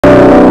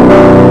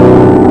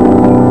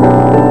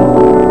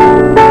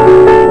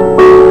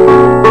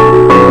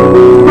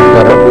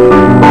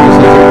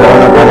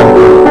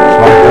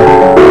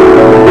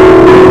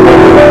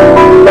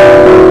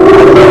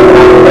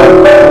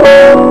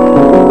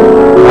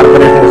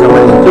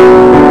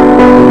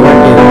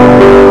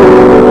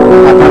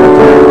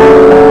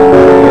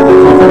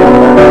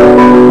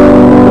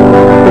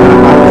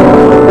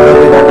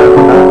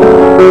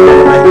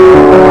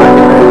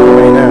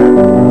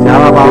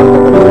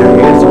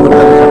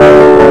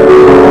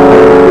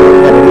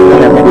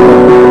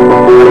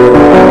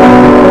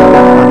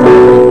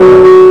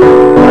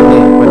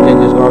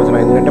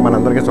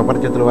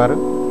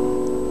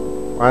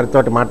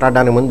అందరితోటి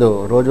మాట్లాడడానికి ముందు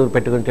రోజు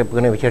పెట్టుకుని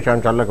చెప్పుకునే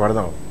విశేషాంశాల్లోకి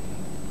వెళదాం.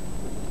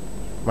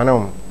 మనం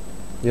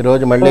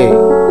ఈరోజు మళ్ళీ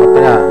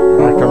కొత్తగా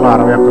రాష్ట్రంలో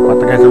 61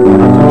 కొత్త కేసులు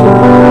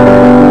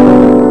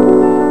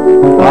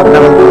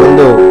లాక్డౌన్కి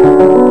ముందు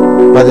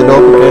 10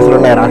 లోపు కేసులు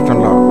ఉన్నాయి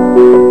రాష్ట్రంలో.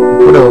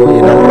 ఇప్పుడు ఈ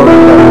 4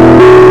 రోజుల్లో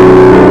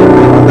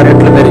 100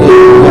 రెట్లు పెరిగి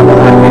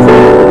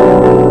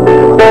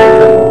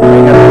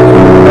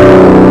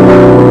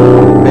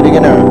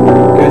పెరిగిన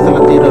కేసుల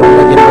తీరు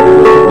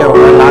చూస్తుంటే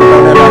ఒక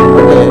లాక్డౌనే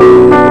లేకపోతే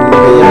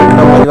 1000 రెట్లు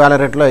 10,000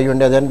 రెట్లు అయ్యి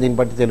ఉండేదని దీన్ని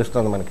బట్టి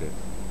తెలుస్తుంది మనకి.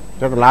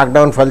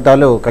 లాక్డౌన్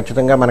ఫలితాలు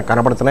ఖచ్చితంగా మనకు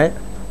కనబడుతున్నాయి.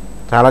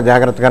 చాలా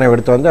జాగ్రత్తగానే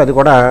పెడుతోంది. అది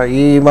కూడా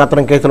ఈ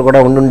మాత్రం కేసులు కూడా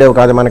ఉండుండేవి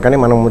కాదు మనకని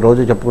మనం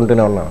రోజు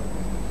చెప్పుకుంటూనే ఉన్నాం.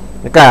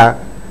 ఇక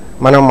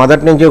మనం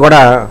మొదటి నుంచి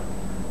కూడా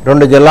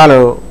 2 జిల్లాలు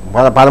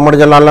 13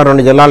 జిల్లాల్లో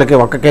 2 జిల్లాలకి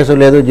ఒక్క కేసు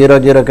లేదు,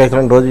 0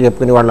 కేసులను రోజు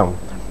చెప్పుకునే వాళ్ళం.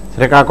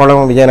 శ్రీకాకుళం,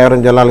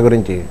 విజయనగరం జిల్లాల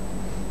గురించి.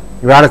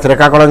 ఇవాళ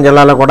శ్రీకాకుళం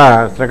జిల్లాలో కూడా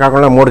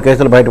శ్రీకాకుళంలో 3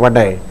 కేసులు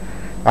బయటపడ్డాయి.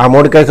 ఆ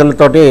 3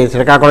 కేసులతోటి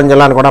శ్రీకాకుళం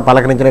జిల్లాను కూడా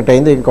పలకరించినట్టు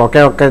అయింది.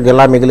 ఒకే ఒక్క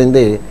జిల్లా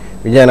మిగిలింది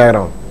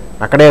విజయనగరం.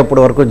 అక్కడే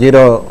ఇప్పుడు వరకు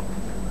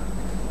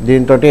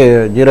దీంతో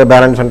 0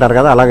 బ్యాలెన్స్ అంటారు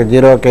కదా, అలాగే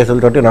 0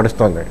 కేసులతోటి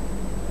నడుస్తుంది.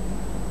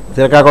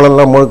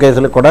 శ్రీకాకుళంలో 3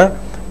 కేసులు కూడా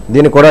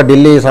దీనికి కూడా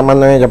ఢిల్లీ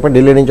సంబంధమే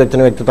ఢిల్లీ నుంచి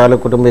వచ్చిన వ్యక్తి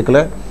తాలూకు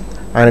కుటుంబీకులే.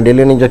 ఆయన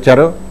ఢిల్లీ నుంచి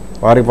వచ్చారు,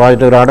 వారికి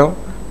పాజిటివ్ రావడం,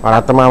 వాళ్ళ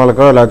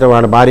అత్తమామలకు లేకపోతే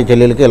వాళ్ళ భార్య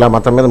చెల్లెలకి ఇలా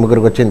మొత్తం మీద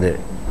 3 వచ్చింది.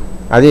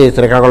 అది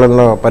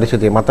శ్రీకాకుళంలో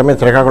పరిస్థితి. మొత్తం మీద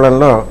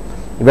శ్రీకాకుళంలో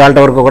ఇవాళ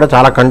వరకు కూడా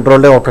చాలా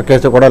కంట్రోల్డ్, ఒక్క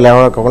కేసు కూడా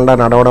లేవకుండా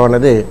నడవడం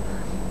అనేది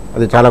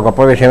అది చాలా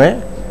గొప్ప విషయమే.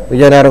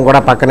 విజయనగరం కూడా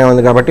పక్కనే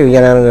ఉంది కాబట్టి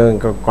విజయనగరం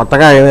ఇంకా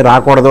కొత్తగా ఏమీ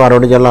రాకూడదు ఆ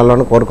 2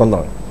 జిల్లాల్లోనూ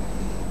కోరుకుందాం.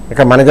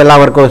 ఇక మన జిల్లా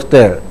వరకు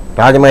వస్తే,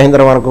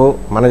 రాజమహేంద్రం వరకు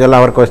మన జిల్లా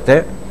వరకు వస్తే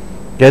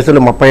కేసులు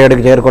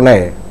 37కి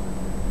చేరుకున్నాయి.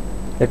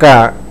 ఇక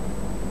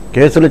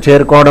కేసులు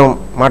చేరుకోవడం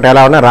మాట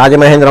ఎలా ఉన్నా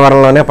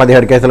రాజమహేంద్రవరంలోనే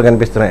 17 కేసులు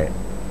కనిపిస్తున్నాయి.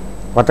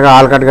 కొత్తగా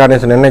ఆల్కట్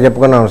గార్డెన్స్ నిన్నే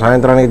చెప్పుకున్నాం,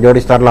 సాయంత్రానికి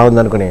జోడిస్తారులా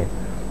ఉందనుకుని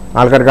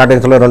ఆల్కట్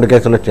గార్డెన్స్లో 2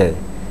 కేసులు వచ్చాయి.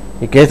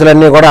 ఈ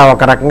కేసులన్నీ కూడా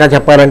ఒక రకంగా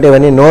చెప్పాలంటే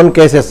ఇవన్నీ నోన్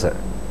కేసెస్.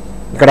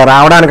 ఇక్కడ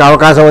రావడానికి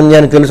అవకాశం ఉంది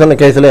అని తెలుసున్న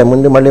కేసులే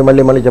ముందు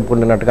మళ్ళీ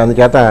చెప్పుకుంటున్నట్టుగా.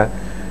 అందుచేత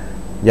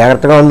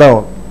జాగ్రత్తగా ఉందాం.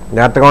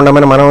 జాగ్రత్తగా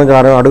ఉండమని మనం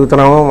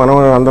అడుగుతున్నాము, మనం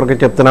అందరికీ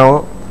చెప్తున్నాము.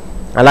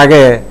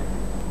 అలాగే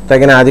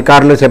తగిన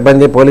అధికారులు,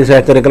 సిబ్బంది, పోలీసు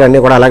హెచ్చరికలు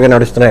అన్నీ కూడా అలాగే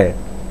నడుస్తున్నాయి.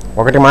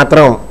 ఒకటి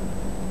మాత్రం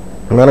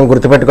మనం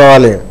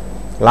గుర్తుపెట్టుకోవాలి,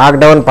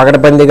 లాక్డౌన్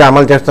పగడబందీగా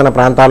అమలు చేస్తున్న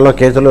ప్రాంతాల్లో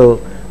కేసులు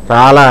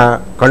చాలా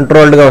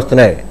కంట్రోల్డ్గా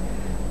వస్తున్నాయి.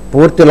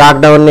 పూర్తి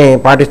లాక్డౌన్ని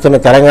పాటిస్తున్న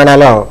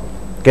తెలంగాణలో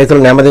కేసులు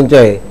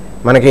నెమ్మదించాయి.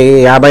 మనకి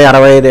 50,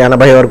 65,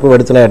 80 వరకు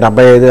పెడుతున్నాయి,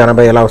 75,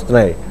 80 ఇలా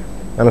వస్తున్నాయి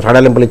మనం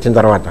సడలింపులు ఇచ్చిన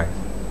తర్వాత.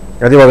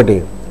 అది ఒకటి.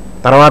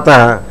 తర్వాత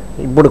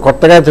ఇప్పుడు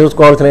కొత్తగా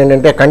చూసుకోవాల్సిన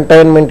ఏంటంటే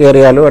కంటైన్మెంట్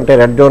ఏరియాలు, అంటే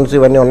రెడ్ జోన్స్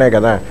ఇవన్నీ ఉన్నాయి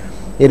కదా.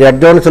 ఈ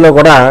రెడ్ జోన్స్లో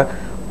కూడా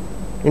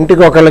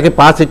ఇంటికి ఒకళ్ళకి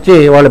పాస్ ఇచ్చి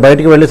వాళ్ళు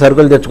బయటికి వెళ్ళి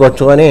సరుకులు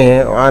తెచ్చుకోవచ్చు అని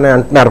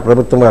అంటున్నారు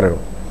ప్రభుత్వం వారు.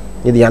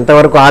 ఇది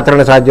ఎంతవరకు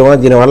ఆచరణ సాధ్యమో,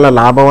 దీనివల్ల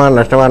లాభమా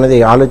నష్టమా అనేది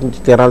ఆలోచించి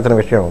తీరాల్సిన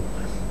విషయం.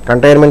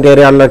 కంటైన్మెంట్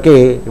ఏరియాల్లోకి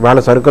వాళ్ళ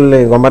సరుకుల్ని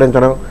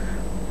గుమ్మరించడం,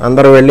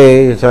 అందరూ వెళ్ళి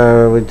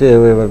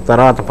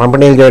తర్వాత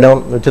పంపిణీలు చేయడం,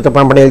 ఉచిత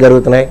పంపిణీలు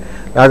జరుగుతున్నాయి.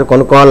 లేకపోతే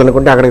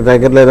కొనుక్కోవాలనుకుంటే అక్కడికి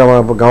దగ్గర లేదా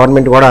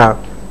గవర్నమెంట్ కూడా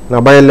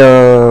మొబైల్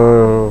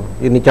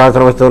ఈ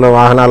నిత్యావసర వస్తువుల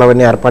వాహనాలు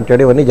అవన్నీ ఏర్పాటు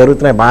చేయడం ఇవన్నీ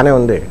జరుగుతున్నాయి, బాగానే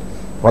ఉంది.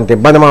 కొంత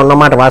ఇబ్బంది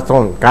ఉన్నమాట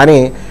వాస్తవం. కానీ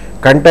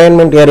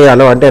కంటైన్మెంట్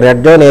ఏరియాలో, అంటే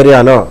రెడ్ జోన్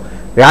ఏరియాలో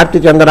వ్యాప్తి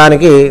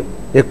చెందడానికి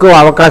ఎక్కువ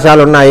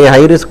అవకాశాలు ఉన్నాయి.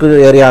 హై రిస్క్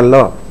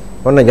ఏరియాల్లో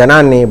ఉన్న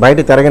జనాన్ని బయట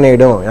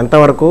తిరగనేయడం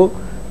ఎంతవరకు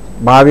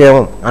భావ్యం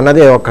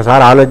అన్నది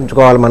ఒక్కసారి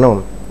ఆలోచించుకోవాలి మనం.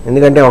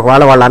 ఎందుకంటే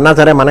ఒకవేళ వాళ్ళు అన్నా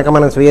సరే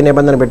మనం స్వీయ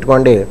నిబంధన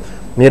పెట్టుకోండి,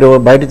 మీరు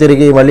బయట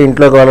తిరిగి మళ్ళీ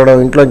ఇంట్లోకి వెళ్ళడం,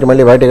 ఇంట్లోంచి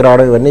మళ్ళీ బయటకు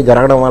రావడం ఇవన్నీ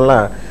జరగడం వల్ల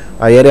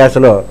ఆ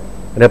ఏరియాస్లో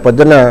రేపు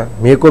పొద్దున్న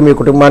మీకు మీ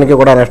కుటుంబానికి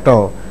కూడా నష్టం,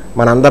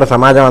 మనందరి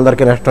సమాజం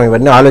అందరికీ నష్టం.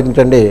 ఇవన్నీ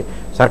ఆలోచించండి.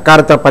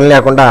 సర్కారుతో పని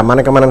లేకుండా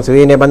మనం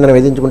స్వీయ నిబంధన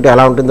విధించుకుంటే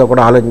ఎలా ఉంటుందో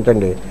కూడా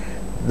ఆలోచించండి.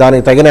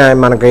 దానికి తగిన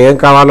మనకు ఏం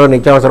కావాలో,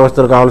 నిత్యావసర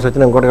వస్తువులు కావాల్సి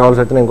వచ్చినా, ఇంకోటి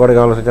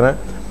కావాల్సి వచ్చినా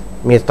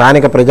మీ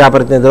స్థానిక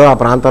ప్రజాప్రతినిధులు, ఆ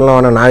ప్రాంతంలో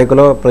ఉన్న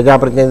నాయకులు,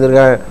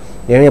 ప్రజాప్రతినిధులుగా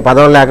ఏమీ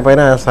పదవులు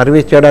లేకపోయినా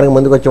సర్వీస్ చేయడానికి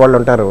ముందుకు వచ్చే వాళ్ళు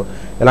ఉంటారు.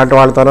 ఇలాంటి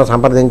వాళ్ళతోనూ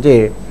సంప్రదించి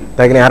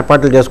తగిన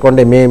ఏర్పాట్లు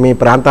చేసుకోండి. మీ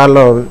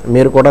ప్రాంతాల్లో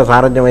మీరు కూడా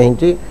సారథ్యం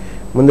వహించి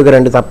ముందుకు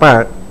రండి. తప్ప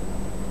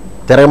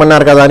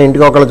తిరగమన్నారు కదా అని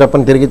ఇంటికి ఒకళ్ళు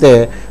చొప్పున తిరిగితే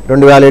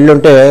 2000 ఇళ్ళు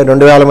ఉంటే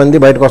 2000 మంది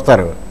బయటకు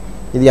వస్తారు.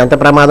 ఇది ఎంత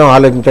ప్రమాదం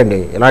ఆలోచించండి.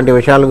 ఇలాంటి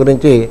విషయాల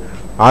గురించి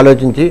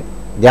ఆలోచించి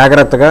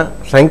జాగ్రత్తగా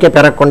సంఖ్య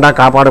పెరగకుండా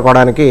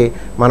కాపాడుకోవడానికి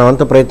మన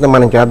వంతు ప్రయత్నం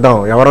మనం చేద్దాం.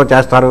 ఎవరో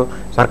చేస్తారు,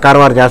 సర్కారు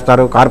వారు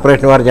చేస్తారు,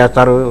 కార్పొరేషన్ వారు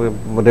చేస్తారు,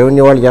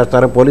 రెవెన్యూ వాళ్ళు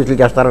చేస్తారు, పోలీసులు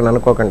చేస్తారని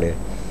అనుకోకండి.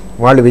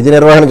 వాళ్ళు విధి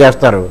నిర్వహణ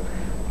చేస్తారు.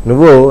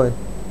 నువ్వు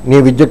నీ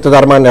విద్యుత్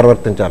ధర్మాన్ని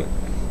నిర్వర్తించాలి.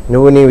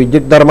 నువ్వు నీ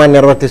విద్యుత్ ధర్మాన్ని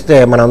నిర్వర్తిస్తే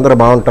మనందరూ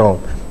బాగుంటాం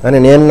అని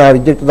నేను నా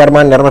విద్యుత్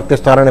ధర్మాన్ని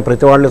నిర్వర్తిస్తారని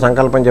ప్రతి వాళ్ళు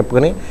సంకల్పం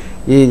చెప్పుకుని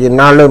ఈ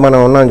ఇన్నాళ్ళు మనం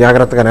ఉన్నాం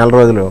జాగ్రత్తగా 4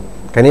 రోజులు.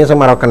 కనీసం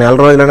మరొక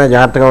 4 రోజులైనా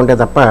జాగ్రత్తగా ఉంటే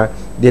తప్ప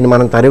దీన్ని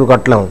మనం తరివి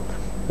కొట్టలేం.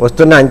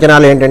 వస్తున్న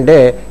అంచనాలు ఏంటంటే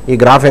ఈ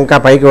గ్రాఫ్ ఇంకా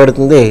పైకి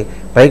వెళుతుంది.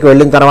 పైకి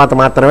వెళ్ళిన తర్వాత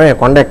మాత్రమే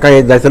కొండ ఎక్కే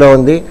దశలో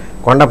ఉంది.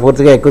 కొండ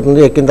పూర్తిగా ఎక్కుతుంది,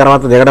 ఎక్కిన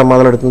తర్వాత దిగడం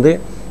మొదలెడుతుంది.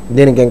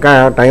 దీనికి ఇంకా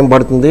టైం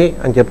పడుతుంది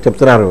అని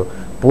చెప్తున్నారు.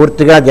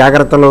 పూర్తిగా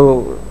జాగ్రత్తలు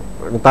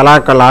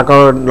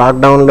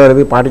లాక్డౌన్లో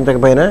అవి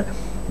పాటించకపోయినా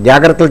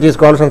జాగ్రత్తలు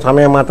తీసుకోవాల్సిన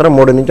సమయం మాత్రం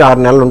 3 నుంచి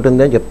 6 నెలలు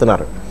ఉంటుంది అని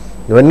చెప్తున్నారు.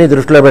 ఇవన్నీ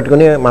దృష్టిలో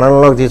పెట్టుకుని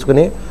మనలోకి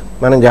తీసుకుని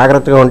మనం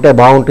జాగ్రత్తగా ఉంటే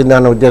బాగుంటుంది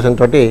అన్న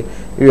ఉద్దేశంతో ఈ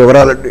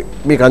వివరాలు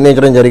మీకు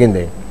అందించడం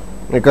జరిగింది.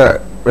 ఇక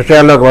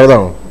విషయాల్లోకి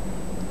వెళదాం.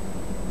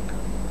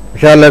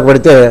 విషయాల్లోకి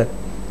పెడితే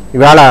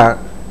ఇవాళ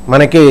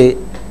మనకి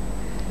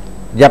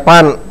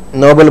జపాన్లో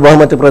నోబెల్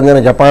బహుమతి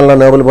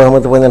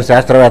పొందిన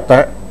శాస్త్రవేత్త,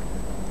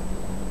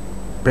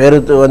 పేరు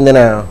పొందిన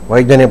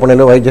వైద్య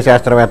నిపుణులు, వైద్య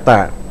శాస్త్రవేత్త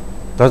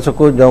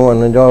తసుకు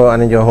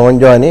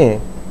హోంజో అని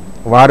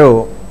వారు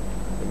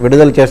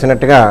విడుదల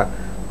చేసినట్టుగా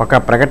ఒక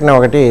ప్రకటన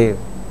ఒకటి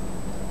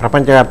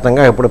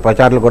ప్రపంచవ్యాప్తంగా ఇప్పుడు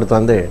ప్రచారాలు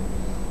కొడుతుంది.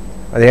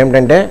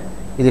 అదేమిటంటే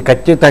ఇది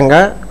ఖచ్చితంగా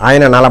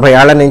ఆయన 40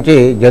 ఏళ్ల నుంచి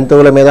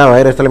జంతువుల మీద,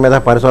 వైరస్ల మీద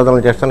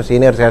పరిశోధనలు చేస్తున్న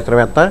సీనియర్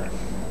శాస్త్రవేత్త.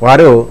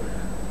 వారు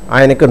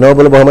ఆయనకు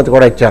నోబెల్ బహుమతి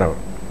కూడా ఇచ్చారు.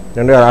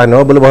 ఆ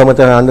నోబెల్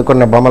బహుమతి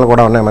అందుకున్న బొమ్మలు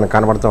కూడా ఉన్నాయి, మనకు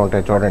కనబడుతూ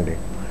ఉంటాయి చూడండి.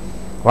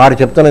 వారు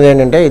చెప్తున్నది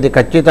ఏంటంటే ఇది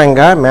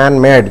ఖచ్చితంగా మ్యాన్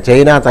మేడ్,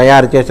 చైనా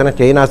తయారు చేసిన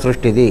చైనా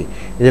సృష్టి.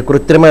 ఇది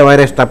కృత్రిమ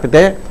వైరస్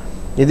తప్పితే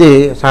ఇది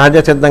సహజ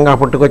సిద్ధంగా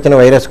పుట్టుకొచ్చిన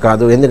వైరస్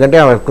కాదు. ఎందుకంటే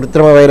ఆ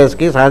కృత్రిమ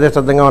వైరస్కి సహజ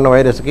సిద్ధంగా ఉన్న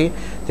వైరస్కి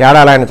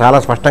తేడాలు ఆయన చాలా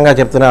స్పష్టంగా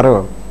చెప్తున్నారు.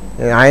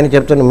 ఆయన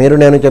చెప్తున్న మీరు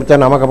నేను చెప్తే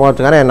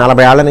నమ్మకపోవచ్చు, కానీ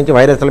 40 ఏళ్ల నుంచి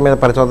వైరస్ల మీద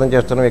పరిశోధన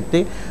చేస్తున్న వ్యక్తి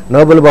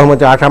నోబెల్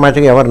బహుమతి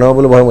ఆషామాషిగా ఎవరు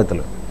నోబెల్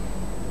బహుమతులు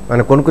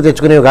మనం కొనుక్కు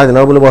తెచ్చుకునేవి కాదు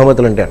నోబెల్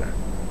బహుమతులు అంటే.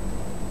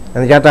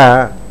 అందుచేత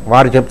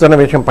వారు చెప్తున్న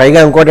విషయం పైగా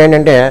ఇంకోటి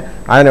ఏంటంటే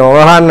ఆయన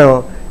వుహాన్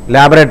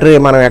ల్యాబొరేటరీ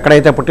మనం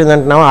ఎక్కడైతే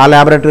పుట్టిందంటున్నామో ఆ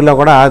ల్యాబొరేటరీలో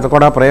కూడా అది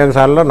కూడా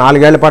ప్రయోగశాలలో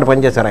 4 ఏళ్ల పాటు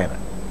పనిచేశారు ఆయన,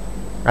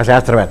 ఆ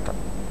శాస్త్రవేత్త.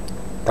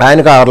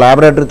 ఆయనకు ఆ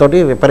ల్యాబొరేటరీ తోటి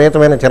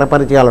విపరీతమైన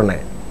చిరపరిచయాలు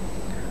ఉన్నాయి.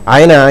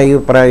 ఆయన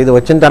ఇది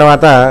వచ్చిన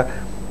తర్వాత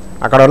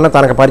అక్కడ ఉన్న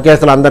తనకు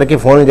పరిచయస్తులందరికీ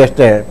ఫోన్లు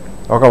చేస్తే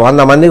ఒక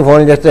 100 మందికి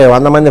ఫోన్లు చేస్తే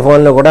 100 మంది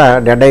ఫోన్లు కూడా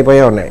డెడ్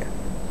అయిపోయి ఉన్నాయి,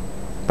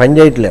 పని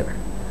చేయట్లేదు.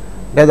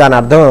 అంటే దాని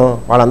అర్థం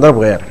వాళ్ళందరూ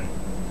పోయారు,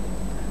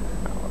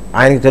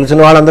 ఆయనకి తెలిసిన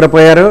వాళ్ళందరూ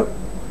పోయారు.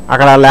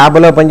 అక్కడ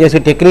ల్యాబ్లో పనిచేసే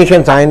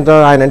టెక్నీషియన్స్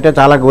ఆయన అంటే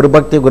చాలా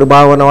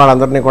గురుభావం ఉన్న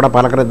వాళ్ళందరినీ కూడా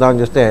పలకరిద్దామని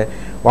చూస్తే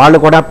వాళ్ళు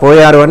కూడా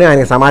పోయారు అని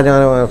ఆయనకి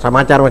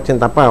సమాచారం వచ్చింది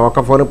తప్ప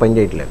ఒక్క ఫోను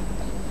పనిచేయట్లేదు.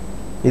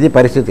 ఇది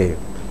పరిస్థితి.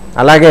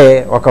 అలాగే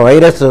ఒక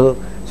వైరస్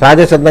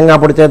సహజ సిద్ధంగా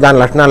పుడితే దాని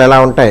లక్షణాలు ఎలా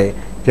ఉంటాయి?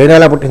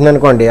 చైనాలో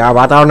పుట్టిందనుకోండి, ఆ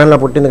వాతావరణంలో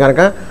పుట్టింది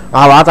కనుక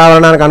ఆ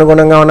వాతావరణానికి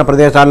అనుగుణంగా ఉన్న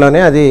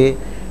ప్రదేశాల్లోనే అది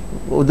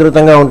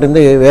ఉధృతంగా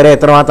ఉంటుంది, వేరే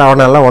ఇతర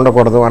వాతావరణాల్లో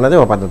ఉండకూడదు అన్నది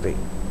ఒక పద్ధతి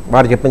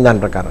వారు చెప్పిన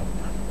దాని ప్రకారం.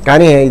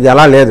 కానీ ఇది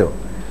అలా లేదు,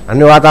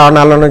 అన్ని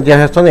వాతావరణాల్లోనూ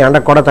చేసేస్తుంది,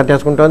 ఎండకు కూడా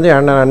తట్టేసుకుంటుంది,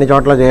 ఎండ అన్ని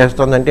చోట్ల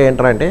చేసేస్తుంది. అంటే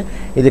ఏంటంటే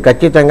ఇది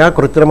ఖచ్చితంగా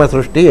కృత్రిమ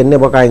సృష్టి, ఎన్ని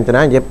బుకాయించినా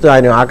అని చెప్తూ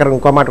ఆయన ఆఖరి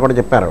ఇంకో మాట కూడా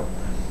చెప్పారు.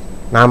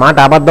 నా మాట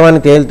అబద్ధం అని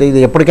తేలుతుంది, ఇది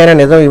ఎప్పటికైనా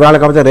నిజం, ఇవాళ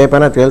కాకపోతే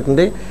రేపైనా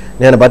తేలుతుంది,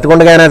 నేను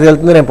బతికుండగా అయినా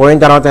తేలుతుంది, నేను పోయిన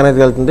తర్వాత అయినా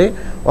తేలుతుంది.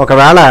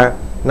 ఒకవేళ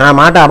నా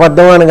మాట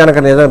అబద్ధం అని కనుక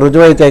నిజం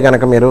రుజువు అయితే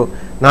కనుక మీరు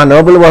నా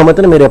నోబెల్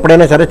బహుమతిని మీరు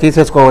ఎప్పుడైనా సరే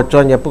తీసేసుకోవచ్చు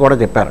అని చెప్పి కూడా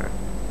చెప్పారు.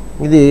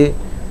 ఇది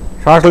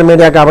సోషల్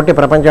మీడియా కాబట్టి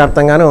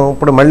ప్రపంచవ్యాప్తంగాను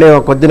ఇప్పుడు మళ్ళీ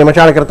కొద్ది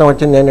నిమిషాల క్రితం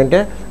వచ్చింది ఏంటంటే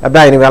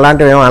అబ్బాయి ఆయన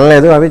అలాంటివి ఏమో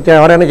అనలేదు, అవి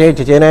ఎవరైనా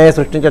చేయొచ్చు, చైనాయే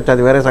సృష్టించవచ్చు,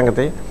 అది వేరే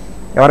సంగతి,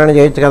 ఎవరైనా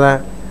చేయొచ్చు కదా.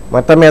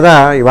 మొత్తం మీద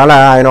ఇవాళ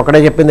ఆయన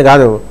ఒకటే చెప్పింది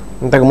కాదు,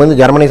 ఇంతకుముందు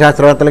జర్మనీ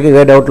శాస్త్రవేత్తలకి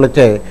ఇవే డౌట్లు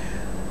వచ్చాయి,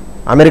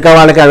 అమెరికా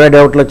వాళ్ళకి అవే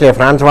డౌట్లు వచ్చాయి,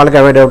 ఫ్రాన్స్ వాళ్ళకి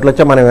అవే డౌట్లు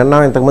వచ్చాయి. మనం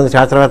విన్నాం, ఇంతకుముందు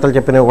శాస్త్రవేత్తలు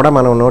చెప్పినవి కూడా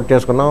మనం నోట్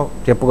చేసుకున్నాం,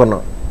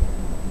 చెప్పుకున్నాం,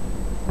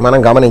 మనం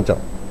గమనించాం.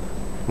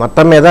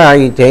 మొత్తం మీద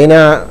ఈ చైనా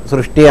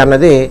సృష్టి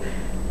అన్నది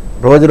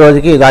రోజు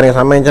రోజుకి దానికి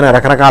సంబంధించిన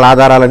రకరకాల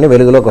ఆధారాలన్నీ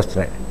వెలుగులోకి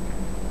వస్తున్నాయి.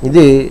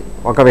 ఇది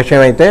ఒక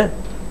విషయం. అయితే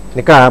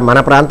ఇక మన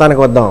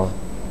ప్రాంతానికి వద్దాం.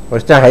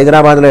 వస్తే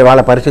హైదరాబాద్లో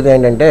ఇవాళ పరిస్థితి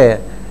ఏంటంటే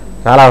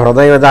చాలా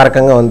హృదయ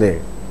విదారకంగా ఉంది.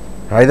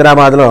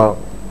 హైదరాబాద్లో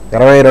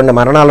 22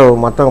 మరణాలు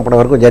మొత్తం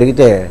ఇప్పటివరకు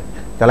జరిగితే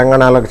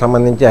తెలంగాణలోకి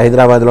సంబంధించి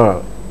హైదరాబాద్లో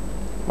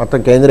మొత్తం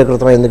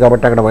కేంద్రీకృతమైంది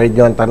కాబట్టి అక్కడ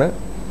వైద్యం అంతాను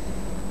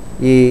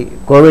ఈ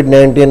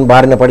కోవిడ్-19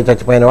 బారిన పడి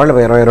చచ్చిపోయిన వాళ్ళు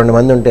 22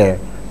 మంది ఉంటే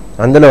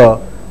అందులో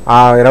ఆ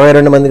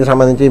 22 మందికి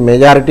సంబంధించి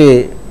మెజారిటీ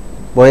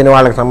పోయిన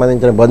వాళ్ళకి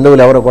సంబంధించిన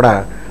బంధువులు ఎవరు కూడా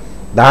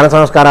దహన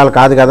సంస్కారాలు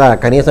కాదు కదా,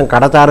 కనీసం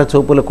కడతార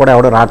చూపులకు కూడా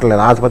ఎవరు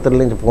రావట్లేదు. ఆసుపత్రుల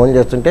నుంచి ఫోన్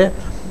చేస్తుంటే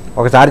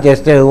ఒకసారి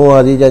చేస్తే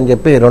అది అని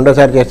చెప్పి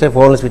రెండోసారి చేస్తే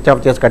ఫోన్లు స్విచ్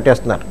ఆఫ్ చేసి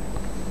కట్టేస్తున్నారు.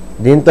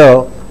 దీంతో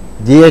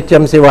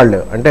జిహెచ్ఎంసీ వాళ్ళు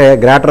అంటే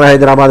గ్రేటర్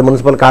హైదరాబాద్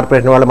మున్సిపల్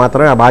కార్పొరేషన్ వాళ్ళు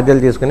మాత్రమే ఆ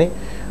బాధ్యతలు తీసుకుని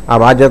ఆ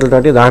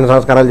బాధ్యతలతోటి దహన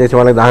సంస్కారాలు చేసే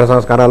వాళ్ళకి దహన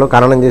సంస్కారాలు,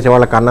 ఖననం చేసే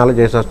వాళ్ళకి ఖననాలు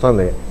చేసి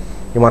వస్తుంది.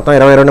 ఈ మొత్తం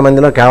 22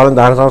 మందిలో కేవలం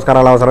దహన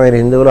సంస్కారాలు అవసరమైన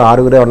హిందువులు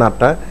 6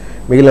 ఉన్నారట,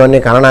 మిగిలినవన్నీ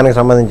ఖననానికి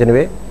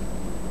సంబంధించినవి,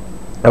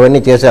 అవన్నీ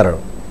చేశారు.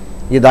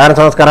 ఈ దహన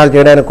సంస్కారాలు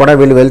చేయడానికి కూడా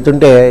వీళ్ళు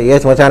వెళ్తుంటే ఏ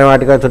శ్మశాన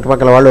వాటిగా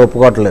చుట్టుపక్కల వాళ్ళు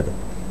ఒప్పుకోవట్లేదు,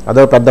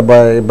 అదో పెద్ద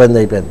ఇబ్బంది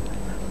అయిపోయింది.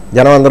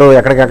 జనం అందరూ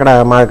ఎక్కడికెక్కడ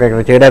మాకు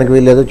ఇక్కడ చేయడానికి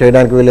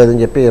వీల్లేదు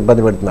అని చెప్పి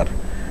ఇబ్బంది పెడుతున్నారు.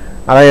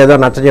 అలా ఏదో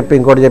నచ్చ చెప్పి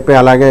ఇంకోటి చెప్పి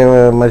అలాగే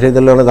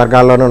మసీదుల్లోనూ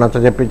దర్గాల్లోనూ నచ్చ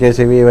చెప్పి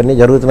చేసేవి ఇవన్నీ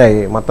జరుగుతున్నాయి.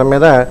 మొత్తం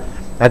మీద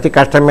అతి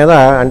కష్టం మీద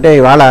అంటే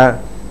ఇవాళ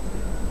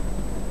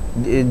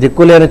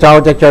దిక్కులేని చావు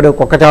చచ్చాడు,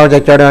 కుక్క చావు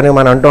చచ్చాడు అని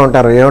మనం అంటూ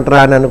ఉంటారు. ఏమిట్రా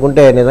అని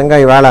అనుకుంటే నిజంగా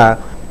ఇవాళ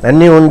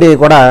అన్నీ ఉండి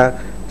కూడా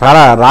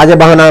చాలా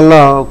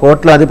రాజభవనాల్లో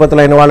కోట్ల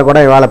అధిపతులైన వాళ్ళు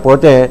కూడా ఇవాళ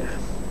పోతే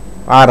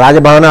ఆ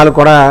రాజభవనాలు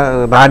కూడా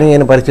రాని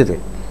అయిన పరిస్థితి.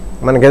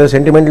 మనకేదో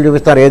సెంటిమెంట్లు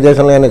చూపిస్తారు ఏ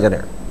దేశంలో అయినా సరే,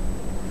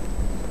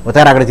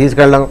 ఒకసారి అక్కడ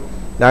తీసుకెళ్ళడం,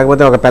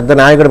 లేకపోతే ఒక పెద్ద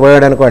నాయకుడు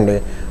పోయాడు అనుకోండి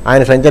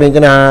ఆయన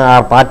సంచరించిన ఆ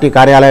పార్టీ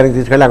కార్యాలయానికి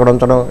తీసుకెళ్ళి అక్కడ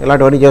ఉంచడం,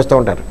 ఇలాంటివన్నీ చేస్తూ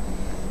ఉంటారు.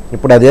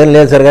 ఇప్పుడు అదేం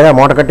లేదు సరే కానీ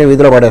మూట కట్టి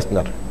వీధిలో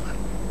పడేస్తున్నారు.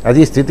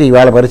 అది స్థితి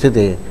ఇవాళ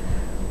పరిస్థితి.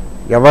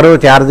 ఎవరూ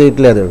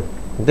చేరదీయట్లేదు.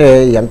 అంటే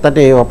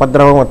ఎంతటి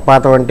ఉపద్రవం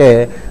ఉత్పాతం అంటే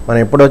మనం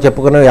ఎప్పుడో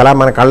చెప్పుకున్నాం, ఎలా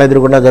మన కళ్ళ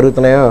ఎదురుగుండా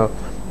జరుగుతున్నాయో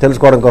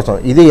తెలుసుకోవడం కోసం.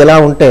 ఇది ఎలా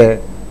ఉంటే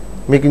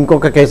మీకు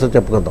ఇంకొక కేసు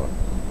చెప్పుకుందాం.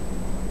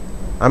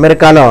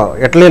 అమెరికాలో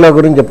ఇటలీలో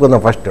గురించి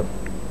చెప్పుకుందాం. ఫస్ట్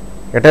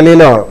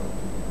ఇటలీలో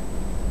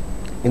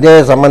ఇదే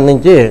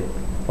సంబంధించి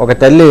ఒక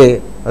తల్లి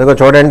అదిగో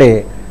చూడండి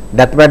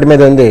డెత్ బెడ్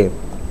మీద ఉంది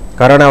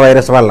కరోనా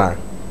వైరస్ వల్ల.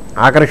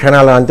 ఆఖరి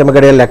క్షణాలు అంతిమ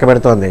గడియలు లెక్క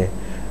పెడుతోంది.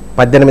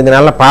 18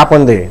 నెలల పాప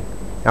ఉంది.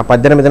 ఆ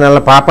 18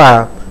 నెలల పాప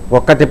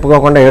ఒక్క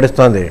తిప్పుకోకుండా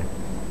ఏడుస్తోంది.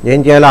 ఏం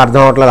చేయాలో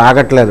అర్థం అవ్వట్లేదు,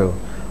 ఆగట్లేదు.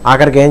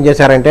 ఆఖరికి ఏం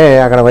చేశారంటే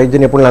అక్కడ వైద్య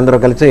నిపుణులు అందరూ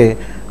కలిసి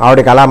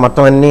ఆవిడకి అలా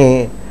మొత్తం అన్నీ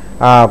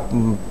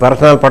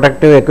పర్సనల్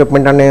ప్రొటెక్టివ్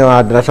ఎక్విప్మెంట్ అన్నీ ఆ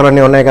డ్రెస్సులు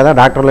అన్నీ ఉన్నాయి కదా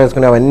డాక్టర్లు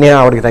వేసుకుని అవన్నీ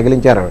ఆవిడకి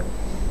తగిలించారు.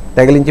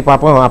 తగిలించి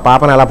పాపం ఆ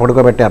పాపను అలా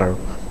పడుకోబెట్టారు.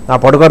 ఆ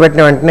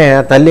పడుకోబెట్టిన వెంటనే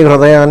తల్లి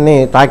హృదయాన్ని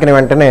తాకిన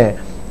వెంటనే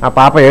ఆ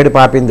పాప ఏడు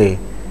పాపింది.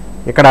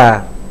 ఇక్కడ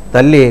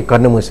తల్లి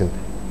కన్ను మూసింది.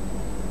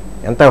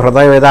 ఎంత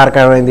హృదయ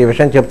విదారకమైంది. ఈ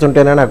విషయం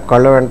చెప్తుంటేనే నాకు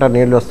కళ్ళు వెంట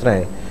నీళ్ళు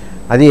వస్తున్నాయి.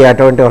 అది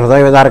అటువంటి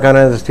హృదయ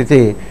విదారకమైన స్థితి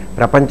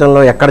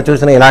ప్రపంచంలో ఎక్కడ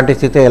చూసినా ఇలాంటి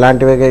స్థితి,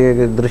 ఇలాంటివి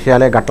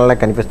దృశ్యాలే ఘటనలే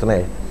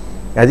కనిపిస్తున్నాయి.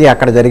 అది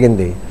అక్కడ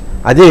జరిగింది.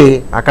 అది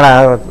అక్కడ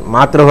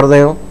మాతృ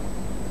హృదయం,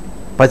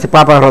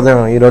 పసిపాప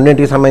హృదయం, ఈ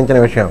రెండింటికి సంబంధించిన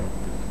విషయం.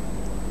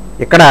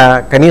 ఇక్కడ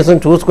కనీసం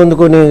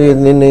చూసుకుందుకు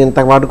నిన్ను ఇంత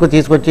వరకు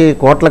తీసుకొచ్చి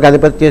కోట్లకు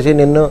అధిపతి చేసి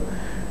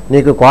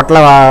నీకు కోట్ల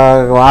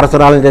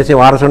వారసురాలను చేసి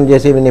వారసుని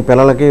చేసి నీ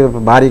పిల్లలకి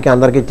భార్యకి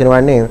అందరికీ ఇచ్చిన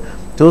వాడిని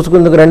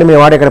చూసుకుందుకు రండి మీ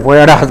వాడు ఇక్కడ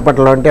పోయాడు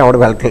హాస్పిటల్లో అంటే ఆవిడ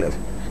వెళ్ళట్లేదు.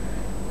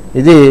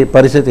 ఇది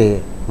పరిస్థితి.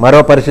 మరో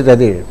పరిస్థితి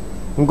అది.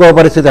 ఇంకో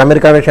పరిస్థితి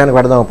అమెరికా విషయానికి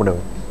పెడదాం. అప్పుడు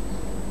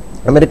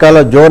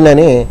అమెరికాలో జోన్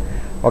అని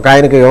ఒక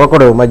ఆయనకి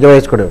యువకుడు, మధ్య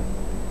వయస్కుడు,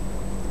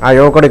 ఆ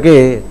యువకుడికి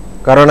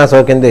కరోనా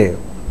సోకింది.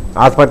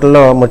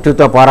 హాస్పిటల్లో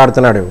మృత్యుతో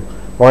పోరాడుతున్నాడు.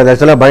 ఒక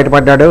దశలో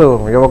బయటపడ్డాడు.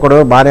 యువకుడు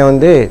బాగానే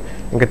ఉంది,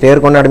 ఇంకా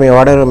తేరుకున్నాడు మీ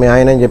వాడు మీ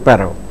ఆయన అని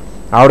చెప్పారు.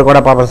 ఆవిడ కూడా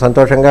పాపం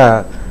సంతోషంగా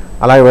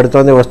అలాగే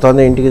పెడుతోంది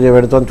వస్తోంది, ఇంటికి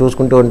పెడుతోంది,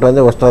 చూసుకుంటూ ఉంటుంది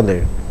వస్తుంది.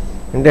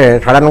 అంటే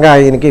సడన్గా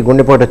ఈయనకి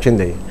గుండెపోటు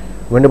వచ్చింది.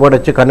 గుండెపోటు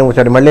వచ్చి కన్ను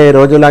మూసాడు. మళ్ళీ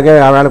రోజులాగే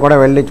ఆవేళ కూడా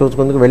వెళ్ళి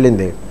చూసుకుందుకు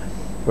వెళ్ళింది.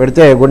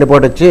 వెళితే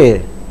గుండెపోటు వచ్చి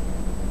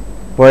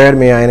పోయాడు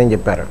మీ ఆయన అని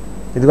చెప్పారు.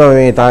 ఇదిగో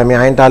మీ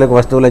ఆయన తాలూకు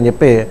వస్తువులు అని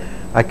చెప్పి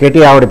ఆ కెటి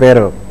ఆవిడ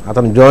పేరు,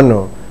 అతను జోన్,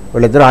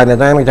 వీళ్ళిద్దరూ ఆ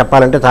నిజానికి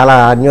చెప్పాలంటే చాలా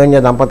అన్యోన్య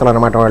దంపతులు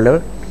అనమాట వాళ్ళు.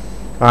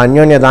 ఆ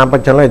అన్యోన్య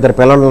దాంపత్యంలో 2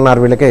 పిల్లలు ఉన్నారు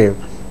వీళ్ళకి.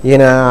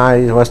 ఈయన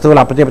వస్తువులు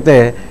అప్పచెప్తే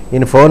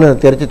ఈయన ఫోన్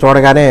తెరిచి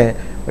చూడగానే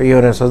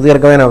ఈయన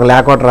సుదీర్ఘమైన ఒక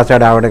లేఖోట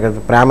రాశాడు. ఆవిడ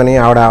ప్రేమని,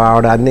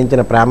 ఆవిడ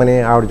అందించిన ప్రేమని,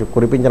 ఆవిడ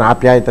కురిపించిన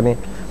ఆప్యాయతని,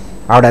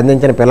 ఆవిడ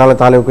అందించిన పిల్లల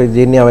తాలూకు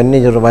దీన్ని అవన్నీ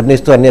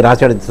వర్ణిస్తూ అన్నీ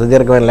రాశాడు.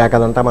 సుదీర్ఘమైన లేఖ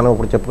అదంతా మనం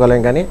ఇప్పుడు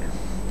చెప్పుకోలేం. కానీ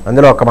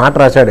అందులో ఒక మాట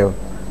రాశాడు,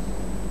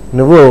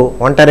 నువ్వు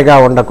ఒంటరిగా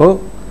ఉండకు,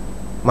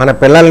 మన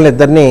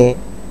పిల్లల్నిద్దరినీ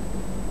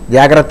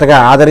జాగ్రత్తగా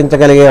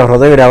ఆదరించగలిగే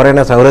హృదయుడు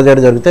ఎవరైనా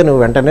సహృదయుడు దొరికితే నువ్వు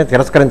వెంటనే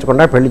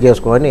తిరస్కరించకుండా పెళ్లి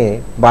చేసుకొని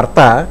భర్త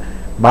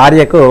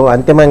భార్యకు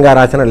అంతిమంగా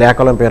రాసిన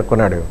లేఖలను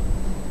పేర్కొన్నాడు.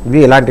 ఇవి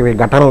ఇలాంటివి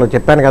ఘటనలు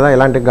చెప్పాను కదా,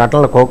 ఇలాంటి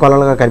ఘటనలు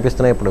కోకోలలుగా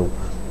కనిపిస్తున్నాయి ఇప్పుడు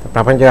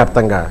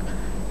ప్రపంచవ్యాప్తంగా.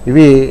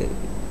 ఇవి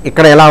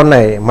ఇక్కడ ఎలా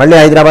ఉన్నాయి. మళ్ళీ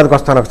హైదరాబాద్కి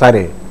వస్తాను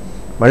ఒకసారి.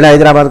 మళ్ళీ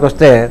హైదరాబాద్కి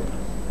వస్తే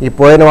ఈ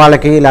పోయిన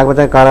వాళ్ళకి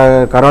లేకపోతే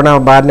కరోనా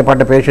బారిన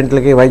పడ్డ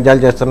పేషెంట్లకి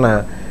వైద్యాలు చేస్తున్న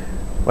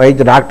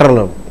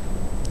డాక్టర్లు,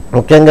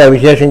 ముఖ్యంగా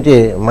విశేషించి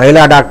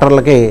మహిళా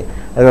డాక్టర్లకి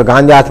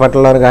గాంధీ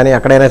హాస్పిటల్లోని కానీ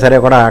ఎక్కడైనా సరే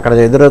కూడా అక్కడ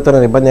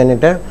ఎదురవుతున్న ఇబ్బంది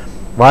ఏంటంటే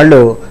వాళ్ళు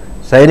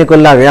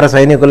సైనికుల్లా, వీర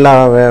సైనికుల్లా,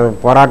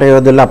 పోరాట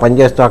యోధుల్లా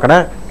పనిచేస్తూ అక్కడ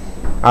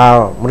ఆ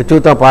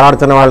మృత్యువుతో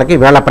పోరాడుతున్న వాళ్ళకి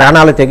వీళ్ళ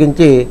ప్రాణాలు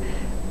తెగించి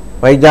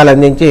వైద్యాలు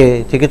అందించి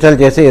చికిత్సలు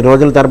చేసి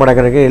రోజుల తరబడి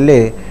అక్కడికి వెళ్ళి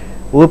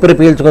ఊపిరి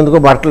పీల్చుకుందుకు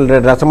బట్టలు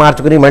డ్రెస్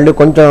మార్చుకుని మళ్ళీ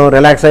కొంచెం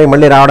రిలాక్స్ అయ్యి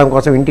మళ్ళీ రావడం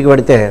కోసం ఇంటికి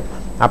వెడితే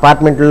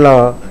అపార్ట్మెంట్లో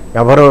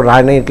ఎవరూ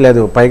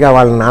రానియట్లేదు. పైగా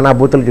వాళ్ళని నానా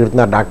బూతులు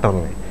తిడుతున్నారు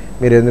డాక్టర్ని,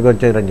 మీరు ఎందుకు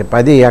వచ్చారని చెప్పి.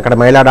 అది అక్కడ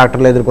మహిళా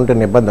డాక్టర్లు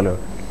ఎదుర్కొంటున్న ఇబ్బందులు.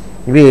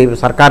 ఇవి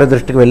సర్కారు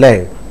దృష్టికి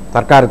వెళ్ళాయి.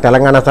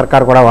 తెలంగాణ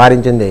సర్కారు కూడా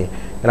వారించింది.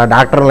 ఇలా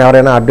డాక్టర్లు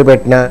ఎవరైనా అడ్డు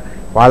పెట్టినా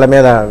వాళ్ళ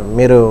మీద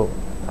మీరు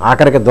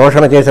ఆఖరికి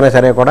దూషణ చేసినా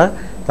సరే కూడా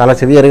చాలా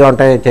సివియర్గా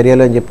ఉంటాయి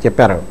చర్యలు అని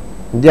చెప్పారు.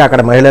 ఇది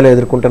అక్కడ మహిళలు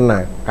ఎదుర్కొంటున్న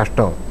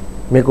కష్టం.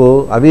 మీకు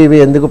అవి ఇవి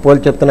ఎందుకు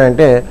పోల్చి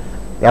చెప్తున్నాయంటే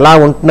ఎలా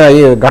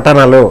ఉంటున్నాయి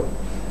ఘటనలు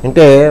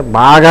అంటే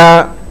బాగా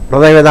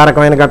హృదయ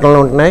విదారకమైన ఘటనలు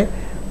ఉంటున్నాయి,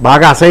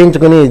 బాగా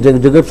అసహించుకుని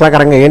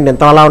జుగుప్సాకరంగా ఏంటి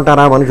ఎంతలా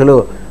ఉంటారా మనుషులు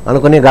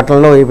అనుకునే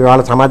ఘటనలు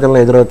వాళ్ళ సమాజంలో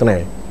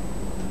ఎదురవుతున్నాయి.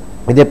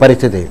 ఇదే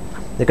పరిస్థితి.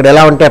 ఇక్కడ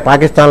ఎలా ఉంటే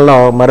పాకిస్తాన్లో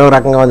మరో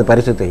రకంగా ఉంది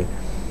పరిస్థితి.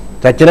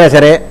 చచ్చినా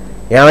సరే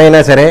ఏమైనా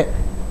సరే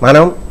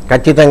మనం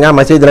ఖచ్చితంగా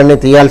మసీదులన్నీ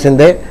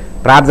తీయాల్సిందే,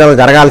 ప్రార్థనలు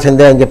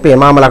జరగాల్సిందే అని చెప్పి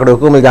ఇమాములు అక్కడ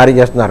హుకుములు జారీ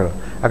చేస్తున్నారు.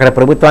 అక్కడ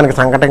ప్రభుత్వానికి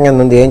సంకటం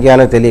కింద ఉంది, ఏం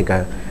చేయాలో తెలియక.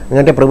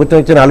 ఎందుకంటే ప్రభుత్వం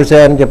ఇచ్చిన అలుసే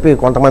అని చెప్పి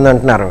కొంతమంది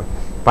అంటున్నారు.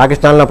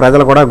 పాకిస్తాన్లో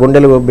ప్రజలు కూడా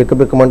గుండెలు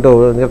బిక్కుబిక్కుమంటూ,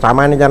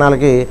 సామాన్య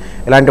జనాలకి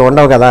ఇలాంటివి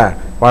ఉండవు కదా,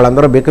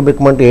 వాళ్ళందరూ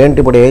బిక్కుబిక్కుమంటూ ఏంటి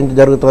ఇప్పుడు ఏం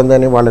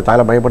జరుగుతుందని వాళ్ళు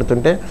చాలా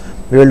భయపడుతుంటే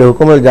వీళ్ళు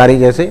హుకుములు జారీ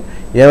చేసి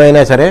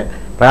ఏమైనా సరే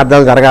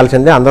ప్రార్థనలు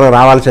జరగాల్సిందే, అందరూ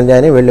రావాల్సిందే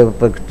అని వీళ్ళు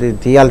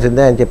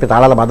తీయాల్సిందే అని చెప్పి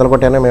తాళాలు బద్దలు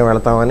కొట్టేనే మేము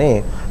వెళ్తామని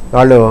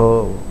వాళ్ళు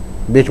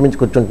భీష్మించి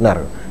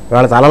కూర్చుంటున్నారు.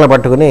 వాళ్ళ తలలు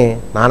పట్టుకుని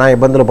నానా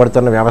ఇబ్బందులు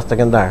పడుతున్న వ్యవస్థ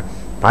కింద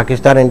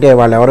పాకిస్తాన్ అంటే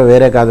వాళ్ళు ఎవరు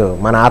వేరే కాదు,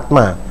 మన ఆత్మ,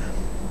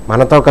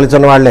 మనతో కలిసి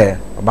ఉన్న వాళ్ళే.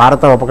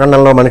 భారత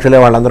ఉపఖండంలో మనుషులే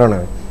వాళ్ళందరూ.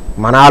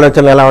 మన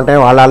ఆలోచనలు ఎలా ఉంటాయి,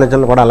 వాళ్ళ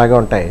ఆలోచనలు కూడా అలాగే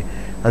ఉంటాయి.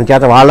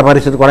 అందుచేత వాళ్ళ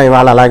పరిస్థితి కూడా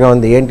ఇవాళ అలాగే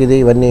ఉంది. ఏంటిది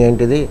ఇవన్నీ,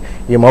 ఏంటిది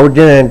ఈ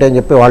మౌఢ్యం ఏంటి అని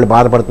చెప్పి వాళ్ళు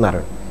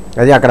బాధపడుతున్నారు.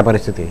 అది అక్కడ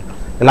పరిస్థితి.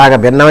 ఇలాగ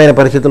భిన్నమైన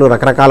పరిస్థితులు,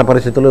 రకరకాల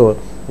పరిస్థితులు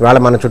ఇవాళ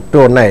మన చుట్టూ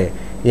ఉన్నాయి.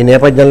 ఈ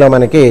నేపథ్యంలో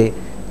మనకి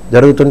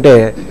జరుగుతుంటే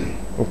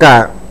ఇంకా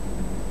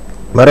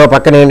మరో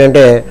పక్కన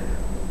ఏంటంటే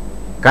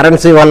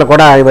కరెన్సీ వల్ల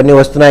కూడా ఇవన్నీ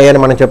వస్తున్నాయి అని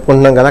మనం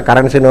చెప్పుకుంటున్నాం కదా.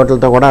 కరెన్సీ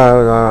నోట్లతో కూడా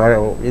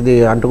ఇది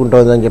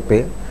అంటుకుంటుందని చెప్పి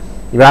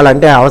ఇవాళ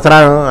అంటే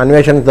అవసరం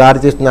అన్వేషణకు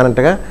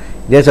దారితీస్తున్నానంటగా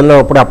దేశంలో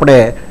అప్పుడే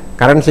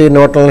కరెన్సీ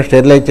నోట్లను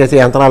స్టెరిలైజ్ చేసి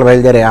యంత్రాలు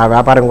బయలుదేరాయి. ఆ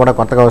వ్యాపారం కూడా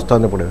కొత్తగా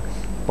వస్తుంది. ఇప్పుడు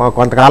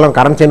కొంతకాలం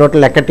కరెన్సీ నోట్లు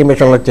లెక్కట్టి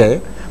మిషన్లు వచ్చాయి,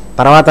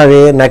 తర్వాత అవి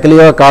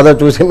నకిలీయో కాదో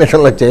చూసే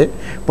మిషన్లు వచ్చాయి.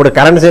 ఇప్పుడు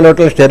కరెన్సీ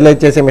నోట్లు స్టెరిలైజ్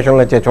చేసే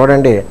మిషన్లు వచ్చాయి.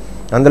 చూడండి,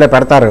 అందులో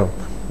పెడతారు,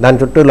 దాని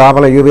చుట్టూ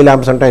లోపల యూవీ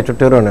ల్యాంప్స్ ఉంటాయి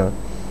చుట్టూరును.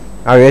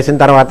 అవి వేసిన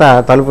తర్వాత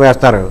తలుపు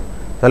వేస్తారు,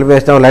 తలుపు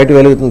వేస్తే లైట్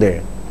వెలుగుతుంది.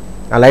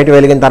 ఆ లైట్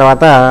వెలిగిన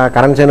తర్వాత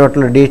కరెన్సీ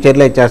నోట్లు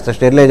స్టెరిలైజ్ చేస్తారు,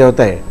 స్టెరిలైజ్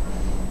అవుతాయి.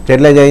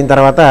 స్టెరిలైజ్ అయిన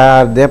తర్వాత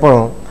దీపం,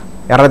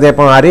 ఎర్ర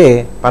దీపం ఆరి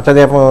పచ్చ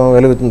దీపం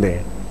వెలుగుతుంది.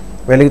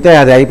 వెలిగితే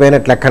అది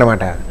అయిపోయినట్లు లెక్క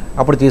అనమాట.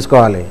 అప్పుడు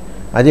తీసుకోవాలి.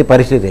 అది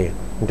పరిస్థితి.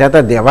 చేత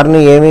ఎవరిని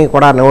ఏమీ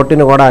కూడా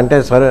నోటిని కూడా అంటే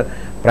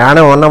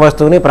ప్రాణం ఉన్న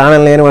వస్తువుని,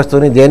 ప్రాణం లేని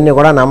వస్తువుని దేన్ని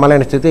కూడా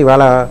నమ్మలేని స్థితి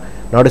ఇవాళ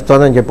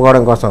నడుస్తుందని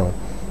చెప్పుకోవడం కోసం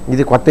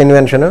ఇది కొత్త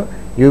ఇన్వెన్షన్.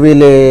 యూవీ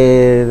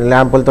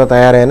ల్యాంపులతో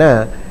తయారైన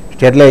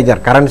స్టెరిలైజర్,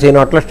 కరెన్సీ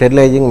నోట్ల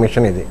స్టెరిలైజింగ్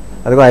మిషన్ ఇది.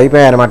 అదిగో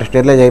అయిపోయాయి అనమాట,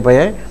 స్టెరిలైజ్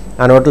అయిపోయాయి.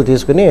 ఆ నోట్లు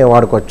తీసుకుని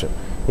వాడుకోవచ్చు.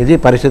 ఇది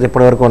పరిస్థితి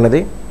ఇప్పటివరకు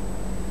ఉన్నది.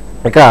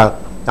 ఇక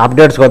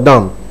అప్డేట్స్కి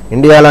వద్దాం.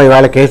 ఇండియాలో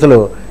ఇవాళ కేసులు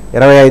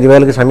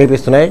 25,000కి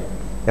సమీపిస్తున్నాయి.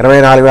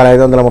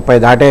 24,530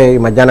 దాటే ఈ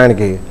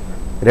మధ్యాహ్నానికి.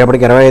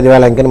 రేపటికి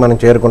 25,000 అంకెని మనం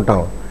చేరుకుంటాం.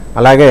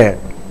 అలాగే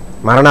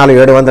మరణాలు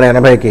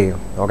 780కి.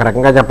 ఒక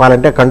రకంగా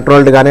చెప్పాలంటే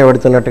కంట్రోల్డ్గానే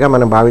పెడుతున్నట్టుగా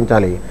మనం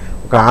భావించాలి.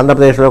 ఒక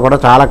ఆంధ్రప్రదేశ్లో కూడా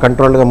చాలా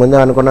కంట్రోల్డ్గా, ముందే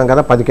అనుకున్నాం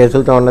కదా 10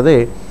 కేసులతో ఉన్నది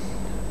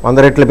 100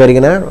 రెట్లు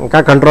పెరిగినా ఇంకా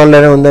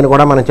కంట్రోల్లోనే ఉందని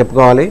కూడా మనం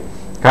చెప్పుకోవాలి.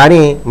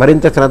 కానీ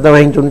మరింత శ్రద్ధ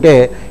వహించుంటే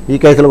ఈ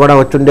కేసులు కూడా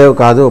వచ్చుండేవి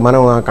కాదు.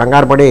 మనం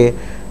కంగారు పడి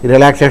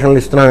రిలాక్సేషన్లు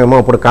ఇస్తున్నామేమో.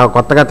 ఇప్పుడు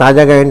కొత్తగా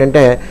తాజాగా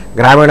ఏంటంటే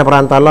గ్రామీణ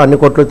ప్రాంతాల్లో అన్ని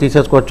కొట్లు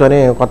తీసేసుకోవచ్చు అని,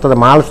 కొత్తది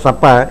మాల్స్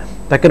తప్ప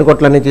తక్కిన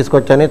కొట్లన్నీ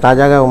తీసుకొచ్చని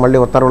తాజాగా మళ్ళీ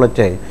ఉత్తర్వులు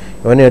వచ్చాయి.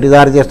 ఇవన్నీ ఎటు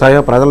దారి చేస్తాయో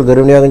ప్రజలు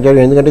దుర్వినియోగం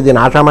చేయడం. ఎందుకంటే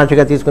దీన్ని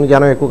ఆషామాషిగా తీసుకుని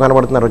జనం ఎక్కువ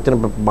కనబడుతున్నారు. వచ్చిన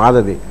బాధ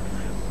అది.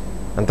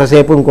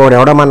 అంతసేపు ఇంకోటి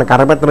ఎవడో మన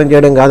కరపెత్తనం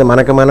చేయడం కాదు,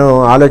 మనకి మనం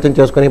ఆలోచన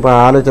చేసుకుని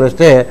ఆలోచన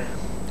వస్తే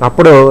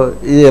అప్పుడు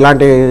ఇది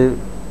ఇలాంటి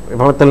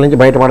విపత్తుల నుంచి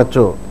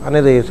బయటపడచ్చు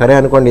అనేది సరే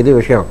అనుకోండి. ఇది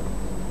విషయం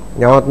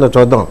ఏమవుతుందో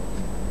చూద్దాం.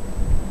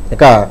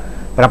 ఇక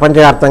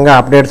ప్రపంచవ్యాప్తంగా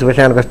అప్డేట్స్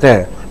విషయానికి వస్తే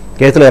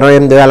కేసులు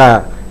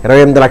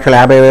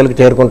 28,50,కి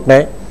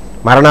చేరుకుంటున్నాయి.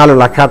 మరణాలు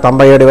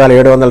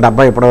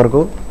 1,97,770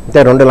 ఇప్పటివరకు. అంటే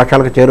 2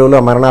 లక్షలకు చేరువలో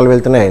మరణాలు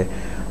వెళ్తున్నాయి.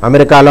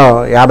 అమెరికాలో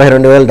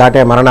 52,000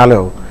 దాటే మరణాలు.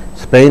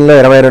 స్పెయిన్లో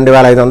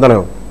 22,500,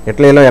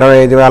 ఇటలీలో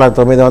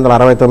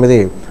 25,969,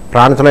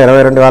 ఫ్రాన్స్లో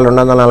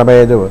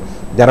 22,245,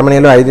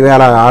 జర్మనీలో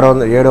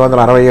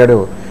 5,767,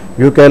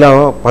 యూకేలో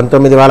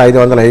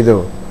 19,505.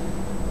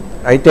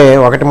 అయితే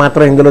ఒకటి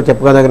మాత్రం ఇందులో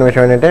చెప్పుకోదగిన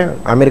విషయం ఏంటంటే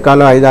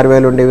అమెరికాలో 5-6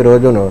 వేలు ఉండేవి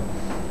రోజును,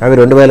 అవి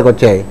 2,000కి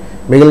వచ్చాయి.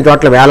 మిగిలిన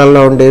చోట్ల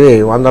వేలల్లో ఉండేవి,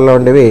 100లో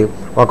ఉండేవి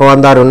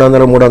 100,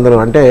 200, 300.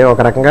 అంటే ఒక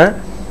రకంగా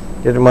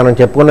మనం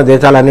చెప్పుకున్న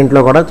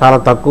దేశాలన్నింటిలో కూడా చాలా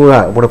తక్కువగా.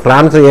 ఇప్పుడు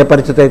ఫ్రాన్స్ ఏ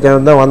పరిస్థితి అయితే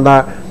ఉందో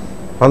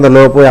 100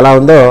 లోపు ఎలా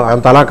ఉందో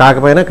అంతలా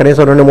కాకపోయినా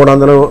కనీసం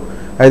 200-300,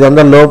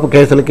 500 లోపు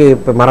కేసులకి,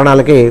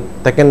 మరణాలకి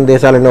తక్కిన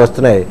దేశాలన్నీ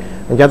వస్తున్నాయి.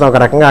 అంచేత ఒక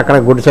రకంగా అక్కడ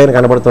గుడ్ సైన్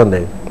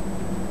కనబడుతుంది.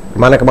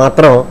 మనకు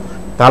మాత్రం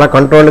చాలా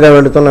కంట్రోల్గా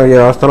వెళుతున్న ఈ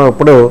వ్యవస్థలో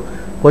ఇప్పుడు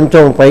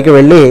కొంచెం పైకి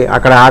వెళ్ళి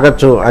అక్కడ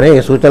ఆగచ్చు అని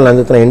సూచనలు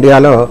అందుతున్నాయి.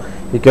 ఇండియాలో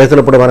ఈ కేసులు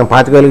ఇప్పుడు మనం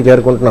 25,000కి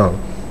చేరుకుంటున్నాం.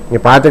 ఈ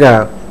 25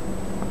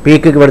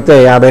 పీక్కి పెడితే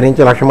 50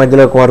 నుంచి 1,00,000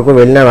 మధ్యలో వరకు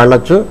వెళ్ళినా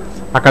వెళ్ళొచ్చు.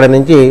 అక్కడ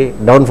నుంచి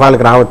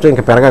డౌన్ఫాల్కి రావచ్చు,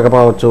 ఇంకా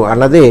పెరగకపోవచ్చు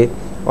అన్నది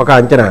ఒక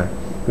అంచనా.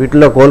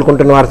 వీటిలో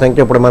కోలుకుంటున్న వారి సంఖ్య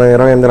ఇప్పుడు మనం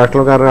 28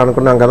 లక్షల గారు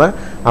అనుకున్నాం కదా.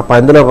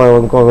 అందులో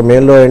ఇంకొక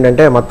మేల్లో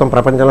ఏంటంటే మొత్తం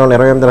ప్రపంచంలో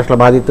 28 లక్షల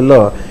బాధితుల్లో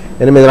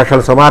 8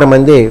 లక్షల సుమారు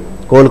మంది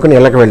కోలుకుని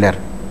ఇళ్ళకి వెళ్ళారు.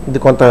 ఇది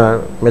కొంత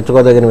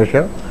మెచ్చుకోదగిన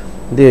విషయం.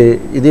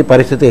 ఇది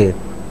పరిస్థితి.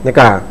 ఇక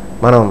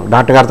మనం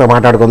డాక్టర్ గారితో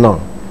మాట్లాడుకుందాం.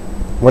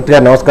 మూర్తి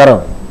గారు నమస్కారం.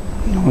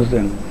 నమస్తే.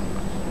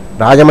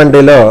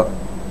 రాజమండ్రిలో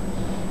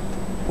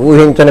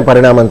ఊహించని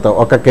పరిణామంతో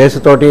ఒక కేసు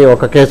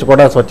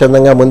కూడా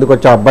స్వచ్ఛందంగా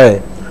ముందుకొచ్చే అబ్బాయి,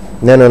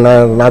 నేను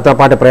నాతో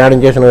పాటు ప్రయాణం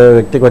చేసిన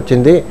వ్యక్తికి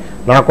వచ్చింది,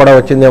 నాకు కూడా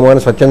వచ్చిందేమో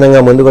అని స్వచ్ఛందంగా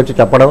ముందుకొచ్చి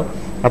చెప్పడం,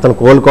 అతను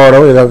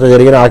కోలుకోవడం, ఇదంతా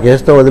జరిగిన ఆ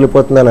కేసుతో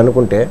వదిలిపోతుందని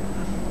అనుకుంటే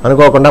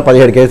అనుకోకుండా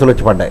 17 కేసులు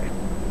వచ్చి పడ్డాయి.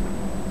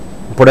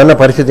 ఇప్పుడున్న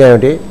పరిస్థితి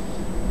ఏమిటి?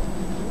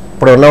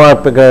 ఇప్పుడున్న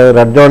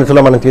రెడ్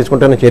జోన్స్లో మనం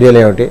తీసుకుంటున్న చర్యలు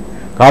ఏమిటి?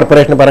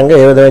 కార్పొరేషన్ పరంగా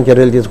ఏ విధమైన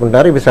చర్యలు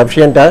తీసుకుంటారు? ఇవి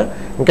సఫిషియంటా?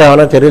 ఇంకా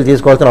ఏమైనా చర్యలు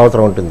తీసుకోవాల్సిన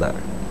అవసరం ఉంటుందా?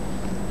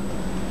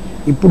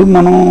 ఇప్పుడు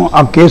మనం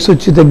ఆ కేసు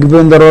వచ్చి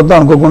తగ్గిపోయిన తర్వాత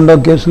అనుకోకుండా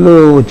కేసులు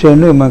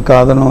వచ్చాయండి, మనకు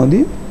కాదనం. అది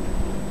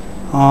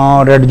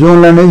రెడ్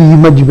జోన్లు అనేది ఈ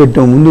మధ్య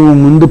పెట్టాం.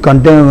 ముందు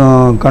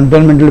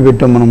కంటైన్మెంట్లు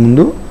పెట్టాం మనం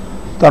ముందు.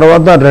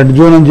 తర్వాత రెడ్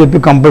జోన్ అని చెప్పి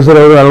కంపల్సరీ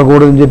ఎవరు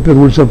వెళ్ళకూడదని చెప్పి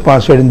రూల్స్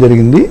పాస్ చేయడం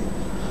జరిగింది.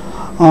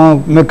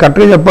 మీకు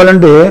కరెక్ట్గా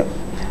చెప్పాలంటే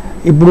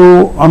ఇప్పుడు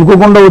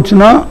అనుకోకుండా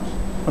వచ్చిన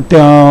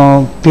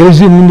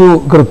తెలిసి ముందు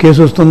ఇక్కడ కేసు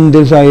వస్తుందని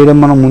తెలిసి ఆ ఏరియా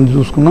మనం ముందు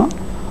చూసుకున్నా,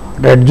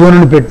 రెడ్ జోన్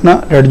అని పెట్టినా,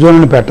 రెడ్ జోన్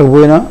అని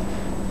పెట్టకపోయినా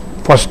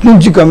ఫస్ట్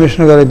నుంచి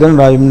కమిషనర్ గారు అయితే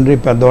రాజమండ్రి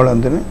పెద్దవాళ్ళు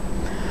అంతేనే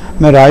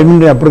మేము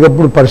రాజమండ్రి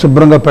ఎప్పటికప్పుడు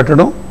పరిశుభ్రంగా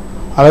పెట్టడం,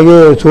 అలాగే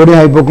సోడియం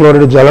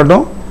హైపోక్లోరైడ్ జల్లడం,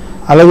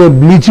 అలాగే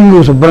బ్లీచింగ్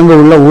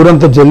శుభ్రంగా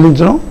ఊరంతా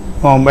జల్లించడం,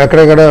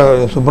 ఎక్కడెక్కడ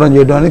శుభ్రం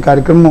చేయడం అనే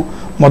కార్యక్రమం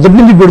మొదటి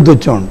నుంచి పెడుతూ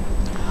వచ్చామండి.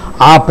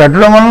 ఆ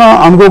పెట్టడం వల్ల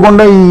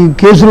అనుకోకుండా ఈ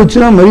కేసులు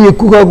వచ్చినా మరీ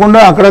ఎక్కువ కాకుండా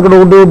అక్కడక్కడ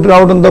ఒకటి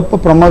రావడం తప్ప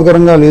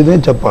ప్రమాదకరంగా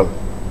లేదని చెప్పాలి.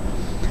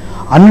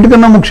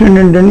 అన్నిటికన్నా ముఖ్యం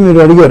ఏంటంటే మీరు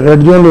అడిగారు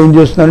రెడ్ జోన్లో ఏం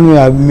చేస్తున్నారని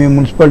మీ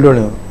మున్సిపాలిటీ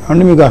వాళ్ళు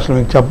అంటే మీకు అసలు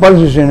మీకు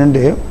చెప్పాల్సిన విషయం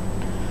ఏంటంటే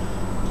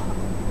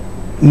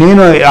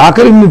నేను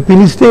ఆఖరికి మీరు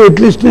పిలిస్తే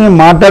అట్లీస్ట్ నేను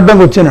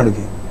మాట్లాడడానికి వచ్చాను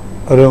అడిగి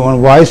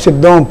వాయిస్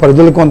చెప్దాం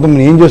ప్రజలకు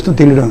కొంతమంది ఏం చేస్తుందో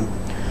తెలియడం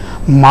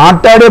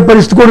మాట్లాడే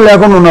పరిస్థితి కూడా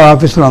లేకుండా ఉన్నారు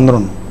ఆఫీసులో అందరూ.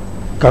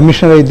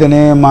 కమిషనర్ అయితేనే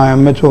మా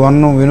M.H.O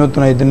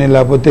వినూత్న అయితేనే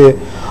లేకపోతే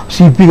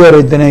సిపి గారు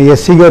అయితేనే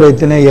ఎస్సీ గారు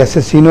అయితేనే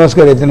ఎస్ఎస్ శ్రీనివాస్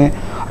గారు అయితేనే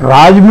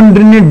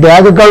రాజమండ్రిని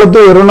డాగ కాళ్ళతో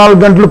 24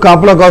 గంటలు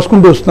కాపలా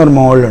కాసుకుంటూ వస్తున్నారు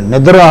మా వాళ్ళు.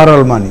 నిద్ర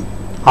ఆహారాలు మాని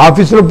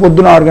ఆఫీసులో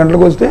పొద్దున 6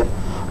 గంటలకు వస్తే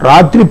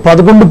రాత్రి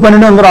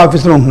 11-12 అందరూ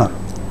ఆఫీసులో ఉంటున్నారు.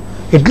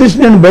 అట్లీస్ట్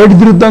నేను బయట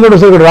తిరుగుతాను కూడా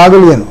అసలు ఇక్కడ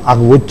రాగలిగాను.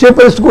 అది వచ్చే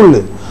పరిస్థితి కూడా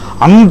లేదు.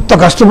 అంత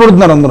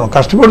కష్టపడుతున్నారు అందరూ.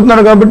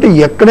 కష్టపడుతున్నారు కాబట్టి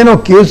ఎక్కడైనా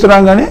ఒక కేసు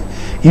రాగానే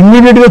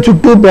ఇమ్మీడియట్గా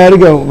చుట్టూ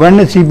బ్యారిగా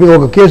వెంటనే సిపి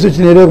ఒక కేసు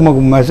వచ్చిన ఏరియాకి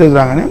మాకు మెసేజ్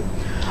రాగానే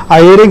ఆ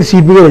ఏరియాకి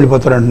సిపిగా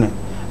వెళ్ళిపోతారు. వెంటనే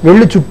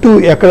వెళ్ళి చుట్టూ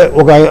ఎక్కడ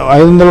ఒక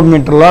 500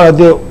 మీటర్ల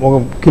అదే 1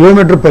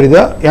 కిలోమీటర్ పరిధి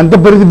ఎంత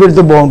పరిధి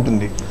పెడితే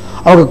బాగుంటుంది,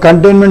 ఒక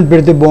కంటైన్మెంట్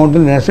పెడితే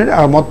బాగుంటుంది అనేసి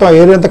ఆ మొత్తం ఆ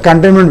ఏరియా అంతా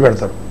కంటైన్మెంట్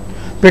పెడతారు.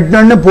 పెట్టిన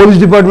వెంటనే పోలీస్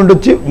డిపార్ట్మెంట్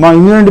వచ్చి మా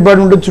ఇంజనీరింగ్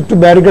డిపార్ట్మెంట్ వచ్చి చుట్టూ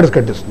బ్యారికేడ్స్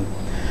కట్టిస్తుంది.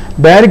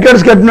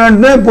 బ్యారికేడ్స్ కట్టిన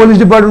వెంటనే పోలీస్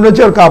డిపార్ట్మెంట్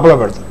వచ్చి అక్కడ కాపలా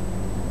పెడతారు.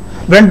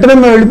 వెంటనే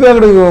మేము వెళ్ళిపోయి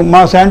అక్కడ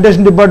మా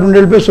శానిటేషన్ డిపార్ట్మెంట్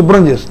వెళ్ళిపోయి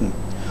శుభ్రం చేస్తుంది.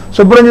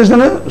 శుభ్రం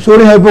చేస్తేనే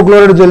సోడియం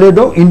హైపోక్లోరైడ్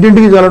చల్లేయడం,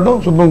 ఇంటింటికి చల్లడం,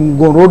 శుభ్రం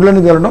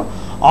రోడ్లన్నీ చల్లడం,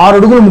 6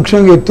 అడుగులు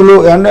ముఖ్యంగా ఎత్తులు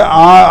అంటే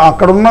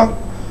అక్కడున్న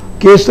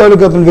కేసు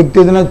తాలూకు అతని వ్యక్తి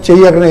ఏదైనా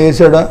చెయ్యి ఎక్కడ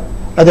వేసాడా,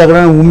 లేదా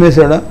ఎక్కడైనా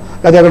ఉమ్మేసాడా,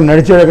 లేదా అక్కడ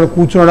నడిచాడా, ఎక్కడ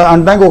కూర్చున్నాడా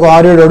అంటానికి ఒక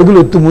 6-7 అడుగులు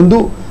ఎత్తు ముందు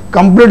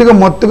కంప్లీట్గా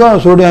మొత్తగా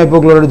సోడియం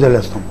హైపోక్లోరైడ్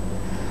జల్లేస్తాం.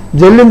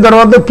 జల్లిన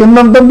తర్వాత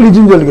కిందంతా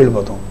బ్లీచింగ్ జల్లికి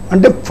వెళ్ళిపోతాం.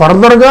 అంటే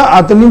ఫర్దర్గా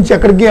అతని నుంచి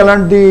ఎక్కడికి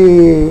ఎలాంటి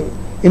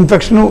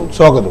ఇన్ఫెక్షన్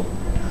సోకదు.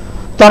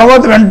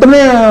 తర్వాత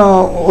వెంటనే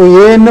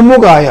ఏఎన్ఎం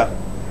ఒక ఆయా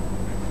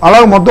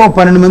అలాగ మొత్తం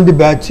 12 మంది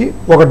బ్యాచ్,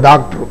 ఒక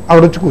డాక్టర్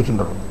అక్కడ వచ్చి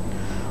కూర్చుంటారు.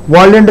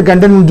 వాళ్ళు ఏంటి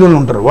కంటైన్మెంట్ జోన్లో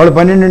ఉంటారు. వాళ్ళ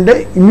పని ఏంటంటే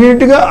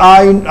ఇమీడియట్గా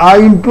ఆ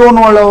ఇంట్లో ఉన్న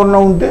వాళ్ళు ఎవరన్నా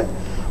ఉంటే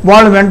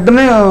వాళ్ళు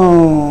వెంటనే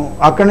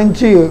అక్కడి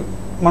నుంచి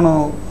మనం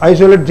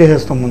ఐసోలేట్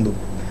చేసేస్తాం. ముందు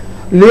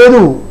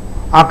లేదు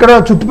అక్కడ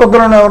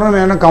చుట్టుపక్కల ఎవరైనా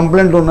ఏమైనా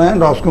కంప్లైంట్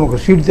ఉన్నాయని రాసుకుని ఒక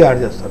షీట్ తయారు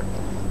చేస్తారు.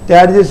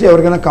 తయారు చేసి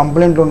ఎవరికైనా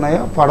కంప్లైంట్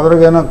ఉన్నాయా,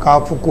 ఫర్దర్గా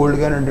కాఫ్ కోల్డ్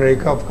కానీ డ్రై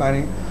కాఫ్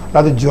కానీ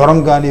లేకపోతే జ్వరం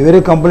కానీ వేరే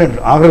కంప్లైంట్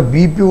అక్కడ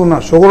బీపీ ఉన్నా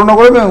షుగర్ ఉన్నా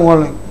కూడా మేము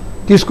వాళ్ళని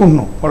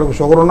తీసుకుంటున్నాం. వాళ్ళకి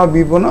షుగర్ ఉన్నా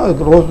బీపీ ఉన్నా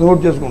అది రోజు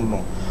నోట్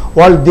చేసుకుంటున్నాం.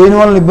 వాళ్ళు దేని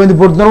వల్ల ఇబ్బంది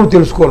పడుతున్నారో కూడా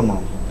తెలుసుకోవాలి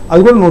మనం,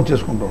 అది కూడా నోట్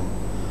చేసుకుంటాం.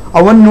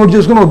 అవన్నీ నోట్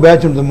చేసుకుని ఒక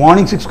బ్యాచ్ ఉంటుంది.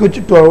 మార్నింగ్ 6కి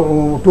వచ్చి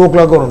 2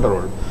 o'clock వరకు ఉంటారు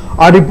వాళ్ళు.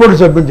 ఆ రిపోర్ట్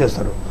సబ్మిట్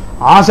చేస్తారు.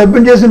 ఆ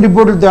సబ్మిట్ చేసిన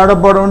రిపోర్ట్లు తేడా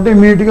పడడం అంటే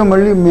ఇమీడియట్గా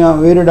మళ్ళీ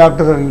వేరే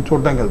డాక్టర్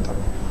చూడటానికి వెళ్తారు.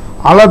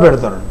 అలా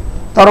పెడతారు.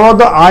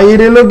 తర్వాత ఆ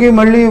ఏరియాలోకి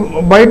మళ్ళీ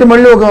బయట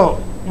మళ్ళీ ఒక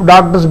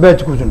డాక్టర్స్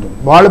బ్యాచ్ కూర్చుంటుంది.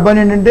 వాళ్ళ పని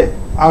ఏంటంటే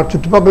ఆ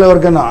చుట్టుపక్కల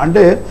ఎవరికైనా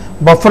అంటే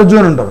బఫర్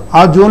జోన్ అంటారు,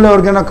 ఆ జోన్లో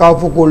ఎవరికైనా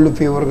కాఫ్ కోల్డ్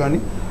ఫీవర్ కానీ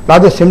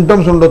లేకపోతే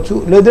సిమ్టమ్స్ ఉండొచ్చు,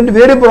 లేదంటే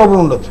వేరే ప్రాబ్లం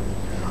ఉండొచ్చు.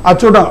 అది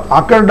చూడ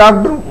అక్కడ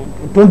డాక్టర్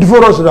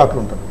 24 hours డాక్టర్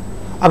ఉంటారు,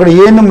 అక్కడ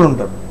ఏఎన్ఎంలు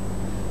ఉంటారు.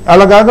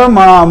 అలా కాక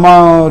మా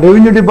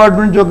రెవెన్యూ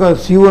డిపార్ట్మెంట్ నుంచి ఒక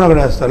సీఓని అక్కడ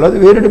వేస్తారు, లేదా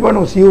వేరే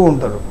డిపార్ట్మెంట్ ఒక సీఓ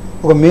ఉంటారు,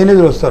 ఒక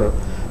మేనేజర్ వస్తారు.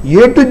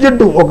 A to Z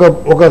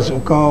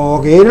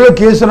ఒక ఏరియాలో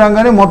కేసు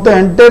రాగానే మొత్తం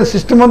ఎంటైర్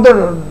సిస్టమ్ అంతా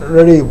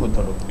రెడీ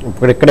అయిపోతారు.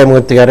 ఇప్పుడు ఇక్కడే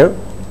మూర్తి గారు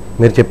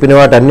మీరు చెప్పిన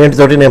వాటి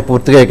అన్నింటితోటి నేను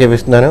పూర్తిగా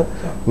ఏకీపిస్తున్నాను.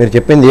 మీరు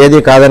చెప్పింది ఏది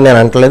కాదని నేను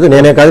అంటలేదు.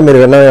 నేనే కాదు మీరు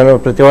విన్న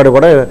ప్రతివాడు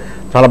కూడా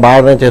చాలా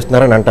బాగానే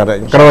చేస్తున్నారని అంటారు.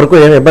 ఇక్కడ వరకు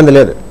ఏమి ఇబ్బంది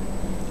లేదు.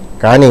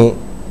 కానీ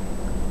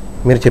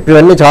మీరు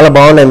చెప్పినవన్నీ చాలా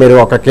బాగున్నాయి. మీరు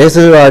ఒక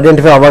కేసు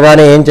ఐడెంటిఫై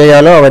అవ్వగానే ఏం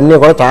చేయాలో అవన్నీ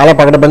కూడా చాలా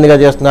పకడ్బందీగా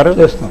చేస్తున్నారు.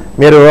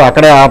 మీరు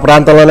అక్కడే ఆ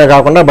ప్రాంతంలోనే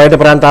కాకుండా బయట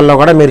ప్రాంతాల్లో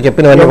కూడా మీరు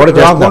చెప్పినవన్నీ కూడా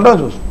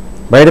చేస్తున్నారు.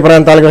 బయట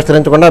ప్రాంతాలకు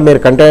విస్తరించకుండా మీరు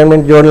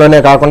కంటైన్మెంట్ జోన్లోనే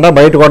కాకుండా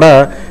బయట కూడా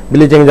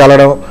బ్లీచింగ్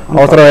చల్లడం,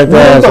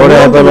 అవసరమైతే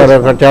సోడియం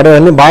చేయడం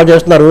అన్నీ బాగా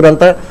చేస్తున్నారు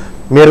ఊరంతా.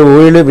 మీరు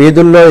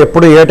వీధుల్లో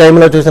ఎప్పుడు ఏ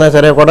టైంలో చూసినా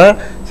సరే కూడా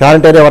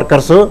శానిటరీ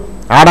వర్కర్స్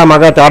ఆడ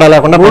మగ తేడా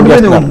లేకుండా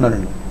పనిచేస్తున్నారు.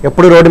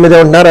 ఎప్పుడు రోడ్డు మీదే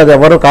ఉంటున్నారు, అది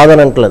ఎవరు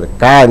కాదని అంటలేదు.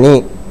 కానీ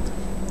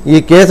ఈ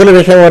కేసుల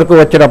విషయం వరకు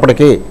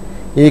వచ్చేటప్పటికి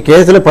ఈ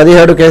కేసులు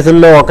 17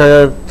 కేసుల్లో ఒక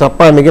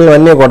తప్ప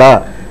మిగిలినవన్నీ కూడా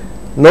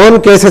నోన్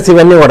కేసెస్.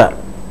 ఇవన్నీ కూడా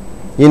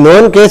ఈ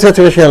నోన్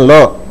కేసెస్ విషయంలో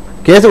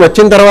కేసు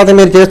వచ్చిన తర్వాత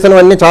మీరు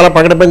చేస్తున్నవన్నీ చాలా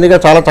పకడ్బందీగా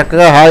చాలా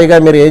చక్కగా హాయిగా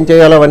మీరు ఏం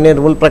చేయాలో అవన్నీ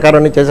రూల్ ప్రకారం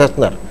అన్నీ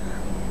చేసేస్తున్నారు,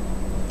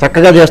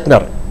 చక్కగా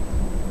చేస్తున్నారు.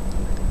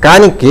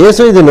 కానీ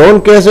కేసు ఇది నోన్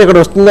కేసు ఇక్కడ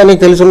వస్తుందని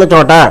తెలుసున్న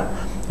చోట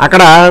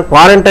అక్కడ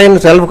క్వారంటైన్,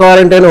 సెల్ఫ్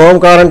క్వారంటైన్, హోమ్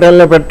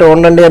క్వారంటైన్లో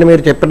ఉండండి అని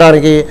మీరు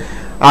చెప్పడానికి,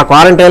 ఆ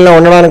క్వారంటైన్లో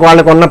ఉండడానికి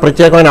వాళ్ళకు ఉన్న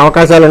ప్రత్యేకమైన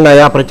అవకాశాలు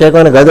ఉన్నాయా,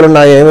 ప్రత్యేకమైన గదులు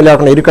ఉన్నాయా, ఏమీ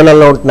లేకుండా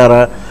ఇరుకళ్ళల్లో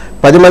ఉంటున్నారా,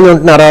 10 మంది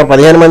ఉంటున్నారా,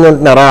 15 మంది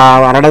ఉంటున్నారా,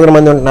 600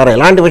 మంది ఉంటున్నారా,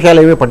 ఇలాంటి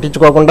విషయాలు ఏవి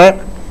పట్టించుకోకుండా.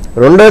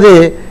 రెండోది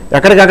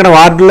ఎక్కడికక్కడ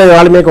వార్డులో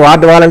వాళ్ళు మీకు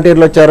వార్డు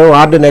వాలంటీర్లు వచ్చారు,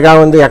 వార్డు నిఘా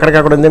ఉంది,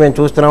 ఎక్కడికక్కడ ఉంది, మేము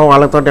చూస్తున్నాము,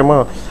 వాళ్ళతో ఏమో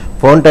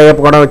ఫోన్ టైప్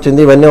కూడా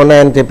వచ్చింది, ఇవన్నీ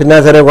ఉన్నాయని చెప్పినా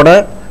సరే కూడా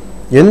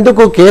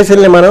ఎందుకు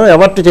కేసుల్ని మనం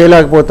ఎవర్ట్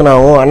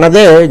చేయలేకపోతున్నాము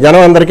అన్నదే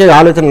జనం అందరికీ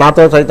ఆలోచన,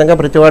 నాతో సైతంగా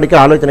ప్రతివాడికి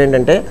ఆలోచన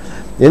ఏంటంటే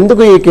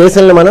ఎందుకు ఈ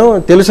కేసుల్ని మనం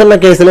తెలుసున్న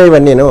కేసులే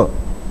ఇవన్నీను,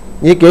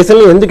 ఈ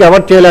కేసుల్ని ఎందుకు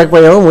ఎవర్ట్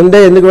చేయలేకపోయాము, ముందే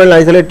ఎందుకు వెళ్ళి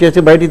ఐసోలేట్ చేసి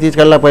బయటికి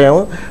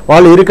తీసుకెళ్ళలేకపోయాము,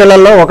 వాళ్ళు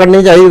ఇరుకళ్ళల్లో 1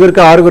 నుంచి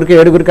 5గురికి 6గురికి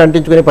 7గురికి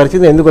అంటించుకునే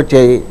పరిస్థితి ఎందుకు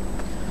వచ్చాయి?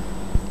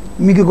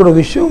 మీకు ఇక్కడ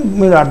విషయం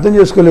మీరు అర్థం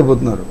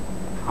చేసుకోలేకపోతున్నారు.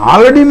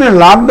 ఆల్రెడీ మేము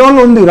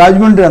లాక్డౌన్లో ఉంది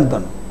రాజమండ్రి అంతా.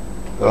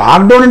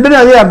 లాక్డౌన్ అంటేనే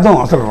అదే అర్థం,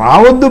 అసలు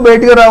రావద్దు,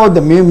 బయటకు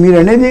రావద్దు. మీరు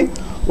అనేది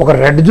ఒక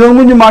రెడ్ జోన్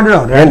గురించి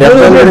మాట్లాడాం.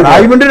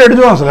 రాజమండ్రి రెడ్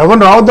జోన్, అసలు ఎవరు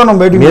రావద్దాం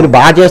బయట. మీరు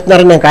బాగా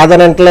చేస్తున్నారని నేను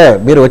కాదనంటలే,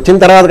 మీరు వచ్చిన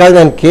తర్వాత కాదు,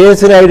 నేను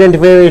కేసుని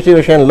ఐడెంటిఫై చేసే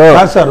విషయంలో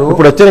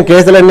ఇప్పుడు వచ్చిన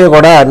కేసులన్నీ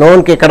కూడా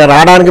నోన్కి ఇక్కడ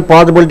రావడానికి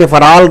possibility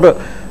for all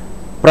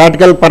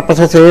practical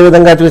purposes ఏ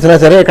విధంగా చూసినా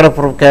సరే ఇక్కడ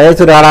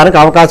కేసు రావడానికి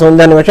అవకాశం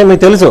ఉందనే విషయం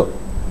మీకు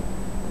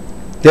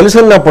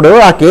తెలుసున్నప్పుడు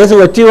ఆ కేసు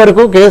వచ్చే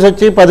వరకు, కేసు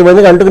వచ్చి 10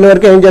 మందికి అంటుకునే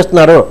వరకు ఏం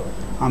చేస్తున్నారు?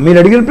 మీరు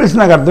అడిగిన ప్రశ్న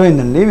నాకు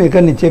అర్థమైందండి.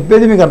 మీకు నేను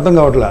చెప్పేది మీకు అర్థం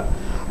కావట్లా.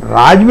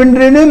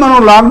 రాజమండ్రిని మనం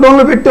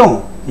లాక్డౌన్లో పెట్టాం,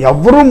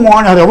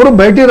 ఎవరు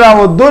బయటికి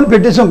రావద్దు అని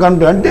పెట్టేసాం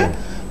కంట్రీ. అంటే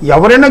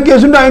ఎవరైనా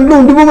కేసు ఉంటే ఆ ఇంట్లో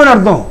ఉండిపోమని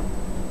అర్థం.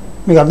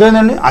 మీకు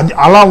అర్థమైందండి? అది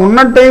అలా ఉన్న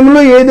టైంలో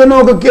ఏదైనా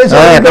ఒక కేసు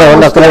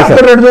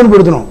రెడ్ జోన్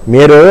పెడుతున్నాం.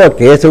 మీరు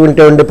కేసు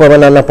ఉంటే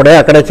ఉండిపోమని అన్నప్పుడే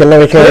అక్కడ చిన్న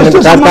విషయం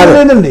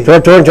లేదండి,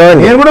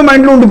 నేను కూడా మా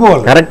ఇంట్లో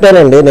ఉండిపోవాలి.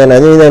 కరెక్టేనండి. నేను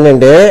అది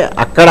ఏంటంటే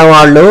అక్కడ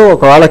వాళ్ళు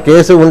ఒకవేళ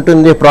కేసు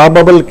ఉంటుంది,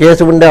 ప్రాబబుల్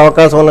కేసు ఉండే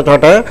అవకాశం ఉన్న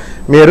చోట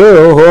మీరు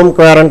హోమ్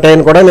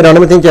క్వారంటైన్ కూడా మీరు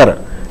అనుమతించారు.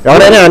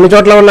 ఎవరైనా అన్ని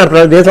చోట్ల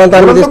ఉన్నారు, దేశం అంతా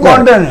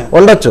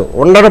ఉండొచ్చు.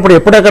 ఉండేటప్పుడు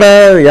ఎప్పుడెక్కడ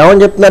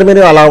ఏమని చెప్తున్నారు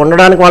మీరు? అలా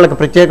ఉండడానికి వాళ్ళకి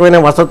ప్రత్యేకమైన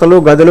వసతులు,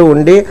 గదులు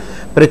ఉండి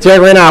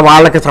ప్రత్యేకమైన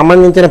వాళ్ళకి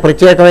సంబంధించిన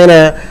ప్రత్యేకమైన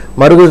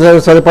మరుగు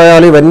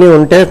సదుపాయాలు ఇవన్నీ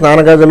ఉంటే,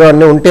 స్నాన గదులు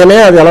అన్నీ ఉంటేనే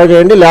అది ఎలా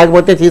చేయండి,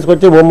 లేకపోతే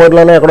తీసుకొచ్చి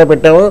బొమ్మూరులోనే ఎక్కడో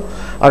పెట్టాము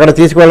అక్కడ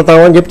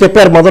తీసుకువెళ్తాము అని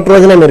చెప్పారు మొదటి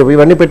రోజునే మీరు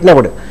ఇవన్నీ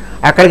పెట్టినప్పుడు.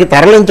 అక్కడికి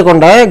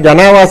తరలించకుండా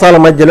జనావాసాల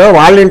మధ్యలో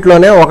వాళ్ళ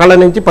ఇంట్లోనే 1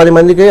 నుంచి 10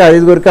 మందికి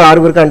 5గురికి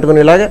 6గురికి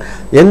అంటుకునేలాగా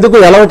ఎందుకు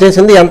ఎలా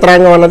చేసింది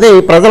యంత్రాంగం అన్నది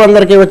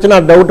ప్రజలందరికీ వచ్చిన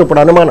డౌట్,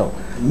 ఇప్పుడు అనుమానం.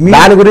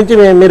 దాని గురించి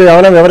మీరు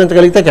ఏమైనా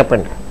వివరించగలిగితే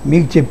చెప్పండి.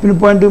 మీకు చెప్పిన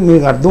పాయింట్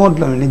మీకు అర్థం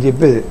అవట్లేదు. నేను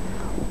చెప్పేది,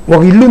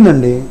 ఒక ఇల్లు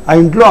ఉందండి, ఆ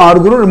ఇంట్లో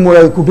 6 3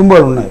 5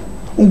 కుటుంబాలు ఉన్నాయి.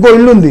 ఇంకో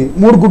ఇల్లు ఉంది,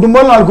 3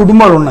 కుటుంబాలు 4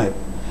 కుటుంబాలు ఉన్నాయి.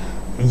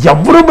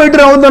 ఎవరు బయట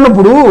రావద్దు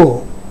అన్నప్పుడు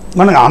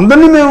మనకి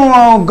అందరినీ మేము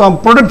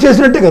ప్రొటెక్ట్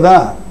చేసినట్టే కదా.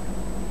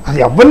 అది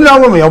ఎవరిని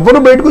రావద్దు, ఎవరు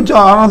బయటకు వచ్చి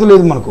ఆనందం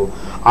లేదు మనకు.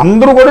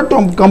 అందరూ కూడా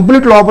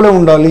కంప్లీట్ లోపలే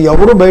ఉండాలి,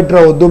 ఎవరు బయట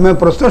రావద్దు. మేము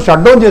ప్రస్తుతం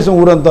షట్ డౌన్ చేసాం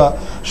ఊరంతా.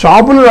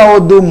 షాపులు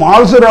రావద్దు,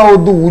 మాల్స్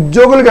రావద్దు,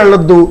 ఉద్యోగులకు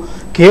వెళ్ళొద్దు.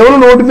 కేవలం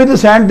నోటి మీద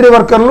శానిటరీ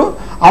వర్కర్లు,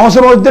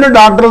 అవసరం వస్తేనే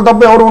డాక్టర్లు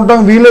తప్ప ఎవరు ఉంటాం,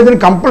 వీలేదని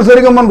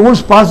కంపల్సరీగా మనం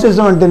రూల్స్ పాస్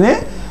చేసామంటేనే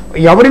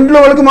ఎవరింట్లో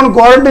వాళ్ళకి మనం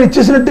క్వారంటైన్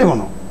ఇచ్చేసినట్టే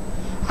మనం.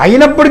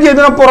 అయినప్పటికీ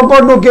ఏదైనా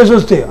పొరపాటు కేసు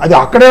వస్తే అది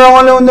అక్కడే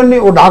రావాలే ఉందండి.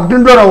 ఒక డాక్టర్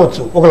ఇంట్లో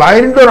రావచ్చు, ఒక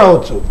లాయర్ ఇంట్లో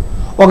రావచ్చు,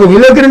 ఒక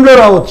విలేకరి ఇంట్లో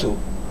రావచ్చు,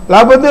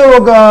 లేకపోతే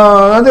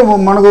అదే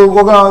మనకు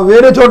ఒక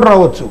వేరే చోట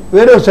రావచ్చు,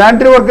 వేరే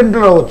శానిటరీ వర్కర్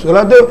ఇంట్లో రావచ్చు,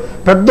 లేకపోతే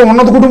పెద్ద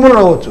ఉన్నత కుటుంబంలో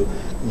రావచ్చు.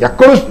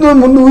 ఎక్కడ వస్తుందో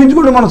ముందు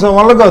ఊహించుకుంటే మన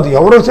వల్ల కాదు.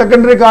 ఎవరు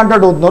సెకండరీ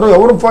కాంటాక్ట్ అవుతున్నారో,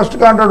 ఎవరు ఫస్ట్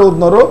కాంటాక్ట్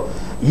అవుతున్నారో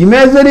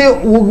ఇమేజరీ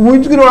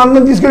ఊహించుకుని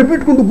వాళ్ళందరినీ తీసుకెళ్ళి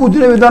పెట్టుకుంటూ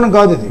కూర్చునే విధానం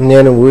కాదు ఇది.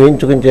 నేను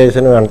ఊహించుకుని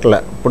చేసిన అంటలే.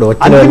 ఇప్పుడు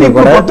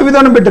కొత్త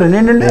విధానం పెట్టారు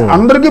ఏంటంటే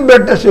అందరికీ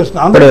బ్లడ్ టెస్ట్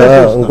చేస్తున్నాను.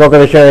 ఇంకొక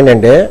విషయం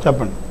ఏంటంటే,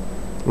 చెప్పండి,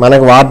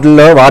 మనకు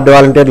వార్డు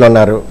వాలంటీర్లు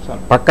ఉన్నారు.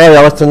 పక్కా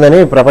వ్యవస్థ ఉందని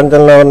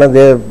ప్రపంచంలో ఉన్న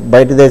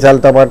బయట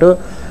దేశాలతో పాటు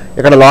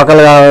ఇక్కడ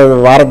లోకల్గా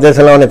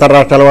భారతదేశంలో ఉన్న ఇతర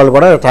రాష్ట్రాల వాళ్ళు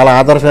కూడా చాలా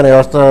ఆదర్శమైన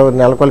వ్యవస్థ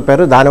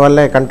నెలకొల్పారు.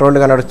 దానివల్లే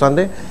కంట్రోల్డ్గా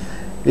నడుస్తుంది.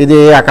 ఇది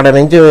అక్కడ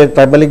నుంచి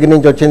తబ్బలిగ్గి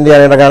నుంచి వచ్చింది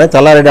అనగానే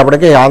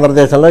చల్లారేటప్పటికి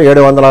ఆంధ్రదేశంలో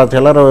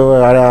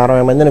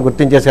 760 మందిని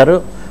గుర్తించేశారు.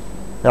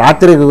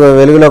 రాత్రి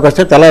వెలుగులోకి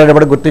వస్తే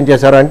తెల్లారేటప్పటికి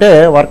గుర్తించేశారు. అంటే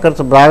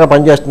వర్కర్స్ బాగా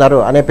పనిచేస్తున్నారు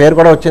అనే పేరు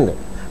కూడా వచ్చింది.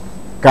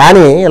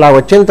 కానీ ఇలా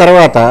వచ్చిన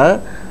తర్వాత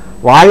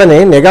వాళ్ళని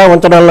నిఘా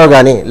ఉంచడంలో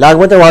కానీ,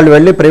 లేకపోతే వాళ్ళు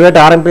వెళ్ళి ప్రైవేట్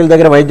ఆర్ఎంపీల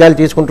దగ్గర వైద్యాలు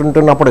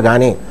తీసుకుంటుంటున్నప్పుడు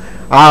కానీ,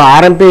 ఆ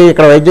ఆర్ఎంపీ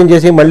ఇక్కడ వైద్యం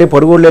చేసి మళ్ళీ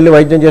పొరుగుళ్ళు వెళ్ళి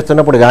వైద్యం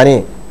చేస్తున్నప్పుడు కానీ,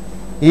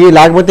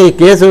 లేకపోతే ఈ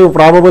కేసు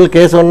ప్రాబబుల్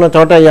కేసు ఉన్న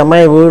చోట ఈ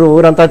అమ్మాయి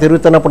ఊరంతా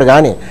తిరుగుతున్నప్పుడు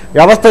కానీ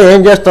వ్యవస్థ ఏం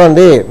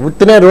చేస్తోంది?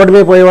 ఉత్తినే రోడ్డు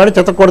మీద పోయేవాడు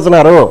చెత్త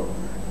కొడుతున్నారు.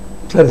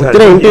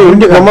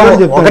 ఇంటి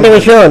ఒకటి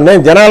విషయం,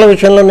 నేను జనాల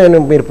విషయంలో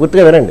మీరు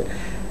పూర్తిగా వినండి.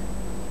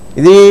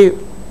 ఇది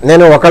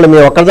నేను మీ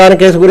ఒక్కదాని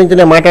కేసు గురించి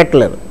నేను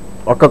మాట్లాడట్లేదు,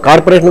 ఒక్క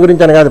కార్పొరేషన్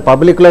గురించి అని కాదు.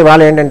 పబ్లిక్లో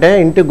ఇవాళ ఏంటంటే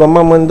ఇంటి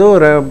గుమ్మం ముందు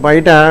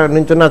బయట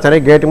నుంచున్నా సరే,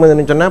 గేటు ముందు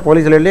నుంచున్నా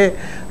పోలీసులు వెళ్ళి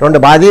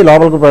 2 బాధి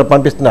లోపలికి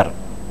పంపిస్తున్నారు.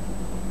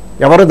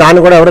 ఎవరు దాన్ని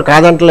కూడా ఎవరు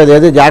కాదంటలేదు.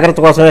 ఏది జాగ్రత్త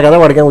కోసమే కదా,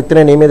 వాడికి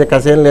ఉత్తినే నీ మీద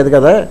కసేం లేదు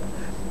కదా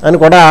అని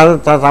కూడా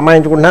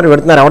సమాయించుకుంటున్నారు,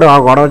 పెడుతున్నారు. ఎవరు ఆ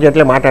గొడవ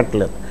చేయట్లే,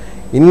 మాట్లాడట్లేదు.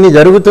 ఇన్ని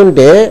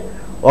జరుగుతుంటే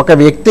ఒక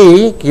వ్యక్తి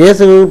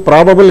కేసు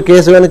ప్రాబబుల్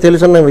కేసు అని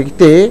తెలుసున్న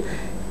వ్యక్తి,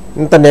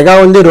 ఇంత నిఘా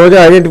ఉంది, రోజు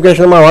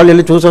ఐడెంటిఫికేషన్ మా వాళ్ళు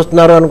వెళ్ళి చూసి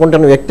వస్తున్నారు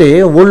అనుకుంటున్న వ్యక్తి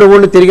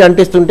ఊళ్ళు తిరిగి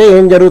అంటిస్తుంటే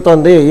ఏం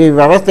జరుగుతుంది? ఈ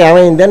వ్యవస్థ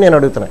ఏమైంది అని నేను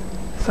అడుగుతున్నాను.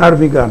 సార్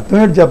మీకు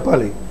అర్థమేంటి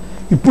చెప్పాలి.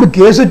 ఇప్పుడు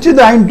కేసు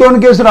వచ్చింది, ఆ ఇంట్లోని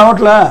కేసు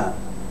రావట్లా.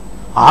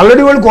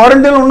 ఆల్రెడీ వాళ్ళు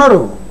క్వారంటైన్లో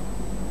ఉన్నారు.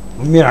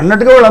 మీరు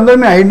అన్నట్టుగా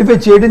వాళ్ళందరినీ ఐడెంటిఫై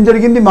చేయడం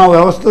జరిగింది, మా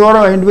వ్యవస్థ ద్వారా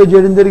ఐడెంటిఫై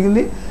చేయడం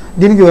జరిగింది.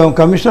 దీనికి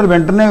కమిషనర్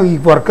వెంటనే ఈ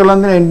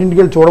వర్కర్లందరినీ ఇంటింటికి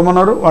వెళ్ళి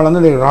చూడమన్నారు.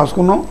 వాళ్ళందరూ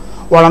రాసుకున్నాం,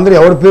 వాళ్ళందరూ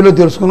ఎవరి పేర్లో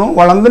తెలుసుకున్నాం,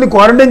 వాళ్ళందరినీ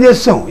క్వారంటైన్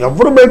చేస్తాం.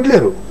 ఎవరు బయట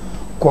లేరు.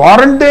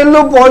 క్వారంటైన్లో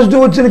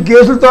పాజిటివ్ వచ్చిన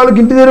కేసుల తాలూకు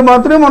ఇంటి దగ్గర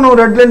మాత్రమే మనం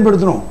రెడ్ లైన్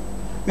పెడుతున్నాం.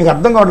 మీకు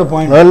అర్థం కావట్లేదు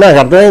పాయింట్.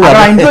 అర్థమైంది.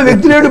 ఆ ఇంట్లో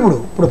వ్యక్తి లేడు.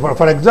 ఇప్పుడు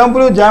ఫర్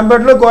ఎగ్జాంపుల్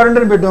జాంపేటలో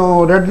క్వారంటైన్ పెట్టాం,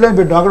 రెడ్ లైన్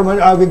పెట్టాం,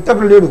 అక్కడ ఆ వ్యక్తి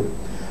అక్కడ లేడు.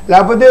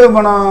 లేకపోతే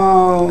మన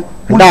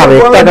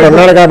అక్కడ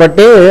ఉన్నాడు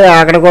కాబట్టి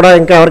అక్కడ కూడా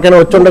ఇంకా ఎవరికైనా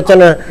వచ్చి ఉండొచ్చు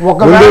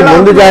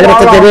ముందు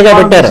జాగ్రత్త చర్యగా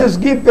పెట్టారు.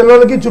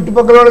 పిల్లలకి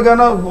చుట్టుపక్కల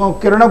వాళ్ళకైనా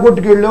కిరాణా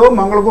కొట్టుకు వెళ్ళు,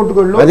 మంగళ కొట్టుకు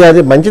వెళ్ళు,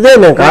 అది మంచిదే.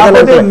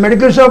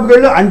 మెడికల్ షాప్కి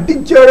వెళ్ళి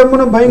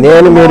అంటించాడేమో భయం.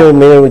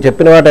 మేము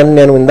చెప్పిన వాటిని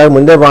నేను ఇందాక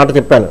ముందే మాట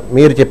చెప్పాను.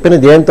 మీరు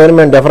చెప్పిన దేనితో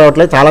మేము డెఫర్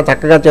అవ్వట్లేదు, చాలా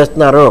చక్కగా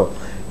చేస్తున్నారు.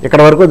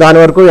 ఇక్కడ వరకు దాని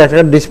వరకు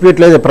ఎక్కడ డిస్ప్యూట్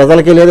లేదు,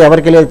 ప్రజలకి లేదు,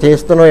 ఎవరికి లేదు,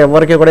 చేస్తున్నాం,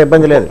 ఎవరికి కూడా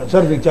ఇబ్బంది లేదు.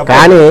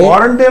 కానీ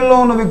క్వారంటైన్ లో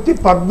ఉన్న వ్యక్తి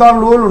 14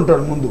 రోజులు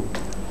ఉంటాడు ముందు.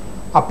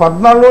 ఆ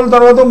 14 రోజుల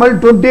తర్వాత మళ్ళీ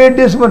 28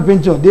 డేస్ మరి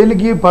పెంచాం.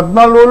 దేనికి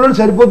 14 రోజులు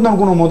సరిపోతుంది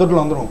అనుకున్నాం మొదట్లో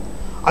అందరం.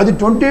 అది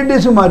 28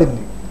 డేస్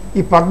మారింది.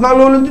 ఈ 14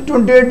 రోజుల నుంచి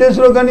 28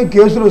 డేస్లో కానీ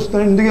కేసులు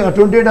వస్తాయి. ఎందుకు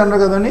 28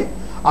 అన్నారు కదని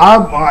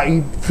ఈ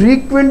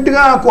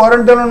ఫ్రీక్వెంట్గా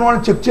క్వారంటైన్ ఉన్న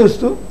వాళ్ళని చెక్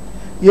చేస్తూ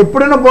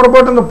ఎప్పుడైనా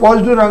పొరపాటున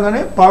పాజిటివ్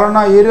రాగానే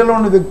పలానా ఏరియాలో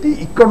ఉన్న వ్యక్తి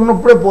ఇక్కడ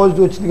ఉన్నప్పుడే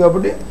పాజిటివ్ వచ్చింది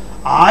కాబట్టి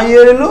ఆ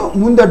ఏరియాలో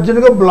ముందు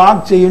అర్జెంట్గా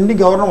బ్లాక్ చేయండి,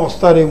 ఎవరైనా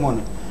వస్తారేమో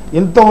అని.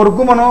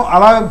 ఇంతవరకు మనం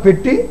అలా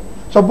పెట్టి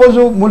సపోజ్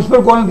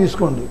మున్సిపల్ కాలనీ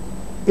తీసుకోండి,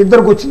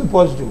 ఇద్దరికి వచ్చింది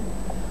పాజిటివ్,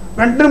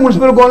 వెంటనే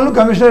మున్సిపల్ కాలనీ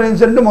కమిషనర్ ఏం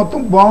చేయాలంటే మొత్తం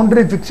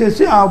బౌండరీ ఫిక్స్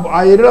చేసి ఆ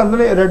ఏరియాలో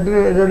అందరినీ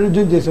రెడ్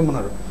జోన్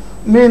చేసేమన్నారు.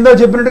 మీరు ఇందాక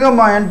చెప్పినట్టుగా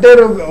మా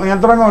ఎంటైర్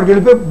యంత్రాంగం అక్కడికి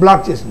వెళ్ళిపోయి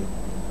బ్లాక్ చేసింది.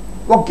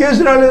 ఒక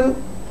కేసు రాలేదు,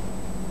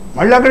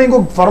 మళ్ళీ అక్కడ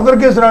ఇంకొక ఫర్దర్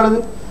కేసు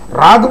రాలేదు.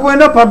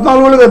 రాకపోయినా 14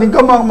 రోజులు కాదు,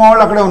 ఇంకా మా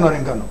వాళ్ళు అక్కడే ఉన్నారు.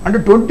 ఇంకా అంటే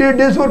 28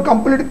 డేస్ వరకు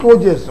కంప్లీట్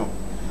క్లోజ్ చేస్తాం.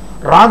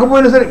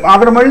 రాకపోయినా సరే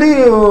అక్కడ మళ్ళీ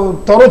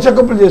త్వరగా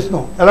చెకప్లు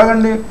చేస్తున్నాం.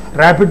 ఎలాగండి,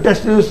 ర్యాపిడ్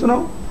టెస్ట్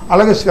చేస్తున్నాం,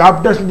 అలాగే స్వాబ్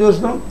టెస్ట్లు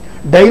చేస్తున్నాం.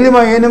 డైలీ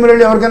మా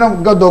ఏఎన్ఎంలు ఎవరికైనా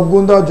ఇంకా దగ్గు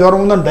ఉందా,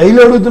 జ్వరం ఉందా డైలీ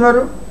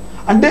అడుగుతున్నారు.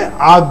 అంటే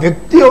ఆ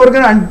వ్యక్తి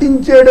ఎవరికైనా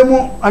అంటించేయడము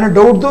అనే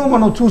డౌట్తో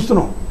మనం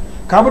చూస్తున్నాం.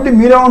 కాబట్టి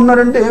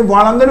మీరేమంటున్నారంటే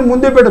వాళ్ళందరినీ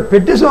ముందే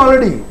పెట్టేసాం,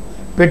 ఆల్రెడీ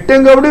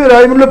పెట్టాం కాబట్టి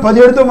రాజమండ్రిలో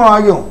 17తో మనం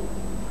ఆగాం.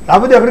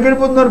 లేకపోతే ఎక్కడికి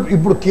వెళ్ళిపోతున్నారు.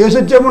 ఇప్పుడు కేసు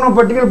వచ్చే మనం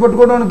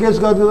పట్టుకోవడం కేసు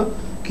కాదు కదా.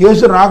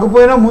 కేసు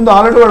రాకపోయినా ముందు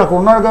ఆల్రెడీ వాళ్ళు అక్కడ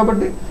ఉన్నారు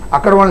కాబట్టి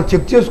అక్కడ వాళ్ళని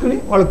చెక్ చేసుకుని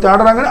వాళ్ళకి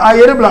తేడా రాగానే ఆ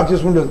ఏరియా బ్లాక్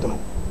చేసుకుంటూ వెళ్తున్నాం.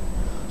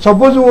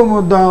 సపోజ్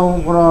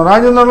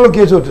రాజేంద్రలో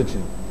కేసు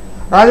వచ్చింది,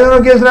 రాజేంద్ర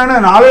కేసు రాని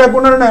ఆయన ఆల్రెడీ ఎక్కడ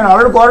ఉన్నారండి, ఆయన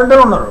ఆల్రెడీ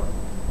క్వారంటైన్ ఉన్నారు,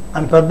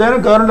 ఆయన పెద్ద ఆయన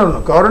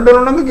క్వారంటైన్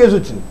ఉన్నాక కేసు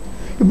వచ్చింది.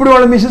 ఇప్పుడు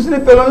వాళ్ళ మిస్సెస్ని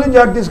పిల్లల్ని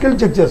జాగ్రత్త తీసుకెళ్ళి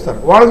చెక్ చేస్తారు.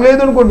 వాళ్ళకి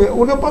లేదనుకోండి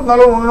ఊరికే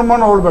 14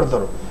 ఉండమని వాళ్ళు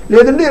పెడతారు,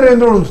 లేదంటే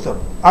 20 రోజులు ఉంచుతారు.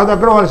 అది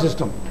అక్కడ వాళ్ళ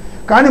సిస్టమ్.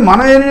 కానీ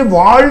మన ఏరియా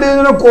వాళ్ళు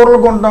ఏదైనా కూరలు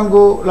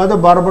కొనడానికి, లేకపోతే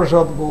బార్బర్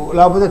షాప్కు,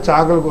 లేకపోతే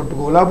చాకలు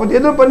కొట్టుకు, లేకపోతే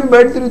ఏదో పని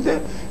బయట తిరిగితే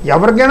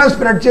ఎవరికైనా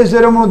స్ప్రెడ్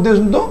చేసారేమో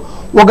ఉద్దేశంతో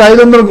ఒక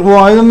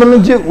 500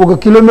 నుంచి 1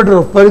 కిలోమీటర్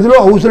పరిధిలో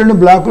హౌస్లన్నీ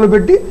బ్లాక్లో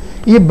పెట్టి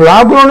ఈ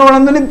బ్లాక్లో ఉన్న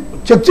వాళ్ళందరినీ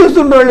చెక్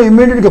చేస్తుంటారు. వాళ్ళు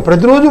ఇమ్మీడియట్గా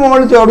ప్రతిరోజు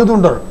వాళ్ళు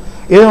అడుగుతుంటారు,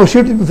 ఏదో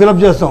షీట్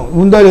ఫిలప్ చేస్తాం,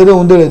 ఉందా లేదో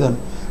అని.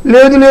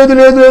 లేదు లేదు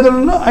లేదు లేదు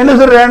అయినా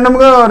సరే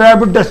ర్యాండమ్గా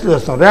ర్యాపిడ్ టెస్ట్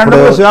చేస్తాం,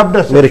 ర్యాండమ్గా స్వాబ్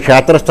టెస్ట్. మీరు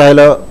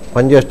క్షేత్రస్థాయిలో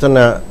పనిచేస్తున్న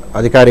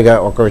అధికారిగా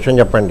ఒక విషయం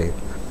చెప్పండి.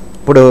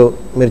 ఇప్పుడు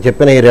మీరు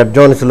చెప్పిన ఈ రెడ్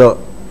జోన్స్లో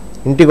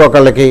ఇంటికి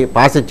ఒకళ్ళకి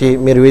పాస్ ఇచ్చి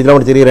మీరు వీధిలో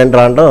తిరిగి రండి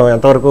రావడం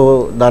ఎంతవరకు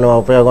దాని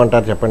ఉపయోగం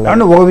అంటారు చెప్పండి.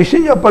 అండ్ ఒక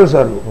విషయం చెప్పాలి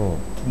సార్,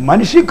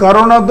 మనిషి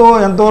కరోనాతో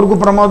ఎంతవరకు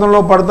ప్రమాదంలో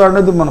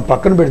పడతాడనేది మనం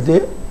పక్కన పెడితే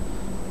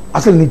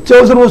అసలు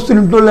నిత్యావసర వస్తువులు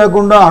ఇంట్లో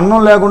లేకుండా,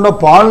 అన్నం లేకుండా,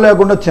 పాలు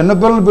లేకుండా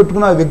చిన్నపిల్లలు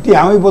పెట్టుకున్న ఆ వ్యక్తి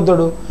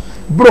ఏమైపోతాడు.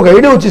 ఇప్పుడు ఒక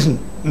ఐడియా వచ్చేసింది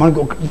మనకు.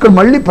 ఇక్కడ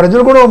మళ్ళీ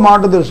ప్రజలు కూడా ఒక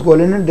మాట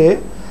తెలుసుకోవాలి ఏంటంటే,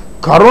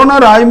 కరోనా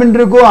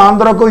రాజమండ్రికో,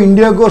 ఆంధ్రాకో,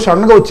 ఇండియాకో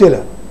సడన్గా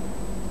వచ్చేలే.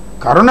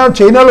 కరోనా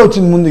చైనాలో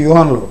వచ్చింది ముందు,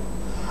 యుహాన్లో,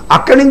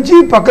 అక్కడి నుంచి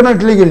పక్కన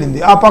ఇటలీకి వెళ్ళింది,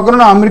 ఆ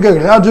పక్కన అమెరికాకి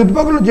వెళ్ళింది, ఆ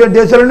చుట్టుపక్కల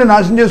దేశాలన్నీ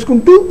నాశనం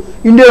చేసుకుంటూ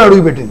ఇండియాలో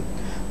అడుగుపెట్టింది.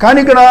 కానీ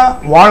ఇక్కడ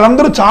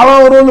వాళ్ళందరూ చాలా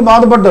రోజులు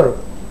బాధపడ్డారు.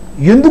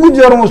 ఎందుకు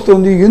జ్వరం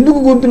వస్తుంది, ఎందుకు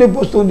గొంతు నొప్పి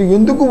వస్తుంది,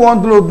 ఎందుకు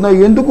వాంతులు అవుతున్నాయి,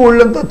 ఎందుకు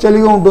ఒళ్ళంతా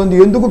చలిగా ఉంటుంది,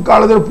 ఎందుకు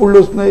కాళ్ళ దగ్గర పుళ్ళు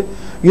వస్తున్నాయి,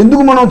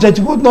 ఎందుకు మనం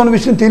చచ్చిపోతున్నాం అనే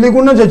విషయం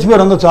తెలియకుండా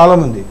చచ్చిపోయారు అందరూ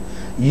చాలామంది.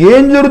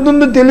 ఏం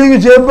జరుగుతుందో తెలియక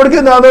చేపడికే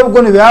దాదాపు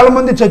కొన్ని వేల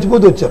మంది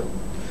చచ్చిపోతూ వచ్చారు.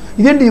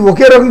 ఇదేంటి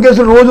ఒకే రకం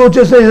కేసులు రోజు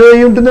వచ్చేస్తే ఏదో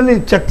అయి ఉంటుందని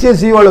చెక్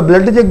చేసి, వాళ్ళ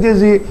బ్లడ్ చెక్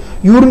చేసి,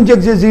 యూరిన్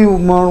చెక్ చేసి,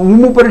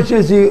 ఉమ్ము పరీక్ష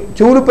చేసి,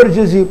 చెవులు పరీక్ష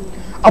చేసి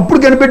అప్పుడు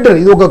కనిపెట్టారు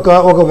ఇది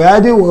ఒక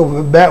వ్యాధి, ఒక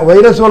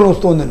వైరస్ వల్ల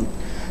వస్తుందని.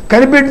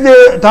 కనిపెడితే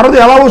తర్వాత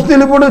ఎలా వస్తుంది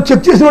వెళ్ళిపోవడం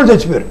చెక్ చేసిన వాళ్ళు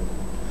చచ్చిపోయారు,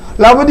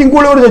 లేకపోతే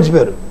ఇంకోళ్ళు ఎవరు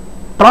చచ్చిపోయారు,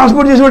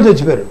 ట్రాన్స్పోర్ట్ చేసే వాళ్ళు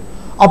చచ్చిపోయారు.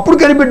 అప్పుడు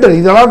కనిపెట్టారు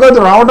ఇది ఎలా కాదు,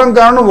 రావడం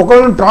కారణం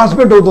ఒకళ్ళని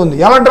ట్రాన్స్మిట్ అవుతుంది.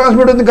 ఎలా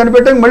ట్రాన్స్మిట్ అవుతుంది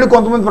కనిపెట్టాక మళ్ళీ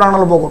కొంతమంది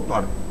ప్రాణాలు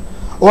పోగొట్టున్నారు.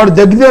 వాడు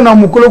దగ్గితే నా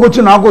ముక్కులోకి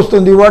వచ్చి నాకు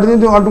వస్తుంది, వాడు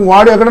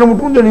ఎక్కడైనా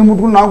ముట్టుకుంటే నేను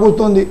ముట్టుకుని నాకు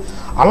వస్తుంది.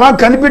 అలా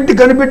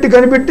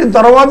కనిపెట్టిన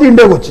తర్వాత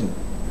ఇండియాకి వచ్చింది.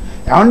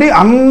 ఏమండి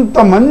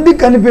అంతమంది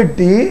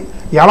కనిపెట్టి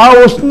ఎలా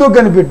వస్తుందో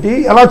కనిపెట్టి,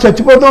 ఎలా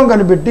చచ్చిపోతామో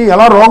కనిపెట్టి,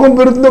 ఎలా రోగం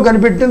పెరుగుతుందో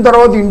కనిపెట్టిన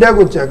తర్వాత ఇండియాకి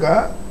వచ్చాక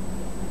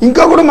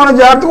ఇంకా కూడా మనం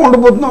జాగ్రత్తగా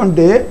ఉండబోతున్నాం.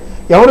 అంటే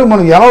ఎవరు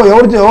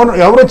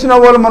వచ్చిన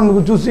వాళ్ళు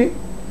మనం చూసి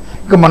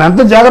ఇక మనం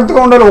ఎంత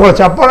జాగ్రత్తగా ఉండాలో ఒకళ్ళు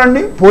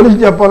చెప్పాలండి.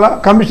 పోలీసులు చెప్పాలా,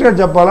 కమిషనర్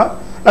చెప్పాలా,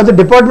 లేకపోతే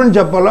డిపార్ట్మెంట్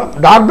చెప్పాలా,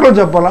 డాక్టర్లు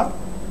చెప్పాలా.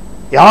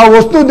 ఎలా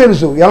వస్తుందో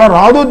తెలుసు, ఎలా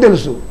రాదో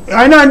తెలుసు,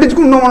 అయినా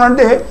అంటించుకుంటున్నాం అని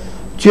అంటే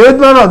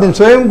చేతులారా అది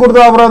స్వయం కృత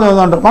అపరాధం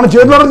అంటారు, మనం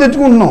చేతులారా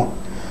తెచ్చుకుంటున్నాం.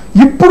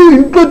 ఇప్పుడు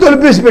ఇంట్లో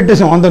తలిపేసి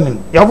పెట్టేసాం అందరినీ,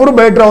 ఎవరు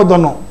బయట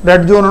రావద్దన్నాం,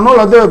 రెడ్ జోన్ అనో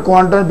లేకపోతే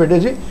క్వారంటైన్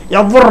పెట్టేసి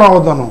ఎవరు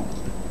రావద్దన్నాం.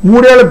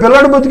 3 ఏళ్ల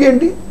పిల్లాడి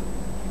బతికేంటి,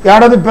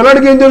 7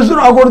 పిల్లాడికి ఏం తెలుసు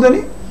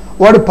రాకూడదని.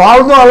 వాడి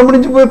పాలతో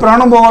అలమరించిపోయి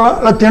ప్రాణం పోవాలా,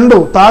 అలా తిండు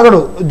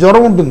తాగడు,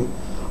 జ్వరం ఉంటుంది.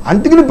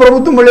 అందుకని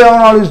ప్రభుత్వం మళ్ళీ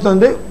ఏమైనా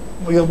ఆలోచిస్తుంది,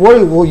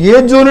 ఏ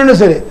జోన్ అయినా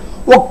సరే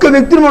ఒక్క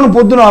వ్యక్తిని మనం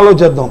పొద్దున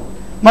ఆలోచిద్దాం.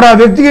 మరి ఆ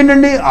వ్యక్తికి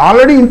ఏంటండి,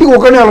 ఆల్రెడీ ఇంటికి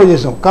ఒకరిని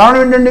ఆలోచిస్తాం.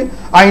 కారణం ఏంటండి,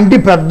 ఆ ఇంటి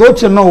పెద్దో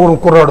చిన్న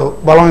కుర్రాడు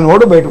బలమైన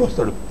వాడు బయటకు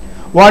వస్తాడు.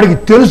 వాడికి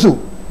తెలుసు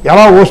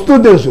ఎలా వస్తూ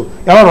తెలుసు,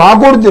 ఎలా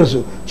రాకూడదు తెలుసు,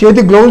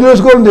 చేతికి గ్లౌజ్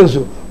వేసుకోవాలని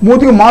తెలుసు,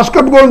 మూతికి మాస్క్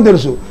కట్టుకోవాలని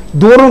తెలుసు,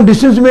 దూరం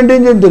డిస్టెన్స్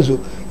మెయింటైన్ చేయడం తెలుసు.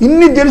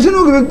 ఇన్ని తెలిసిన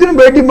ఒక వ్యక్తిని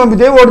బయటికి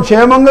పంపితే వాడు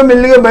క్షేమంగా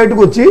మెల్లిగా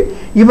బయటకు వచ్చి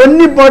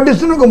ఇవన్నీ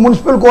పాటిస్తున్న ఒక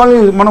మున్సిపల్ కాలనీ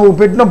మనం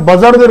పెట్టిన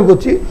బజార్ దగ్గరకు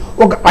వచ్చి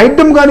ఒక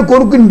ఐటమ్ కానీ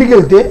కొనుక్కు ఇంటికి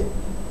వెళ్తే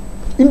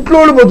ఇంట్లో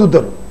వాళ్ళు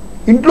బతుకుతారు,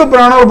 ఇంట్లో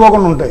ప్రాణాలు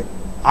పోకుండా ఉంటాయి.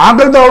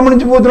 ఆకలితో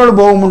అవమరించిపోతున్నాడు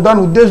బాగుంటా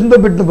అని ఉద్దేశంతో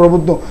పెట్టిన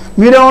ప్రభుత్వం.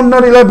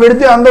 మీరేమంటున్నారు, ఇలా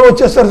పెడితే అందరూ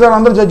వచ్చేస్తారు సార్,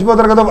 అందరూ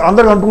చచ్చిపోతారు కదా,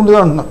 అందరికి అంటుకుంటుంది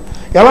అంటున్నారు.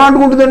 ఎలా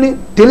అంటుకుంటుందండి,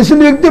 తెలిసిన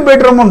వ్యక్తి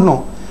బయట రమ్మంటున్నాం.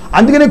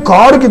 అందుకని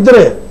కారుకి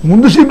ఇద్దరే,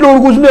 ముందు సీట్లో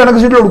ఒకటి కూర్చుంటే వెనక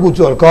సీట్లో ఒకటి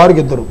కూర్చోవాలి, కారుకి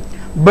ఇద్దరు,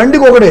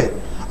 బండికి ఒకడే.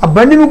 ఆ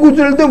బండి మీద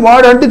కూర్చొని వెళ్తే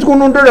వాడు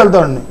అంటించుకుంటూ ఉంటాడు,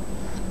 వెళ్తాడండి.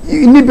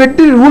 ఇన్ని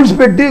పెట్టి రూల్స్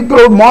పెట్టి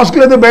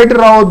మాస్క్లు అయితే బయట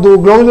రావద్దు,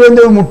 గ్లౌజులు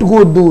అయితే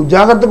ముట్టుకోవద్దు,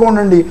 జాగ్రత్తగా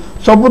ఉండండి,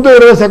 సబ్బుతో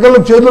 20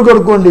 సెకండ్లకు చేతులు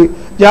కడుక్కోండి,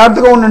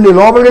 జాగ్రత్తగా ఉండండి,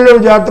 లోపలికి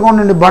వెళ్ళేవి జాగ్రత్తగా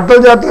ఉండండి,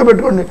 బట్టలు జాగ్రత్తగా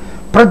పెట్టుకోండి.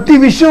 ప్రతి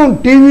విషయం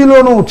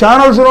టీవీలోను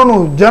ఛానల్స్లోను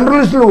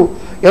జర్నలిస్టులు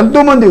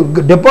ఎంతోమంది,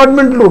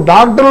 డిపార్ట్మెంట్లు,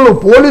 డాక్టర్లు,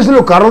 పోలీసులు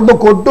కర్రలతో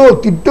కొట్టో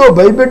తిట్టో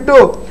భయపెట్టో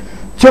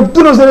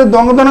చెప్తున్నా సరే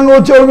దొంగతనంగా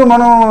వచ్చేవాళ్ళకి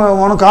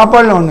మనం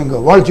కాపాడలేమండి. ఇంకా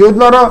వాళ్ళ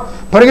చేతులారా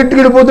పరిగెట్టుకు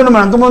వెళ్ళిపోతుంటే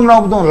మనం ఎంతమంది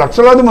ఆపుతాం,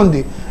 లక్షలాది మంది.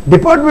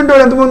 డిపార్ట్మెంట్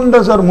వాళ్ళు ఎంతమంది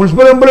ఉంటారు సార్,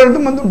 మున్సిపల్ ఎంప్లాయీ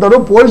ఎంతమంది ఉంటారు,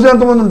 పోలీసులు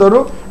ఎంతమంది ఉంటారు,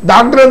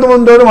 డాక్టర్లు ఎంతమంది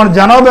ఉంటారు, మన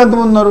జనాభా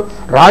ఎంతమంది ఉన్నారు.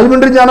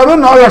 రాజమండ్రి జనాభా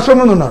 4 లక్షల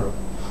మంది ఉన్నారు.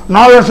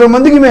 4 లక్షల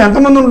మందికి మేము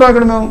ఎంతమంది ఉంటాం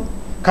అక్కడ మేము.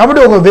 కాబట్టి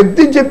ఒక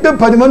వ్యక్తి చెప్తే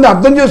 10 మంది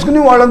అర్థం చేసుకుని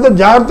వాళ్ళంతా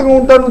జాగ్రత్తగా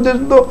ఉంటారని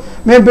ఉద్దేశంతో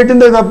మేము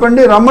పెట్టిందే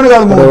తప్పండి, రమ్మని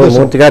కాదు.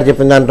 మూర్తి గారు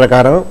చెప్పిన దాని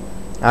ప్రకారం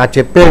ఆ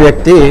చెప్పే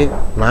వ్యక్తి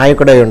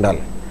నాయకుడై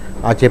ఉండాలి.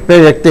 ఆ చెప్పే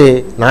వ్యక్తి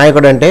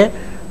నాయకుడు అంటే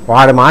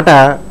వాడి మాట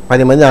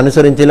 10 మంది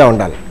అనుసరించేలా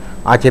ఉండాలి.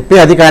 ఆ చెప్పే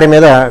అధికారి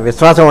మీద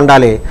విశ్వాసం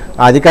ఉండాలి.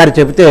 ఆ అధికారి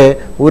చెబితే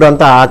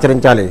ఊరంతా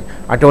ఆచరించాలి.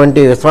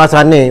 అటువంటి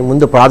విశ్వాసాన్ని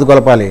ముందు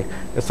ప్రాదుగొలపాలి.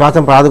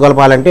 విశ్వాసం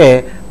ప్రాదుగొలపాలంటే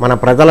మన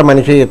ప్రజల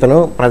మనిషి ఇతను,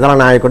 ప్రజల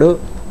నాయకుడు,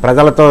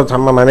 ప్రజలతో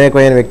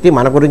మమేకమైన వ్యక్తి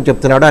మన గురించి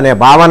చెప్తున్నాడు అనే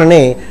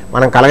భావనని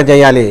మనం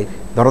కలగజేయాలి.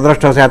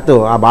 దురదృష్టవశాత్తు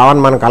ఆ భావన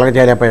మనం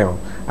కలగజేయలేకపోయాం.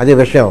 అది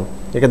విషయం.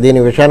 ఇక దీని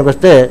విషయానికి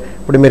వస్తే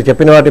ఇప్పుడు మీరు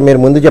చెప్పిన మీరు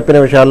ముందు చెప్పిన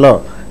విషయాల్లో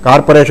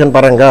కార్పొరేషన్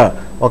పరంగా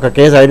ఒక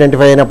కేసు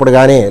ఐడెంటిఫై అయినప్పుడు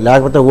కానీ,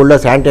 లేకపోతే ఊళ్ళో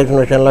శానిటేషన్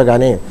విషయంలో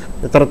కానీ,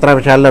 ఇతరత్ర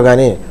విషయాల్లో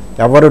కానీ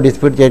ఎవరు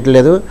డిస్ప్యూట్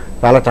చేయట్లేదు.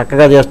 చాలా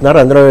చక్కగా చేస్తున్నారు,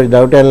 అందులో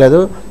డౌట్ ఏం లేదు.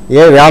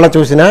 ఏ వేళ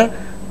చూసినా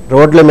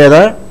రోడ్ల మీద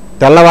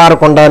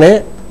తెల్లవారకుండానే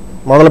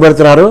మొదలు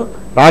పెడుతున్నారు,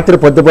 రాత్రి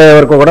పొద్దుపోయే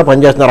వరకు కూడా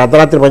పనిచేస్తున్నారు.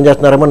 అర్ధరాత్రి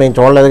పనిచేస్తున్నారేమో నేను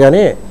చూడలేదు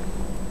కానీ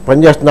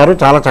పనిచేస్తున్నారు,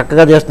 చాలా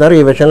చక్కగా చేస్తున్నారు.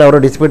 ఈ విషయంలో ఎవరు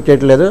డిస్ప్యూట్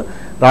చేయట్లేదు.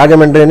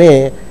 రాజమండ్రిని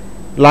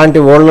ఇలాంటి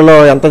ఊళ్ళలో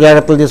ఎంత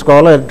జాగ్రత్తలు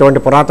తీసుకోవాలో, ఇటువంటి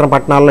పురాతన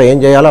పట్టణాల్లో ఏం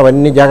చేయాలో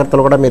అవన్నీ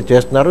జాగ్రత్తలు కూడా మీరు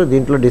చేస్తున్నారు,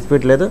 దీంట్లో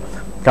డిస్ప్యూట్ లేదు.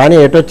 కానీ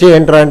ఎటొచ్చి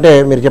ఏంటంటే అంటే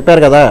మీరు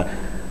చెప్పారు కదా,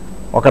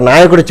 ఒక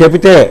నాయకుడు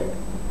చెబితే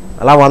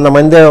అలా 100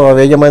 మంది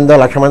 1000 మందో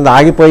 1,00,000 మంది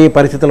ఆగిపోయి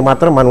పరిస్థితులు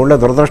మాత్రం మన ఊళ్ళో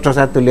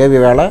దురదృష్టవశాత్తు లేవు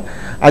ఈవేళ.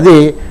 అది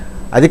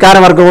అధికార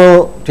వర్గము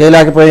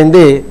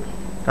చేయలేకపోయింది,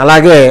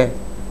 అలాగే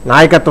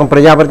నాయకత్వం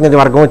ప్రజాప్రతినిధి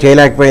వర్గం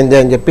చేయలేకపోయింది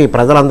అని చెప్పి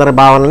ప్రజలందరి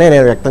భావనని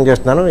నేను వ్యక్తం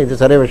చేస్తున్నాను. ఇది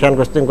సరే.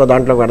 విషయానికి వస్తే ఇంకో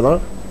దాంట్లో పెడదాం.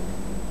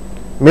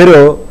 మీరు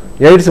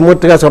ఎయిడ్స్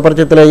మూర్తిగా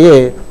సుపరిచితులయ్యి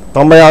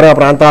 96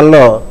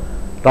 ప్రాంతాల్లో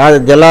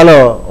జిల్లాలో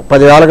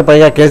 10,000కి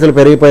పైగా కేసులు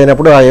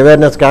పెరిగిపోయినప్పుడు ఆ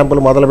అవేర్నెస్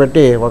క్యాంపులు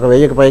మొదలుపెట్టి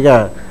 1,000కి పైగా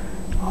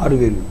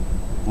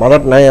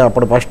 6,000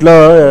 అప్పుడు ఫస్ట్లో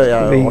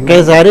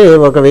ఒకేసారి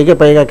 1,000కి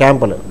పైగా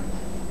క్యాంపులు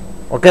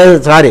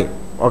ఒకేసారి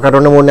ఒక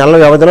 2-3 నెలల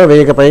వ్యవధిలో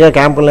 1,000కి పైగా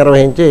క్యాంపులు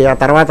నిర్వహించి ఆ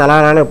తర్వాత అలా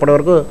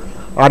ఇప్పటివరకు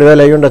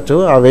 6,000 అయ్యి ఉండొచ్చు.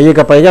 ఆ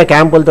 1,000కి పైగా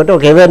క్యాంపులతోటి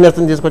ఒక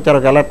అవేర్నెస్ని తీసుకొచ్చారు,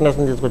 ఒక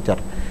అలర్ట్నెస్ని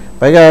తీసుకొచ్చారు.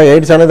 పైగా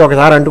ఎయిడ్స్ అనేది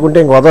ఒకసారి అంటుకుంటే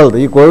ఇంక వదలదు.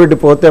 ఈ కోవిడ్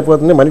పోతే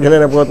పోతుంది,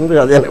 మనిషినైనా పోతుంది,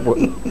 అదేనా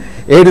పోతుంది.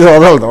 ఎయిడ్స్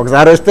వదలదు.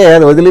 ఒకసారి వస్తే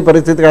అది వదిలే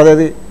పరిస్థితి కాదు.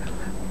 అది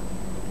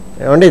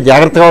ఏమంటే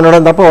జాగ్రత్తగా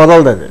ఉండడం తప్ప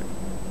వదలదు. అది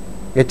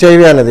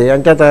హెచ్ఐవి అనేది.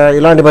 అంచేత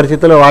ఇలాంటి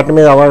పరిస్థితుల్లో వాటి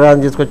మీద అవగాహన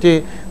తీసుకొచ్చి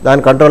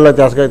దాని కంట్రోల్లో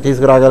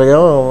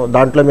తీసుకురాగలిగాం.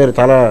 దాంట్లో మీరు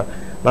చాలా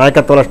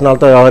నాయకత్వ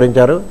లక్షణాలతో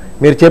వ్యవహరించారు.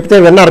 మీరు చెప్తే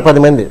విన్నారు 10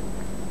 మంది.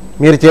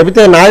 మీరు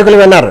చెబితే నాయకులు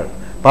విన్నారు.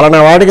 పలానా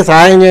వాడికి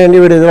సహాయం చేయండి,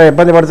 వీడు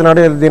ఇబ్బంది పడుతున్నాడు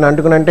దీన్ని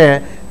అంటుకునంటే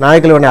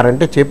నాయకులు విన్నారు.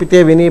 అంటే చెబితే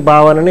విని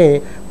భావనని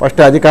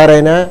ఫస్ట్ అధికారి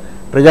అయినా,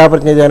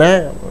 ప్రజాప్రతినిధి అయినా,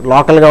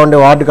 లోకల్గా ఉండే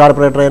వార్డు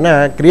కార్పొరేటర్ అయినా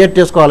క్రియేట్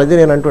చేసుకోవాలి. అది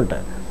నేను అంటుంటా.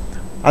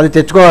 అది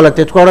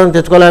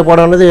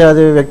తెచ్చుకోలేకపోవడం అనేది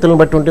అది వ్యక్తులను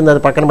బట్టి ఉంటుంది.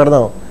 అది పక్కన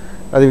పెడదాం,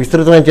 అది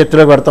విస్తృతమైన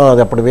చర్చలో పెడతాం,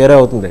 అది అప్పుడు వేరే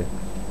అవుతుంది.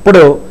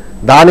 ఇప్పుడు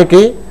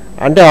దానికి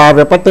అంటే ఆ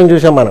విపత్తుని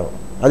చూసాం మనం.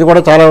 అది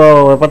కూడా చాలా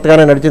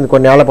విపత్తుగానే నడిచింది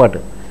కొన్ని ఏళ్ల పాటు.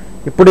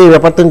 ఇప్పుడు ఈ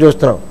విపత్తుని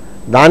చూస్తున్నాం.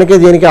 దానికి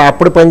దీనికి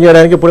అప్పుడు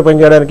పనిచేయడానికి ఇప్పుడు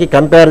పనిచేయడానికి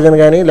కంపారిజన్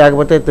కానీ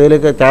లేకపోతే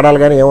తేలిక తేడాలు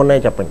కానీ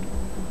ఏమున్నాయో చెప్పండి.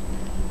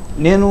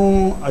 నేను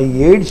ఆ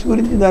ఎయిడ్స్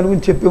గురించి దాని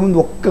గురించి చెప్పే ముందు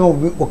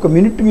ఒక్క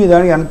మినిట్ మీ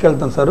దానికి వెనక్కి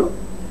వెళ్తాను సార్.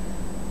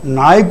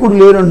 నాయకుడు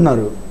లేరు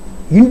అంటున్నారు.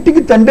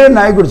 ఇంటికి తండ్రి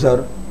నాయకుడు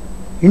సార్.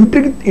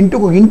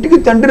 ఇంటికి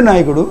తండ్రి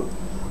నాయకుడు,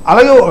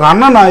 అలాగే ఒక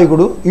అన్న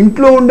నాయకుడు,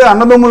 ఇంట్లో ఉండే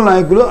అన్నదమ్ముల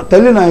నాయకులు,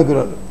 తల్లి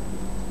నాయకురాలు.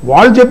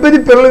 వాళ్ళు చెప్పేది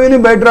పిల్లలు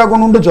విని బయట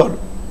రాకుండా ఉంటే చాలు.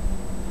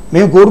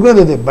 మేము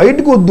కోరుకునేది అదే.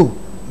 బయటకు వద్దు.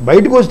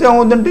 బయటకు వస్తే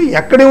ఏమవుతుందంటే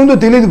ఎక్కడేముందో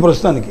తెలియదు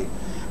ప్రస్తుతానికి.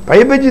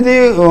 పైపెచ్చి ఇది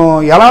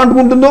ఎలా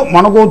అంటుకుంటుందో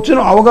మనకు వచ్చిన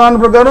అవగాహన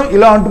ప్రకారం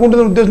ఇలా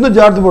అంటుకుంటుందో ఉద్దేశంతో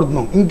జాగ్రత్త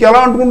పడుతున్నాం. ఇంకెలా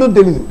అంటుకుంటుందో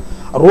తెలియదు,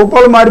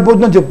 రూపాలు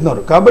మారిపోతుందని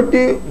చెప్తున్నారు.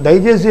 కాబట్టి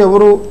దయచేసి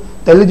ఎవరు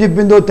తల్లి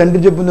చెప్పిందో తండ్రి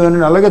చెప్పిందో అని.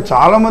 అలాగే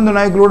చాలామంది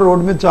నాయకులు కూడా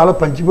రోడ్డు మీద చాలా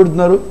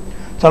పంచిపెడుతున్నారు,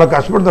 చాలా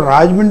కష్టపడుతున్నారు.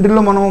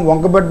 రాజమండ్రిలో మనం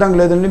వంక పెట్టడానికి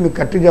లేదండి, మీకు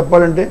కరెక్ట్గా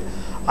చెప్పాలంటే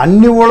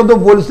అన్ని ఊళ్ళతో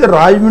పోలిస్తే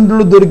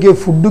రాజమండ్రిలో దొరికే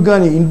ఫుడ్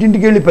కానీ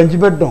ఇంటింటికి వెళ్ళి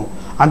పంచిపెట్టడం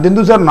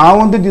అంతెందుకు సార్, నా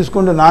వంతు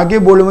తీసుకోండి, నాకే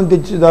బోళ్ళ మంది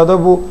తెచ్చి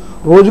దాదాపు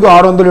రోజుకు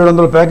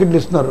 600-700 ప్యాకెట్లు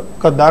ఇస్తున్నారు.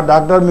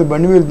 డాక్టర్ మీ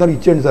బండి వెళ్తున్నారు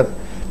ఇచ్చేయండి సార్,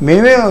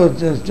 మేమే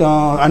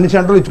అన్ని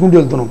సెంటర్లు ఇచ్చుకుంటూ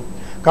వెళ్తున్నాం.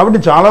 కాబట్టి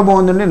చాలా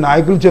బాగుందండి.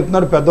 నాయకులు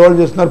చెప్తున్నారు, పెద్దవాళ్ళు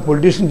చేస్తున్నారు,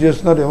 పొలిటీషియన్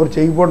చేస్తున్నారు, ఎవరు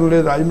చేయకపోవడం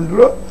లేదు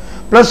రాజమండ్రిలో.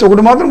 ప్లస్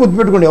ఒకటి మాత్రం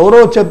గుర్తుపెట్టుకోండి, ఎవరో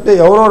చెప్తే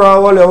ఎవరో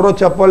రావాలి, ఎవరో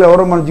చెప్పాలి,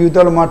 ఎవరో మన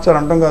జీవితాలు మార్చాలి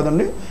అంటాం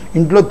కాదండి.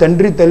 ఇంట్లో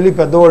తండ్రి తల్లి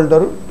పెద్దవాళ్ళు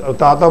ఉంటారు,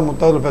 తాత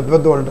ముత్తాతలు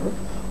పెద్దవాళ్ళు ఉంటారు,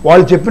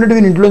 వాళ్ళు చెప్పినట్టు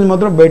వీళ్ళు ఇంట్లోంచి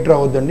మాత్రం బయట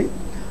రావద్దండి.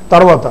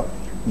 తర్వాత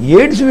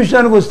ఎయిడ్స్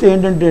విషయానికి వస్తే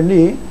ఏంటంటే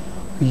అండి,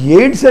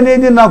 ఎయిడ్స్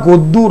అనేది నాకు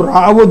వద్దు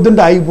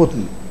రావద్దంటే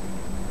ఆగిపోతుంది.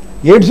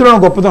 ఎయిడ్స్లో నా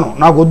గొప్పతనం,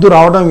 నాకు వద్దు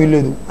రావడం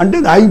వీల్లేదు అంటే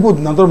అది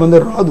ఆగిపోతుంది, అంతమంది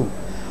రాదు.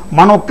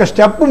 మనం ఒక్క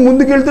స్టెప్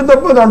ముందుకెళ్తే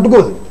తప్ప అది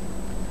అంటుకోదు.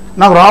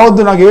 నాకు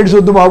రావద్దు, నాకు ఎయిడ్స్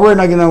వద్దు బాబోయ్,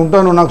 నాకు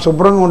ఉంటాను, నాకు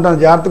శుభ్రంగా ఉంటాను,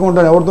 జాగ్రత్తగా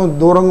ఉంటాను, ఎవరితో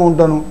దూరంగా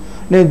ఉంటాను,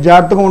 నేను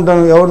జాగ్రత్తగా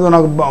ఉంటాను, ఎవరితో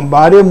నాకు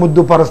భార్య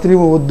ముద్దు పరస్త్రీ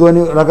వద్దు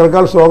అని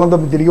రకరకాల స్లోగన్తో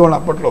తిరిగేవాళ్ళు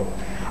అప్పట్లో.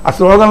 ఆ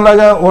స్లోగన్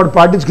లాగా వాడు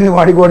పాటించుకునే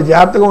వాడికి వాడు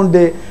జాగ్రత్తగా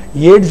ఉంటే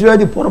ఎయిడ్స్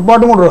వ్యాధి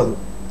పొరపాటు కూడా రాదు.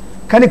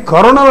 కానీ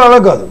కరోనాలో అలా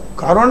కాదు,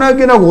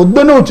 కరోనాకి నాకు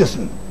వద్దనే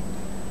వచ్చేస్తుంది.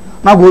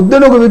 నాకు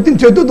వద్దని ఒక వ్యక్తిని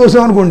చేతితో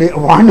తోసామనుకోండి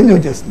వాడి నుంచి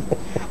వచ్చేస్తుంది,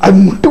 అది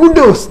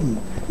ముట్టుకుంటే వస్తుంది,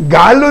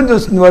 గాలిలోంచి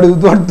వస్తుంది,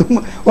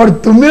 వాడు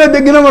తుమ్మిన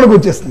దగ్గర మనకు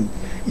వచ్చేస్తుంది.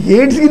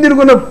 ఎయిడ్స్కి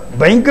తినుకున్న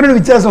భయంకరమైన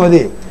వ్యత్యాసం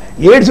అదే.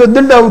 ఎయిడ్స్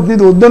వద్దంటే ఆగుతుంది,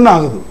 ఇది వద్దన్న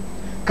ఆగదు.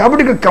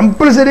 కాబట్టి ఇక్కడ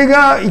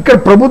కంపల్సరీగా ఇక్కడ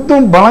ప్రభుత్వం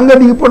బలంగా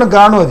దిగిపోవడం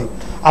కారణం అది.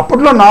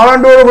 అప్పట్లో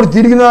నాలాంటి వాడు ఒకటి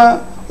తిరిగినా,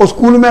 ఒక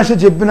స్కూల్ మాస్టర్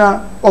చెప్పినా,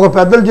 ఒక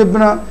పెద్దలు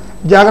చెప్పినా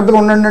జాగ్రత్తగా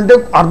ఉండండి అంటే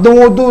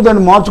అర్థమవుతూ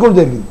దాన్ని మార్చుకోవడం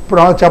జరిగింది.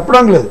 ఇప్పుడు అలా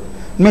చెప్పడానికి లేదు.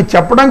 మేము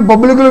చెప్పడానికి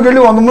పబ్లిక్లోకి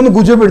వెళ్ళి 100 మంది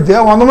కూర్చోబెడితే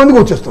 100 మందికి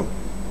వచ్చేస్తాం.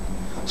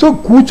 సో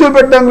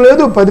కూర్చోబెట్టడానికి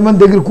లేదు, 10 మంది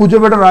దగ్గర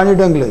కూర్చోబెట్టడం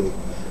రానియడానికి లేదు,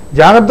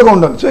 జాగ్రత్తగా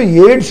ఉండాలి. సో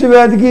ఎయిడ్స్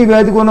వ్యాధికి ఈ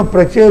వ్యాధికి ఉన్న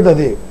ప్రత్యేకత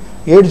అదే.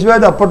 ఎయిడ్స్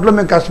వ్యాధి అప్పట్లో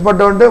మేము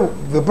కష్టపడ్డామంటే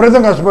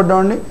విపరీతం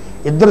కష్టపడ్డామండి.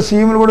 2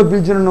 సీఎంలు కూడా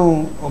పిలిచి నన్ను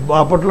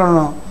అప్పట్లో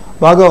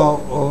బాగా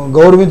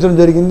గౌరవించడం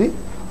జరిగింది.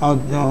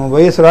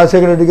 వైఎస్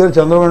రాజశేఖర రెడ్డి గారు,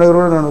 చంద్రబాబు నాయుడు గారు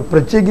కూడా నన్ను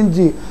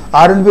ప్రత్యేకించి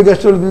R&B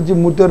గెస్ట్ వాళ్ళు పిలిచి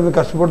మూర్తి గారు మీరు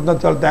కష్టపడుతున్నారు,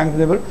 చాలా థ్యాంక్స్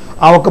చెప్పారు.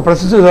 ఆ ఒక్క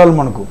ప్రశంస చాలు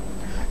మనకు,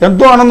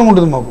 ఎంతో ఆనందం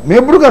ఉంటుంది మాకు. మేము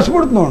ఎప్పుడు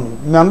కష్టపడుతున్నామండి,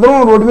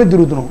 మేమందరం రోడ్డు మీద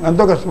తిరుగుతున్నాం,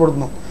 ఎంతో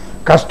కష్టపడుతున్నాం.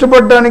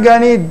 కష్టపడడానికి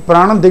కానీ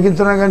ప్రాణం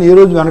తెగించడానికి కానీ ఏ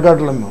రోజు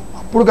వెనకాటలేము మేము.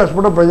 అప్పుడు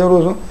కష్టపడ్డ ప్రజల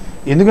కోసం.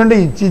 ఎందుకంటే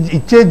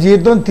ఇచ్చే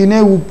జీతం, తినే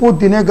ఉప్పు,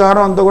 తినే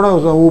కారం అంతా కూడా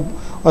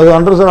అది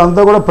అంటారు సార్,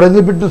 అంతా కూడా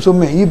ప్రజలు పెట్టిన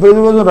సొమ్మే. ఈ ప్రజల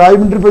కోసం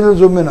రాజమండ్రి ప్రజల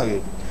సొమ్మే నాకు.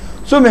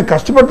 సో మేము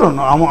కష్టపడతాం,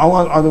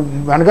 అది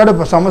వెనకాడే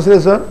సమస్య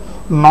లేదు సార్.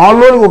 4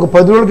 రోజులు ఒక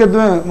 10 రోజుల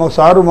క్రితమే మాకు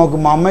సారు మా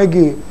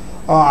అమ్మాయికి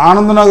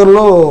ఆనందనగర్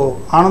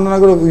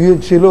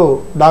UHCలో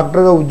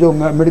డాక్టర్గా ఉద్యోగం,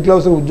 మెడికల్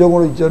ఆఫీసర్ ఉద్యోగం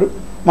కూడా ఇచ్చారు.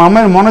 మా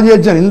అమ్మాయిని మొన్న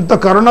చేర్చాను. ఇంత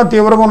కరోనా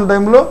తీవ్రంగా ఉన్న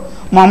టైంలో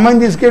మా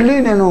అమ్మాయిని తీసుకెళ్ళి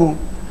నేను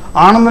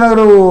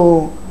ఆనందనగర్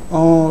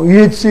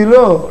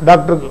UHCలో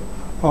డాక్టర్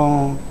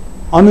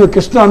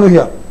కృష్ణ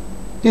అనూహ్య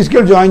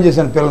తీసుకెళ్ళి జాయిన్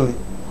చేశాను పిల్లల్ని.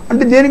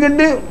 అంటే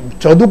దేనికంటే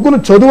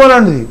చదువు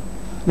అలాంటిది.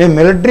 నేను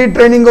మిలిటరీ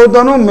ట్రైనింగ్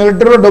అవుతాను,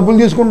 మిలిటరీలో డబ్బులు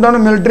తీసుకుంటాను,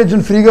 మిలిటరీ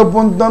ఇచ్చిన ఫ్రీగా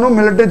పొందుతాను,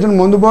 మిలిటరీ ఇచ్చిన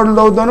మందు బాటలు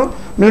తాగుతాను,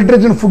 మిలిటరీ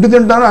ఇచ్చిన ఫుడ్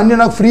తింటాను, అన్నీ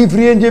నాకు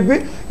ఫ్రీ అని చెప్పి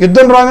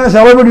యుద్ధం రాగానే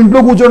సెలవు పెట్టి ఇంట్లో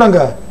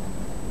కూర్చోడంగా.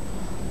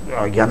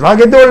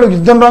 ఎలాగైతే వాళ్ళు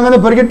యుద్ధం రాగానే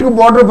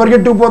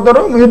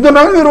పరిగెట్టుకుపోతారో యుద్ధం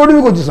రాగానే మేము రోడ్డు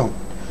మీకు వచ్చేసాం.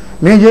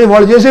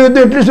 వాళ్ళు చేసే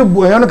యుద్ధం అట్లీస్ట్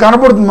ఏమైనా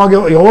కనపడుతుంది మాకు,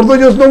 ఎవరితో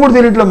చేస్తున్నాం కూడా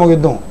తెలియట్లేదు మాకు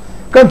యుద్ధం.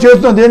 కానీ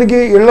చేస్తున్నాం దేనికి,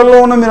 ఇళ్లలో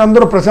ఉన్న మీరు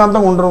అందరూ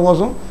ప్రశాంతంగా ఉండడం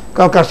కోసం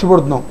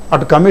కష్టపడుతున్నాం.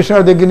 అటు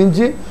కమిషనర్ దగ్గర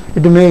నుంచి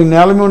ఇటు మేము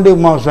నేల మీద ఉండే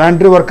మా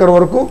శానిటరీ వర్కర్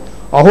వరకు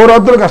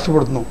అహోరాత్రులు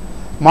కష్టపడుతున్నాం.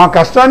 మా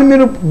కష్టాన్ని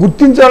మీరు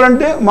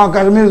గుర్తించాలంటే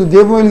మీరు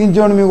దీపం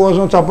వెలిగించేవాడిని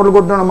మీకోసం, చప్పట్లు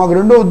కొట్టడం మాకు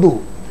రెండో వద్దు.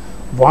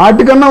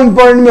 వాటికన్నా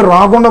ఇంపార్టెంట్ మీరు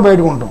రాకుండా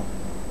బయటకు ఉంటాం.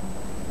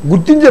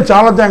 గుర్తించారు,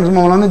 చాలా థ్యాంక్స్,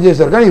 మమ్మల్ని అన్నీ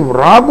చేశారు. కానీ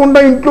రాకుండా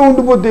ఇంట్లో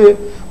ఉండిపోతే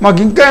మాకు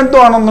ఇంకా ఎంతో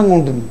ఆనందంగా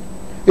ఉంటుంది.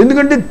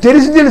 ఎందుకంటే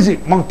తెలిసి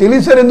మాకు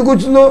తెలియదు సార్ ఎందుకు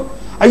వచ్చిందో,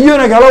 అయ్యో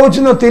నాకు ఎలా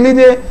వచ్చిందో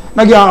తెలియదే,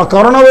 నాకు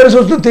కరోనా వైరస్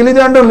వస్తుందో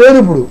తెలియదే అంటే లేదు.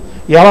 ఇప్పుడు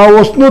ఎలా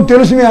వస్తుందో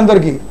తెలుసు మీ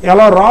అందరికీ,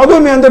 ఎలా రాదో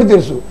మీ అందరికీ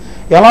తెలుసు.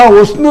 ఎలా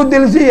వస్తుందో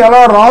తెలిసి ఎలా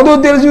రాదో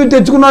తెలిసి మీరు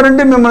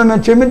తెచ్చుకున్నారంటే మిమ్మల్ని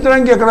మేము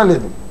క్షమించడానికి ఎక్కడా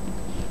లేదు.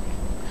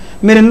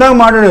 మీరు ఇందాక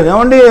మాట్లాడారు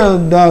ఏమండి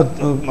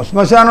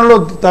శ్మశానంలో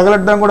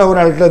తగలట్టడానికి కూడా ఎవరు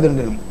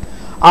వెళ్ళట్లేదండి.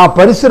 ఆ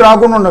పరిస్థితి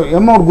రాకుండా ఉండవు.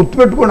 ఏమో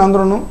గుర్తుపెట్టుకోండి,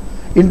 అందరూ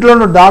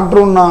ఇంట్లో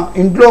డాక్టర్ ఉన్నా,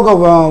 ఇంట్లో ఒక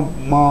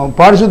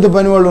పారిశుద్ధ్య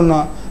పని వాళ్ళు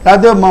ఉన్నా,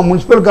 లేకపోతే మా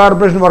మున్సిపల్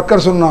కార్పొరేషన్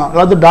వర్కర్స్ ఉన్నా,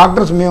 లేకపోతే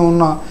డాక్టర్స్ మేము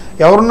ఉన్నా,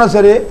 ఎవరున్నా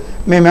సరే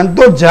మేము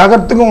ఎంతో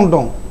జాగ్రత్తగా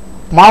ఉంటాం.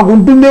 మాకు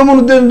ఉంటుందేమో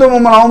ఉద్దేశంతో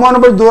మమ్మల్ని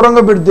అవమానపడి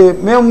దూరంగా పెడితే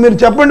మీరు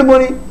చెప్పండి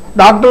పోనీ,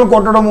 డాక్టర్లు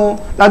కొట్టడము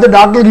లేకపోతే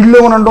డాక్టర్లు ఇల్లు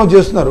అనడం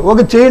చేస్తున్నారు.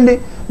 ఓకే చేయండి,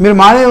 మీరు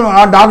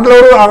ఆ డాక్టర్లు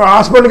ఎవరు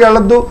హాస్పిటల్కి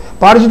వెళ్ళొద్దు,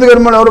 పారిశుద్ధ్య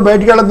కర్మలు ఎవరు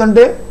బయటికి వెళ్ళొద్దు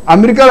అంటే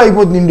అమెరికాలో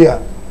అయిపోతుంది ఇండియా.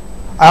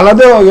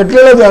 అలాగే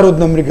ఎట్లా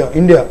తయారవుతుంది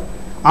ఇండియా.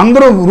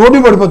 అందరూ రోడ్డు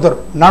పడిపోతారు,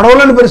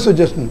 నడవలేని పరిస్థితి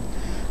వచ్చేస్తుంది.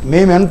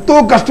 మేము ఎంతో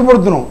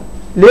కష్టపడుతున్నాం.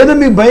 లేదా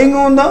మీకు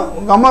భయంగా ఉందా,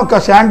 అమ్మ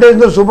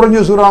శానిటైజర్ శుభ్రం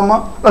చేసుకురామ్మా,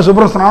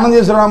 శుభ్రం స్నానం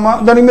చేసుకురామ్మా,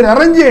 దానికి మీరు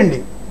అరేంజ్ చేయండి.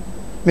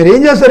 మీరు ఏం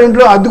చేస్తారు?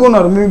 ఇంట్లో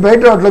అద్దుకున్నారు, మీ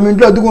బయట రావట్లేదు, మీ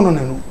ఇంట్లో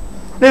అద్దుకున్నాను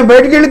నేను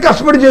బయటికి వెళ్ళి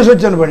కష్టపడి చేసి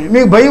వచ్చాను పని.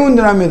 మీకు భయం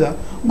ఉంది నా మీద,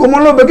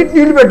 గుమ్మంలో బకెట్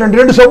నీళ్లు పెట్టండి,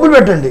 2 సబ్బులు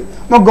పెట్టండి,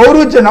 మాకు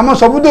గౌరవించండి. అమ్మ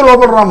సబ్బుతో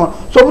లోపల రామా,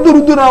 సబ్బుతో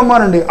రుద్దు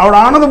రామానండి. ఆవిడ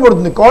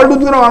ఆనందపడుతుంది, కాళ్ళు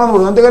రుద్దుకురా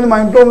ఆనందపడుతుంది. అంతేగాని మా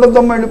ఇంట్లో ఉండొద్దు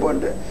అమ్మ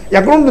వెళ్ళిపోతే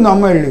ఎక్కడ ఉంటుంది?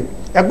 అమ్మ వెళ్ళి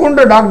ఎక్కడ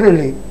ఉంటాడు? డాక్టర్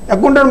వెళ్ళి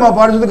ఎక్కడ ఉంటాడు? మా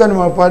పారిశుద్ధ కానీ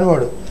మా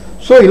పనివాడు.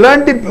 సో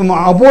ఇలాంటి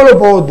అపోలో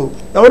పోవద్దు.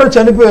 ఎవరో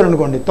చనిపోయారు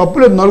అనుకోండి,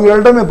 తప్పులేదు, 4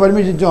 వెళ్ళటమే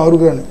పర్మిషన్ ఇచ్చాం, 6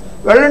 కానీ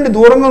వెళ్ళండి,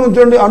 దూరంగా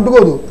నుంచోండి,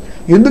 అంటుకోదు.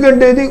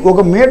 ఎందుకంటే ఇది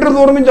 1 మీటర్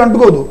దూరం నుంచి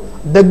అంటుకోదు,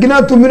 దగ్గినా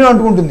తుమ్మినా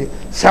అంటుకుంటుంది.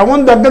 శవం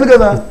దగ్గదు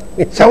కదా,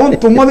 శవం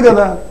తుమ్మదు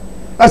కదా,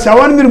 ఆ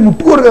శవాన్ని మీరు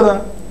ముట్టుకోరు కదా,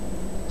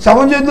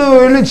 శవం చేతితో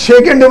వెళ్ళి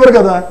షేక్ హ్యాండ్ ఇవ్వరు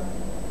కదా,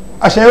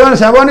 ఆ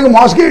శవానికి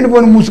మాస్క్ వేయండి,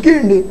 పోనీ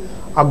ముసుకేయండి.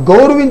 ఆ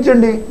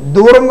గౌరవించండి,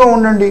 దూరంగా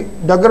ఉండండి,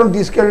 దగ్గర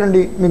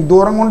తీసుకెళ్ళండి. మీకు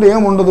దూరంగా ఉంటే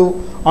ఏం ఉండదు,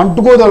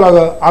 అంటుకోదు.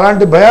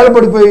 అలాంటి భయాలు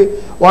పడిపోయి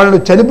వాళ్ళని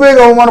చనిపోయి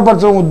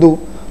అవమానపరచడం వద్దు.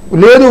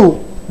 లేదు,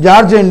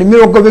 జాగ్రత్త చేయండి.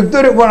 మీరు ఒక వ్యక్తి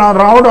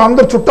రావడం,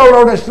 అందరు చుట్టాలు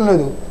రావడం ఇష్టం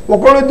లేదు,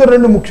 ఒకళ్ళు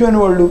 2 ముఖ్యమైన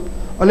వాళ్ళు,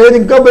 లేదు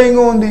ఇంకా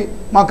భయంగా ఉంది,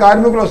 మా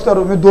కార్మికులు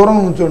వస్తారు, మీరు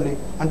దూరంగా ఉంచండి.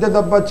 అంతే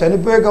తప్ప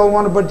చనిపోయాక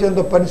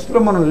అవమానపరిచేంత పరిస్థితిలో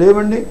మనం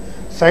లేవండి.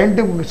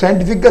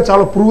 సైంటిఫిక్గా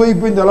చాలా ప్రూవ్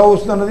అయిపోయింది ఎలా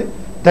వస్తున్నది.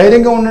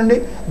 ధైర్యంగా ఉండండి.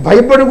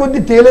 భయపడే కొద్దీ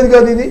తేలేదు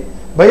కాదు, ఇది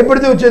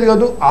భయపడితే వచ్చేది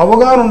కాదు.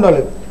 అవగాహన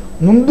ఉండాలి.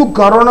 ముందు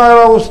కరోనా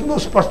ఎలా వస్తుందో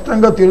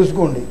స్పష్టంగా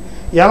తెలుసుకోండి,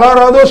 ఎలా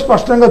రాదో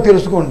స్పష్టంగా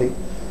తెలుసుకోండి,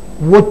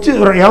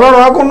 ఎలా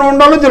రాకుండా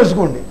ఉండాలో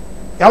తెలుసుకోండి,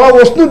 ఎలా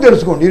వస్తుందో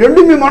తెలుసుకోండి. ఈ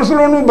 2 మీ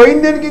మనసులో ఉన్న భయం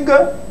దేనికి? ఇంకా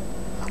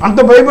అంత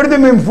భయపడితే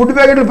మేము ఫుడ్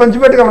ప్యాకెట్లు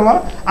పంచిపెట్టగలమా?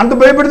 అంత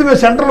భయపడితే మేము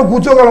సెంటర్లో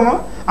కూర్చోగలమా?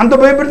 అంత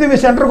భయపడితే మీ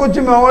సెంటర్కి వచ్చి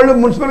మా వాళ్ళు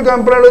మున్సిపల్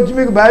ఎంప్లాయీలు వచ్చి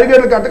మీకు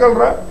బ్యారికేడ్లు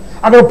కట్టగలరా?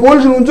 అక్కడ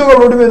పోలీసులు ఉంచోగల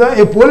రోడ్డు మీద?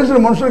 ఏ పోలీసులు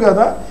మనుషులు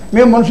కదా,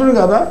 మేము మనుషులు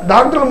కదా,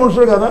 డాక్టర్లు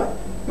మనుషులు కదా,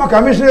 మా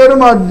కమిషనర్ గారు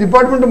మా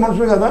డిపార్ట్మెంట్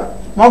మనుషులు కదా,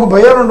 మాకు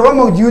భయాలు ఉండవా?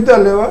 మాకు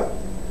జీవితాలు లేవా?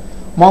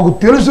 మాకు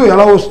తెలుసు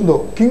ఎలా వస్తుందో.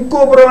 కింగ్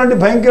కోబ్రా లాంటి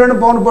భయంకరమైన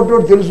పామును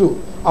పట్టుకోవడం తెలుసు,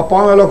 ఆ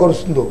పాము ఎలా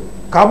కరుస్తుందో.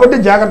 కాబట్టి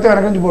జాగ్రత్తగా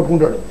వెనక నుంచి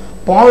పట్టుకుంటాడు.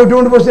 పాము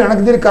ఎటువంటి పరిస్థితి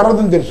వెనక్కి తిరిగి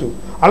కరవదని తెలుసు.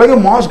 అలాగే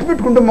మాస్క్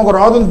పెట్టుకుంటే మాకు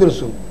రాదని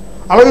తెలుసు.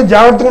 అలాగే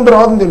జాగ్రత్తగా ఉంటే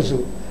రాదని తెలుసు.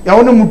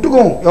 ఎవరిని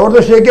ముట్టుకోం,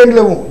 ఎవరితో షేక్ హ్యాండ్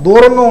లేవు,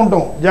 దూరంగా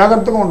ఉంటాం,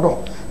 జాగ్రత్తగా ఉంటాం.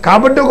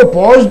 కాబట్టి ఒక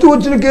పాజిటివ్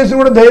వచ్చిన కేసును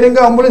కూడా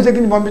ధైర్యంగా అంబులెన్స్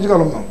ఎక్కించి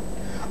పంపించగలం మేము.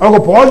 ఒక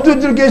పాజిటివ్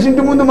వచ్చిన కేసు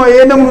ఇంటి ముందు మా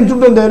ఏఎన్ఎం నుంచి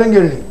ఉంటుంది, ధైర్యంగా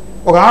వెళ్ళి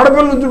ఒక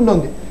ఆడపిల్ల నుంచి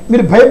ఉంటుంది.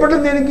 మీరు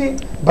భయపడడం దేనికి?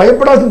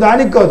 భయపడాల్సిన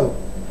దానికి కాదు,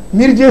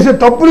 మీరు చేసే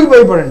తప్పులకి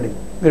భయపడండి.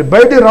 మీరు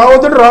బయటికి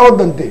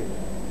రావద్దు అంతే.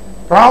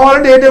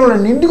 రావాలంటే ఏ టైంలో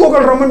ఇంటికి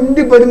ఒకరు రమ్మని,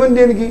 ఇంటికి 10 మంది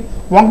దేనికి?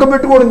 వంక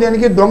పెట్టుకోవడం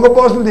దేనికి? దొంగ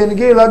పాసులు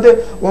దేనికి? లేకపోతే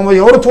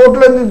ఎవరు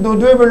చోట్లేదు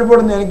దొద్దువే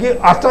వెళ్ళిపోవడం దేనికి?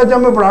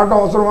 అష్టాచమ్మ ఇప్పుడు ఆట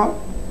అవసరమా?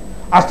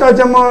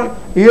 అష్టాచమ్మ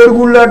 7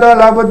 గుళ్ళాట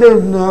లేకపోతే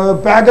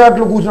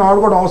ప్యాకాట్లు కూర్చొని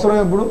ఆడుకోవడం అవసరం?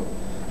 ఇప్పుడు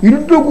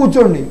ఇంట్లో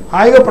కూర్చోండి,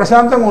 హాయిగా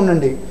ప్రశాంతంగా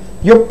ఉండండి.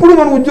 ఎప్పుడు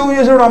మనం ఉద్యోగం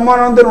చేసేవాడు అమ్మా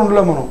నాన్నతో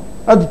ఉండలేము మనం.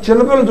 అది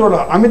చిన్నపిల్లలు చూడ,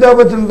 అమితాబ్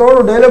బచ్చన్తో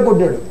డైలాగ్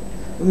కొట్టాడు,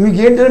 మీకు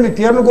ఏంటంటే మీకు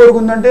తీరణ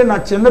కోరుకుందంటే, నా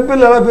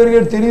చిన్నపిల్లలు ఎలా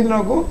పెరిగాడు తెలియదు,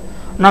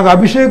 నాకు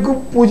అభిషేక్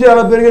పూజ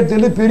ఎలా పెరిగాడు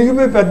తెలియదు,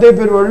 పెరిగిపోయి పెద్ద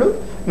అయిపోయారు వాళ్ళు,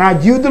 నా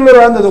జీవితంలో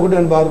రాంది అది ఒకటి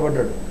అని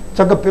బాధపడ్డాడు.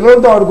 చక్కగా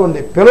పిల్లలతో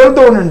ఆడుకోండి,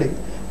 పిల్లలతో ఉండండి,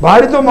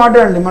 భార్యతో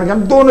మాట్లాడండి. మనకు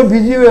ఎంతో ఉన్న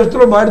బిజీ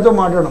వ్యవస్థలో భార్యతో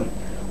మాట్లాడడం,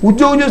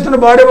 ఉద్యోగం చేస్తున్న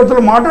భార్య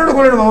భర్తలు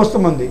మాట్లాడుకోలేని వ్యవస్థ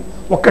మంది.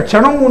 ఒక్క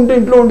క్షణం ఉంటే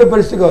ఇంట్లో ఉండే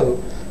పరిస్థితి కాదు.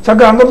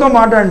 చక్కగా అందరితో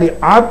మాట్లాడండి,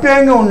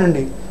 ఆప్యాయంగా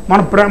ఉండండి.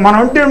 మన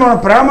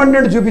ప్రేమ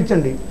అంటే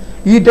చూపించండి.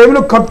 ఈ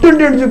టైంలో కట్టు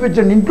అంటే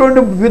చూపించండి, ఇంట్లో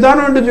ఉండే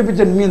విధానం అంటే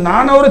చూపించండి. మీ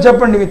నాన్న ఎవరో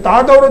చెప్పండి, మీ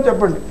తాత ఎవరో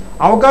చెప్పండి.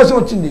 అవకాశం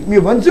వచ్చింది, మీ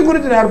వంశం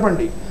గురించి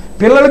నేర్పండి.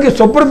 పిల్లలకి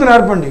శుభ్రత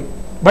నేర్పండి,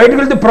 బయటకు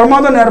వెళ్తే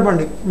ప్రమాదం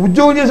నేర్పండి,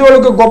 ఉద్యోగం చేసే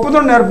వాళ్ళకి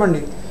గొప్పతనం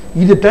నేర్పండి.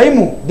 ఇది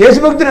టైము,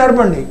 దేశభక్తి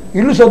నేర్పండి.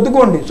 ఇల్లు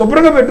సర్దుకోండి,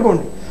 శుభ్రంగా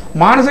పెట్టుకోండి.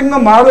 మానసికంగా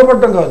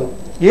బాధపడటం కాదు,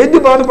 ఏది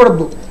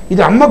బాధపడద్దు.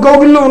 ఇది అమ్మ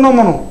కౌగిల్లో ఉన్నాం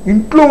మనం,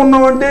 ఇంట్లో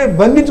ఉన్నామంటే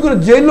బంధించుకుని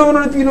జైల్లో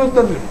ఉన్నామని ఫీల్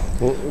అవుతుంది.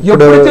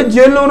 ఎప్పుడైతే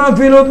జైల్లో ఉన్నామని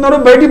ఫీల్ అవుతున్నారో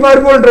బయటికి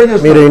పారిపోవాలని ట్రై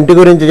చేస్తారు. మీరు ఇంటి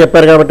గురించి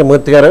చెప్పారు కాబట్టి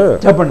మూర్తి గారు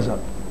చెప్పండి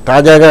సార్.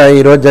 తాజాగా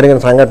ఈరోజు జరిగిన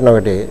సంఘటన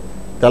ఒకటి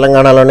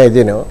తెలంగాణలోనే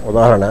ఇది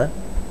ఉదాహరణ.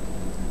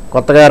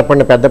 కొత్తగా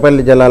ఏర్పడిన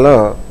పెద్దపల్లి జిల్లాలో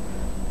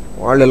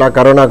వాళ్ళు ఇలా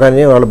కరోనా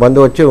కానీ వాళ్ళ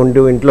బంధువు వచ్చి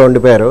ఇంట్లో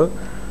ఉండిపోయారు.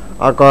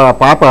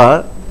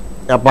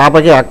 ఆ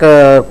పాపకి అక్క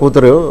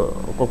కూతురు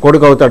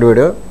కొడుకు అవుతాడు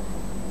వీడు.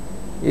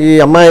 ఈ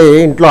అమ్మాయి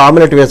ఇంట్లో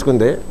ఆమ్లెట్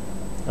వేసుకుంది.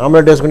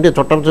 ఆమ్లెట్ వేసుకుంటే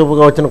చుట్టపు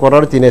చూపుగా వచ్చిన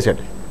కుర్రాడు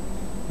తినేసాడు.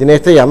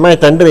 తినేస్తే ఈ అమ్మాయి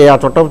తండ్రి ఆ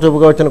చుట్టపు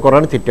చూపుగా వచ్చిన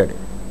కుర్రాడిని తిట్టాడు.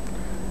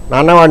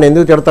 నాన్న వాడిని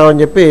ఎందుకు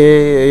తిడతావని చెప్పి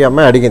ఈ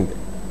అమ్మాయి అడిగింది.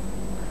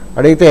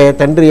 అడిగితే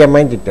తండ్రి ఈ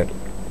అమ్మాయిని తిట్టాడు.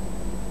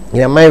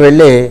 ఈ అమ్మాయి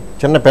వెళ్ళి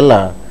చిన్న పిల్ల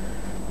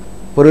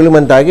పురుగుల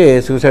మంది తాగి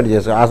సూసైడ్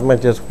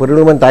ఆత్మహత్య చేసి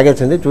పురుగుల మంది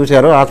తాగేసింది.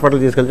 చూశారు, హాస్పిటల్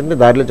తీసుకెళ్తుంటే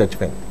దారిలో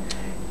చచ్చిపోయింది.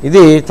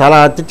 ఇది చాలా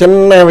అతి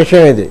చిన్న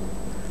విషయం. ఇది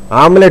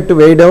ఆమ్లెట్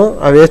వేయడం,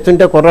 అవి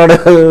వేస్తుంటే కుర్రాడు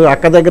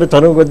అక్క దగ్గర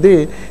చనువు కొద్దీ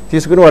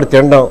తీసుకుని వాడు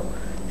తినడం,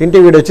 తింటే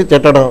వీడు వచ్చి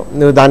తిట్టడం,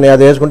 నువ్వు దాన్ని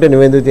అది వేసుకుంటే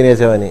నువ్వెందుకు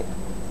తినేసావని.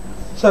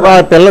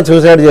 పిల్ల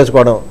సూసైడ్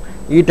చేసుకోవడం,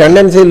 ఈ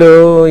టెండెన్సీలు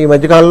ఈ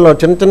మధ్యకాలంలో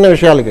చిన్న చిన్న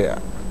విషయాలకి,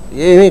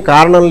 ఏమీ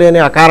కారణం లేని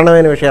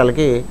అకారణమైన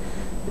విషయాలకి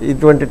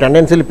ఇటువంటి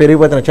టెండెన్సీలు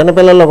పెరిగిపోతున్నాయి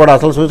చిన్నపిల్లల్లో కూడా.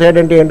 అసలు సూసైడ్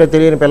అంటే ఏంటో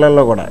తెలియని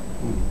పిల్లల్లో కూడా.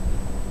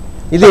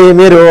 ఇది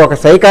మీరు ఒక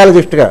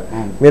సైకాలజిస్ట్గా,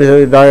 మీరు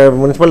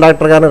మున్సిపల్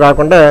డాక్టర్గాను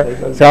కాకుండా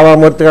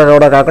సేవామూర్తిగా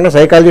కూడా కాకుండా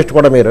సైకాలజిస్ట్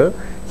కూడా, మీరు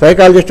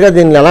సైకాలజిస్ట్గా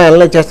దీన్ని ఎలా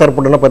అనలైజ్ చేస్తారు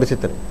ఇప్పుడున్న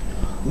పరిస్థితిని?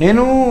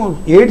 నేను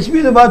ఎయిడ్స్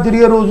మీద బాగా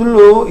తిరిగే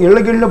రోజుల్లో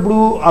ఇళ్ళకి వెళ్ళినప్పుడు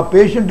ఆ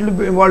పేషెంట్లు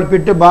వాళ్ళు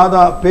పెట్టే బాధ,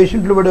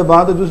 పేషెంట్లు పడే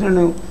బాధ చూసి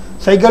నేను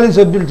సైకాలజీ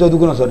సబ్జెక్ట్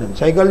చదువుకున్నాను సార్. నేను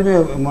సైకాలజీ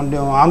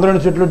ఆంధ్ర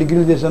యూనివర్సిటీలో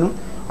డిగ్రీలు చేశాను.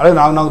 అలాగే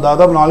నాకు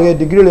దాదాపు 4-5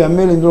 డిగ్రీలు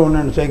ఎంఏలు ఇందులో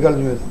ఉన్నాను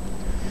సైకాలజీ మీద.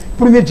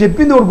 ఇప్పుడు మీరు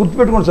చెప్పింది ఒకటి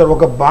గుర్తుపెట్టుకోండి సార్,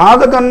 ఒక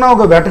బాధ కన్నా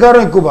ఒక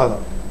వెటకారం ఎక్కువ బాధ,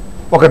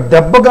 ఒక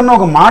దెబ్బ కన్నా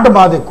ఒక మాట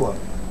బాధ ఎక్కువ.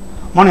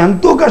 మనం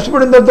ఎంతో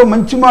కష్టపడిన తర్వాత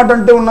మంచి మాట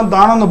అంటే ఉన్నంత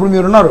ఆనందం. ఇప్పుడు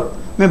మీరు ఉన్నారు,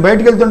 మేము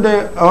బయటకు వెళ్తుంటే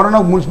ఎవరైనా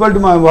మున్సిపాలిటీ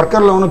మా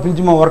వర్కర్లు ఏమైనా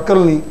పిలిచి మా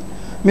వర్కర్ని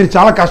మీరు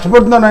చాలా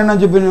కష్టపడుతున్నారు ఆయన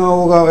అని చెప్పి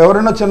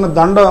ఎవరైనా చిన్న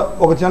దండ,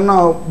 ఒక చిన్న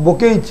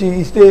బొకే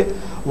ఇస్తే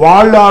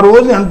వాళ్ళు ఆ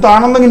రోజు ఎంత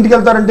ఆనందంగా ఇంటికి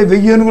వెళ్తారంటే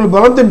 1000 ఏనుగులు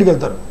బలంతో ఇంటికి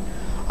వెళ్తారు.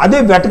 అదే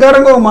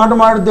వెటకారంగా ఒక మాట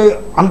మాడితే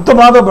అంత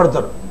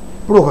బాధపడతారు.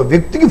 ఇప్పుడు ఒక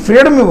వ్యక్తికి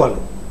ఫ్రీడమ్ ఇవ్వాలి.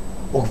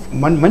 ఒక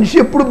మనిషి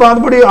ఎప్పుడు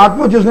బాధపడి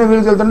ఆత్మహత్య చేసుకునే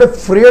వీళ్ళకి వెళ్తుంటే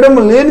ఫ్రీడమ్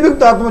లేని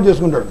వ్యక్తి ఆత్మహత్య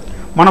చేసుకుంటాడు.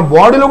 మన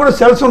బాడీలో కూడా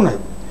సెల్స్ ఉన్నాయి,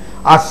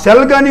 ఆ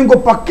సెల్ కానీ ఇంకో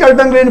పక్క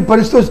వెళ్ళడం లేని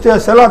పరిస్థితి వస్తే ఆ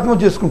సెల్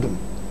ఆత్మహత్య చేసుకుంటుంది.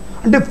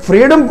 అంటే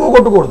ఫ్రీడమ్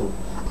పోగొట్టకూడదు.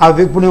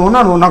 ఇప్పుడు నేను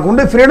ఉన్నాను, నాకు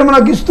ఉండే ఫ్రీడమ్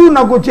నాకు ఇస్తూ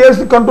నాకు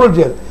చేసి కంట్రోల్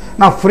చేయాలి.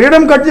 నా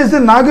ఫ్రీడమ్ కట్ చేస్తే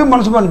నాకే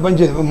మనసు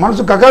పనిచేయదు,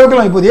 మనసు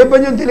కకావికలం అయిపోతుంది, ఏ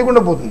పని చేయని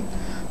తెలియకుండా పోతుంది.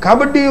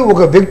 కాబట్టి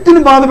ఒక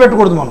వ్యక్తిని బాధ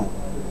పెట్టకూడదు. మనం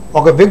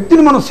ఒక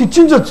వ్యక్తిని మనం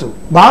శిక్షించవచ్చు,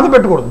 బాధ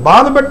పెట్టకూడదు.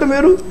 బాధ పెట్టడం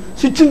వేరు,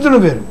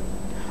 శిక్షించడం వేరు.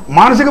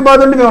 మానసిక బాధ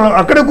అంటే మేము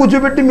అక్కడే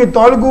కూర్చోబెట్టి మీ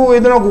తాలూకు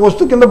ఏదైనా ఒక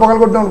వస్తువు కింద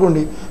పగలగొట్టాం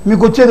అనుకోండి,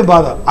 మీకు వచ్చేది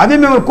బాధ. అదే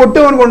మేము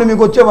కొట్టామనుకోండి,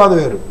 మీకు వచ్చే బాధ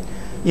వేరు.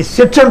 ఈ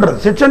శిక్ష అంటారు,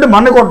 శిక్ష అంటే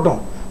మన కొట్టడం,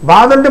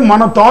 బాధ అంటే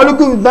మన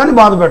తాలూకు దాన్ని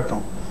బాధ పెట్టడం.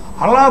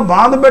 అలా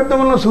బాధ పెట్టడం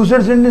వల్ల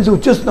సూసైడ్ సెంటెన్స్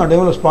వచ్చేస్తున్నాడు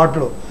ఏమైనా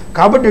స్పాట్లో.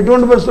 కాబట్టి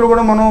ఎటువంటి పరిస్థితులు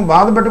కూడా మనం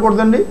బాధ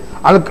పెట్టకూడదండి.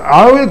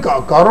 అవి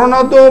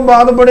కరోనాతో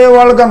బాధపడే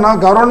వాళ్ళకన్నా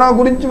కరోనా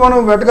గురించి మనం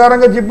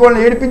వెటకారంగా చెప్పే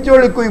వాళ్ళని ఏడిపించే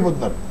వాళ్ళు ఎక్కువ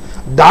అయిపోతున్నారు.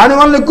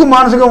 దానివల్ల ఎక్కువ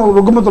మానసిక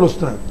రుగ్మతలు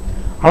వస్తున్నాయి.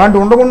 అలాంటి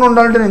ఉండకుండా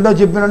ఉండాలంటే నేను ఇందాక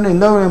చెప్పానండి.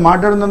 ఇందాక నేను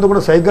మాట్లాడినందుకు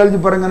కూడా సైకాలజీ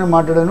పరంగానే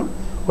మాట్లాడాను.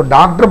 ఒక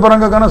డాక్టర్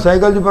పరంగా కన్నా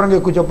సైకాలజీ పరంగా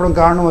ఎక్కువ చెప్పడం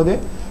కారణం అదే.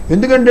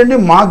 ఎందుకంటే అండి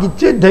మాకు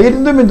ఇచ్చే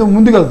ధైర్యంతో మేము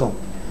ముందుకెళ్తాం.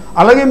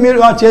 అలాగే మీరు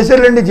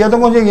చేసేయాలండి జీతం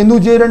కొంచెం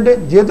ఎందుకు చేయరంటే,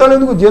 జీతాలు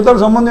ఎందుకు, జీతాల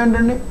సంబంధం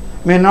ఏంటండి?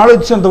 మేము నాడు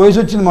వచ్చేంత వయసు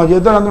వచ్చింది, మా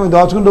జీతాలు అంతా మేము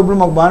దాచుకున్న డబ్బులు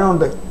మాకు బాగానే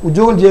ఉంటాయి,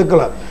 ఉద్యోగులు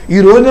చేయక్కల. ఈ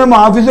రోజు నేను మా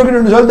ఆఫీసర్కి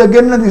 2 సార్లు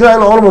దగ్గర తీసి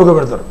లోపల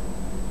పడుకోబెడతారు.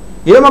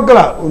 ఏమక్కల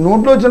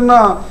నోట్లో చిన్న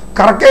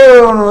కరకే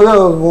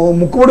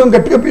ముక్కుపొడి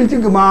గట్టిగా పీల్చి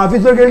మా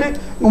ఆఫీసర్కి వెళ్ళి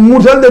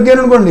 3 సార్లు దగ్గర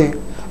అనుకోండి,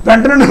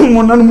 వెంటనే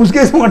నన్ను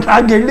ముసుకేసి మా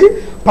ట్రాక్కి వెళ్ళి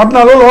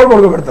 14 లోపల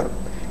పడుకోబెడతారు.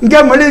 ఇంకా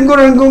మళ్ళీ ఇంకో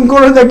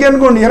దగ్గర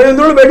అనుకోండి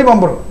 28 రోజులు బయటికి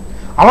పంపరు.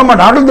 అలా మా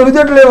డాక్టర్లు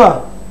తెలియజేయట్లేవా?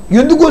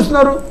 ఎందుకు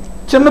వస్తున్నారు?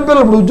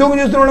 చిన్నపిల్లలు ఇప్పుడు ఉద్యోగం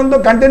చేస్తున్న వాళ్ళంతా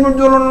కంటైన్మెంట్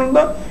జోన్లో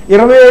వాళ్ళంతా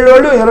 27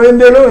 ఏళ్ళు,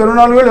 28 ఏళ్ళు,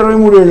 24 ఏళ్ళు,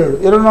 23 ఏళ్ళు,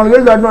 24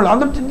 ఏళ్ళు దాటిన వాళ్ళు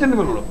అందరూ చిన్న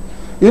పిల్లలు.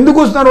 ఎందుకు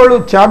వస్తున్నారు? వాళ్ళు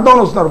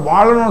చేద్దామని వస్తున్నారు.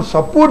 వాళ్ళను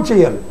సపోర్ట్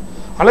చేయాలి.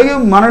 అలాగే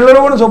మన ఇళ్ళలో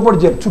కూడా సపోర్ట్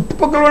చేయాలి,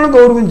 చుట్టుపక్కల వాళ్ళని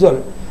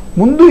గౌరవించాలి.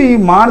 ముందు ఈ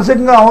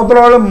మానసికంగా అవతల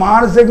వాళ్ళు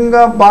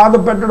మానసికంగా బాధ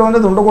పెట్టడం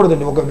అనేది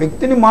ఉండకూడదండి. ఒక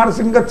వ్యక్తిని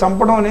మానసికంగా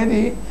చంపడం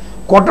అనేది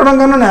కొట్టడం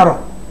కన్నా నేరం.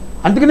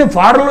 అందుకని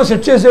ఫారెన్లో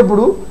సెట్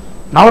చేసేప్పుడు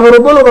 40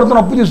 రూపాయలు ఒకరితో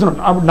అప్పు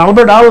తీసుకున్నాడు, అప్పుడు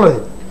 $40 అది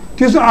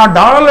తీసుకుని ఆ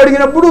డాలర్లు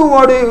అడిగినప్పుడు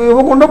వాడు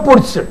ఇవ్వకుండా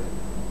పొడిచాడు.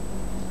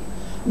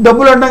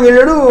 డబ్బులు అడ్డానికి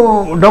వెళ్ళాడు,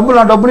 డబ్బులు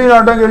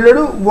అడ్డానికి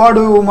వెళ్ళాడు.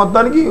 వాడు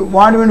మొత్తానికి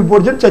వాడిని వీడిని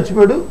పొడిచాడు,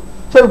 చచ్చిపోయాడు.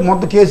 సరే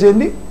మొత్తం కేసు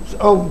ఏంది,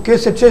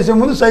 కేసు సెట్ చేసే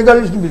ముందు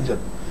సైకాలజిస్ట్ని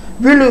పిలిచారు.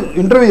 వీళ్ళు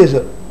ఇంటర్వ్యూ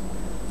చేశారు.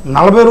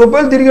 40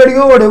 రూపాయలు తిరిగి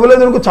అడిగా వాడు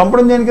ఇవ్వలేదు అనుకో,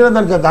 చంపడం దేనికైనా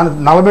దానికి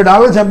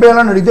 $40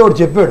 చంపేయాలని అడిగితే వాడు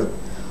చెప్పాడు.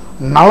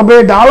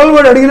 $40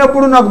 వాడు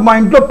అడిగినప్పుడు నాకు మా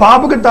ఇంట్లో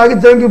పాపకి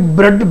తాగించడానికి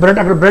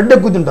బ్రెడ్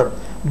ఎక్కువ తింటారు,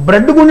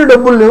 బ్రెడ్ కొన్ని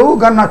డబ్బులు లేవు,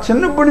 కానీ నా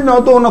చిన్నప్పటి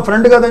నాతో ఉన్న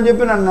ఫ్రెండ్ కదని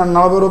చెప్పి నన్ను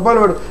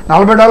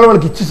 $40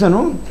 వాడికి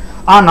ఇచ్చేసాను.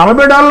 ఆ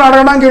 $40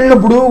 అడగడానికి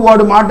వెళ్ళినప్పుడు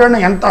వాడు మాట్లాడిన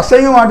ఎంత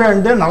అసహ్యం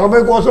మాట్లాడంటే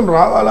 40 కోసం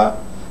రావాలా,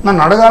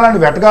 నన్ను అడగాలని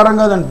వెటకారం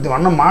కాదంటే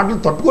అన్న మాటలు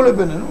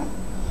తట్టుకోలేకపోయాను.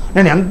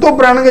 నేను ఎంతో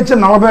ప్రాణంగా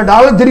ఇచ్చాను,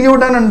 $40 తిరిగి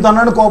ఇవ్వడానికి నన్ను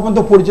తన్నాడు,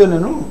 కోపంతో పొడిచాను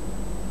నేను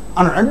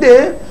అన్నాడు. అంటే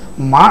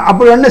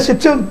అప్పుడు వెంటనే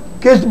శిక్ష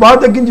కేసు బాగా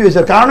తగ్గించి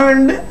వేశారు. కారణం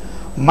ఏంటంటే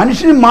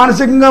మనిషిని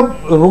మానసికంగా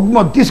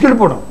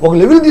తీసుకెళ్ళిపోవడం, ఒక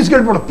లెవెల్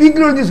తీసుకెళ్ళిపోవడం, పీక్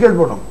లెవెల్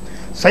తీసుకెళ్ళిపోవడం.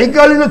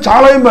 సైకాలజీలో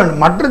చాలా ఇంపార్టెంట్.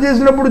 మర్డర్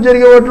చేసినప్పుడు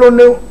జరిగే వాటిలో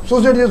ఉండే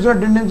సూసైడ్ చేస్తున్న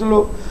టెండెన్సీలో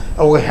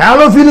ఒక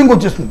హ్యాలో ఫీలింగ్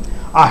వచ్చేస్తుంది.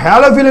 ఆ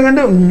హ్యాలో ఫీలింగ్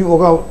అంటే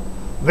ఒక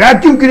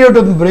వ్యాక్యూమ్ క్రియేట్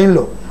అవుతుంది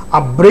బ్రెయిన్లో. ఆ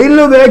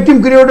బ్రెయిన్లో వ్యాక్యూమ్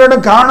క్రియేట్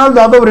అవ్వడం కారణాలు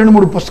దాదాపు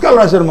 2-3 పుస్తకాలు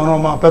రాశారు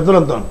మా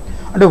పెద్దలంతా.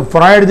 అంటే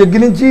ఫ్రాయిడ్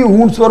దగ్గర నుంచి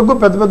హూన్స్ వరకు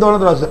పెద్ద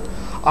వాళ్ళతో రాశారు.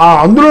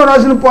 అందులో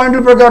రాసిన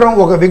పాయింట్ల ప్రకారం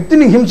ఒక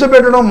వ్యక్తిని హింస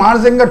పెట్టడం,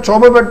 మానసికంగా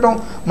క్షోభ పెట్టడం,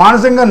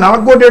 మానసికంగా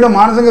నలకొట్టేయడం,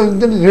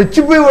 మానసికంగా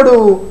రెచ్చిపోయేవాడు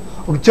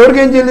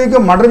చివరికి ఏం చేయలేక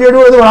మర్డర్ చేయడం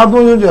ఏదో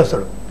ఆత్మహత్య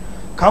చేస్తాడు.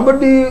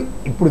 కాబట్టి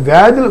ఇప్పుడు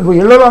వ్యాధులు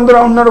ఇళ్లలో అందరూ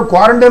ఉన్నారు,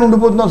 క్వారంటైన్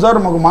ఉండిపోతున్నాం సార్,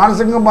 మాకు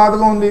మానసికంగా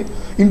బాధగా ఉంది,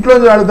 ఇంట్లో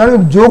దానికి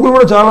జోకులు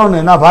కూడా చాలా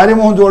ఉన్నాయి. నా భార్య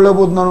మొహం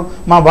చూడలేకపోతున్నాను,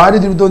 మా భార్య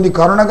తిడుతోంది,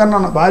 కరోనా కన్నా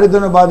నా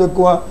భార్యతోనే బాధ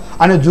ఎక్కువ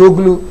అనే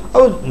జోకులు.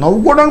 అవి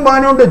నవ్వుకోవడానికి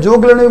బాగానే ఉంటాయి.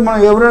 జోకులు అనేవి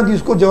మనం ఎవరైనా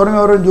తీసుకోవచ్చు,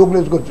 ఎవరైనా జోకులు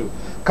వేసుకోవచ్చు.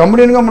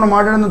 కంపెనీగా మనం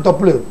మాట్లాడడం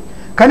తప్పులేదు.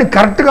 కానీ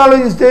కరెక్ట్గా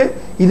ఆలోచిస్తే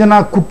ఇది నా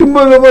కుటుంబ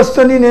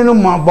వ్యవస్థని నేను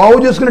బాగు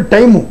చేసుకునే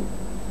టైము.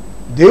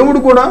 దేవుడు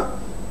కూడా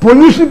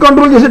పొల్యూషన్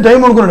కంట్రోల్ చేసే టైం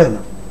అనుకున్నాడు ఆయన.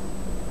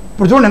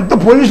 ఇప్పుడు చూడండి ఎంత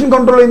పొల్యూషన్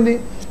కంట్రోల్ అయింది.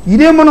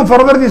 ఇదే మనం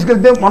ఫర్దర్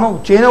తీసుకెళ్తే మనం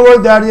చైనా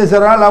వాళ్ళు తయారు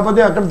చేశారా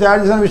లేకపోతే అక్కడ తయారు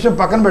చేసిన విషయం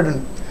పక్కన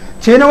పెట్టండి.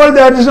 చైనా వాళ్ళు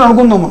తయారు చేసిన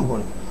అనుకుందాం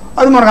అనుకోండి,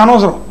 అది మనకు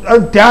అనవసరం.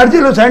 అది తయారు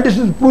చేయలేదు,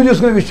 సైంటిస్ట్ ప్రూవ్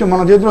చేసుకునే విషయం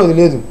మన చేతిలో అది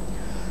లేదు.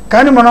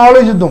 కానీ మనం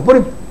ఆలోచిద్దాం,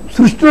 పోనీ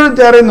సృష్టిలో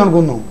తయారైంది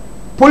అనుకుందాం,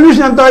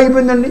 పొల్యూషన్ ఎంత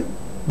ఆగిపోయిందండి,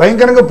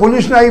 భయంకరంగా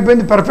పొల్యూషన్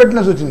ఆగిపోయింది,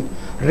 పర్ఫెక్ట్నెస్ వచ్చింది.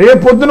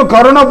 రేపొద్దున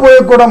కరోనా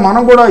పోయే కూడా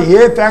మనం కూడా ఏ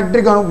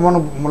ఫ్యాక్టరీకి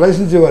మనం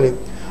లైసెన్స్ ఇవ్వాలి,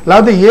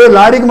 లేకపోతే ఏ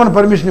లారీకి మనం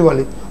పర్మిషన్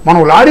ఇవ్వాలి.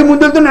 మనం లారీ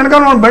ముందు వెళ్తే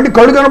వెనకాల మన బండి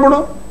కళ్ళు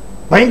కనపడం,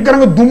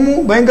 భయంకరంగా దుమ్ము,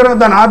 భయంకరంగా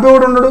దాన్ని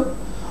ఆపేవాడు ఉండడు,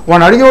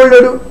 వాడిని అడిగేవాడు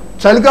లేడు.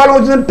 చలికాలం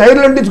వచ్చిందంటే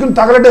టైర్లు అంటించుకుని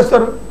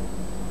తగలెట్టేస్తారు.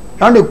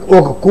 అంటే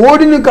ఒక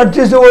కోడిని కట్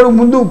చేసేవాడు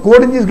ముందు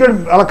కోడిని తీసుకెళ్ళి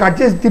అలా కట్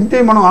చేసి తింటే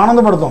మనం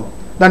ఆనందపడతాం,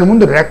 దాని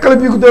ముందు రెక్కలు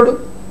పీకుతాడు,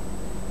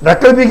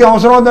 రెక్కలు పీకే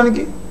అవసరం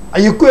దానికి,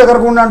 అవి ఎక్కువ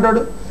ఎగరకుండా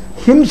అంటాడు.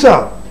 హింస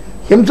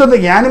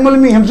యానిమల్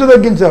మీ హింస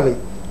తగ్గించాలి,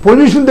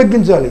 పొల్యూషన్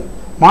తగ్గించాలి,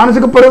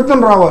 మానసిక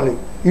పరివర్తన రావాలి,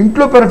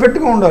 ఇంట్లో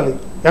పర్ఫెక్ట్గా ఉండాలి,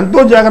 ఎంతో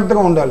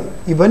జాగ్రత్తగా ఉండాలి.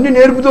 ఇవన్నీ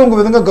నేర్పుతూ ఒక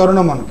విధంగా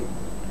కరోనా మనకి,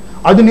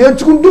 అది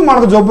నేర్చుకుంటూ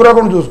మనకు జబ్బు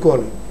రాకుండా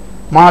చూసుకోవాలి.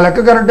 మా లెక్క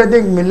కరెక్ట్ అయితే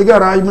మెల్లిగా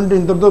రాజమండ్రి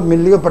ఇంతటితో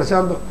మెల్లిగా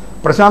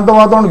ప్రశాంత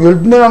వాతావరణం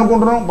వెళ్తుందని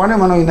అనుకుంటున్నాం. కానీ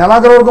మనం ఈ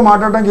నెలాఖరు వరకు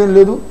మాట్లాడడానికి ఏం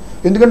లేదు,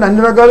 ఎందుకంటే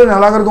అన్ని రకాలు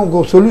నెలాఖరికి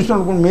ఒక సొల్యూషన్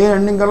అనుకుంటున్నాం. మే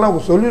ఎండింగ్ కల్లా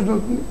ఒక సొల్యూషన్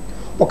వస్తుంది.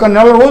 ఒక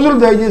నెల రోజులు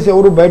దయచేసి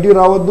ఎవరు బయటికి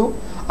రావద్దు,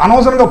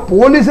 అనవసరంగా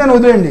పోలీస్ అని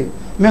వదిలేయండి.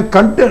 మేము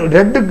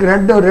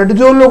రెడ్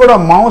జోన్లో కూడా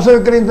మాంసం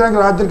విక్రయించడానికి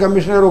రాత్రి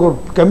కమిషనర్ గారు ఒక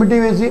కమిటీ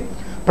వేసి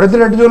ప్రతి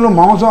రెడ్ జోన్లో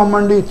మాంసం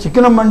అమ్మండి,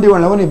 చికెన్ అమ్మండి,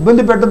 వాళ్ళు ఎవరిని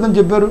ఇబ్బంది పెట్టద్దని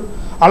చెప్పారు.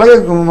 అలాగే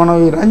మనం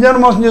ఈ రంజాన్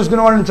మాసం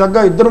చేసుకునే వాళ్ళని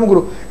చక్కగా 2-3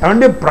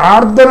 ఏమంటే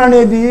ప్రార్థన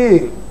అనేది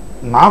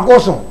నా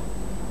కోసం,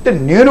 అంటే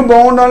నేను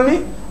బాగుండాలని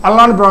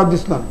అల్లాని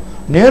ప్రార్థిస్తాను,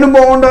 నేను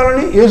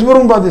బాగుండాలని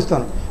యేసుప్రభువుని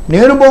ప్రార్థిస్తాను,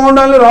 నేను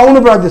బాగుండాలని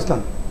రావుని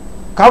ప్రార్థిస్తాను.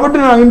 కాబట్టి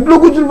నా ఇంట్లో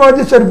కూర్చుని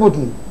ప్రార్థిస్తే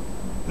సరిపోతుంది.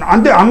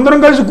 అంటే అందరం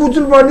కలిసి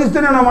కూర్చుని ప్రార్థిస్తే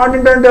నేను నా మాట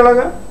వింటానంటే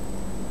ఎలాగా?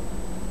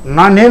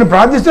 నేను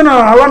ప్రార్థిస్తే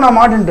అలా నా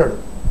మాట వింటాడు.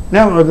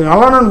 నేను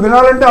అలా నన్ను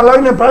వినాలంటే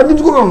అలాగే నేను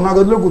ప్రార్థించుకోగలను నా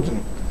గదిలో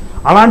కూర్చుని.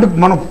 అలాంటి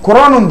మన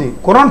ఖురాన్ ఉంది,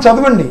 ఖురాన్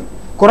చదవండి,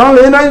 ఖురాన్లో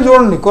ఏం రాయి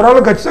చూడండి,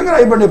 ఖురాన్లో ఖచ్చితంగా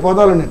రాయబడి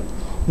పోదాలు.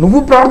 నువ్వు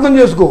ప్రార్థన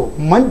చేసుకో,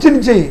 మంచిని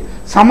చెయ్యి,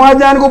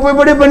 సమాజానికి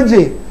ఉపయోగపడే పని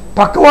చేయి,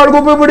 పక్క వాడికి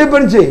ఉపయోగపడే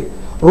పని చేయి,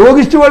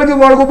 రోగిష్టి వాళ్ళకి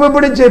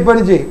ఉపయోగపడే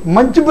పని చేయి,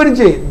 మంచి పని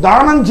చేయి,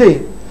 దానం చేయి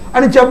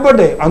అని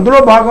చెప్పబడ్డే. అందులో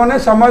భాగమే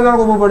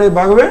సమాజానికి ఉపయోగపడే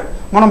భాగమే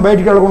మనం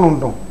బయటికి వెళ్ళకుండా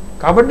ఉంటాం.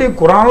 కాబట్టి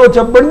ఖురాన్లో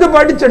చెప్పబడితే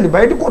పాటించండి,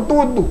 బయట కొత్త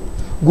వద్దు.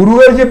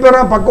 గురువుగారు చెప్పారా,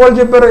 పక్క వాళ్ళు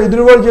చెప్పారా,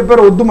 ఎదురు వాళ్ళు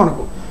చెప్పారా వద్దు.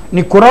 మనకు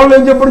నీ ఖురాన్లో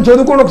ఏం చెప్పండి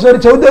చదువుకోండి, ఒకసారి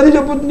చదివితే అది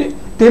చెప్పుతుంది.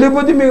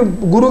 తెలియకపోతే మీ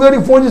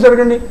గురువుగారికి ఫోన్ చేసి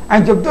అడగండి,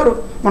 ఆయన చెప్తారు.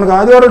 మనకు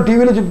ఆదివారం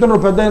టీవీలో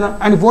చెప్తున్నారు పెద్ద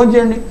ఆయన ఫోన్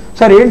చేయండి,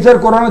 సార్ ఏంటి సార్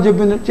ఖురాన్లో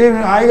చెప్పింది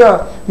చేయండి, హాయిగా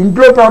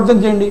ఇంట్లో ప్రార్థన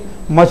చేయండి,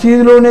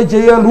 మసీదులోనే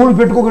చేయాలి రూల్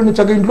పెట్టుకోకండి,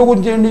 చక్కగా ఇంట్లో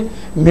కూర్చొని చేయండి.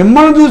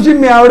 మిమ్మల్ని చూసి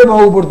మీ ఆవిడ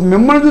బాగుపడుతుంది,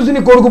 మిమ్మల్ని చూసి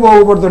నీ కొడుకు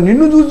బాగుపడతాడు,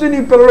 నిన్ను చూసి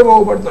నీ పిల్లలు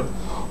బాగుపడతారు,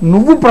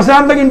 నువ్వు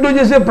ప్రశాంతంగా ఇంట్లో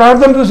చేసే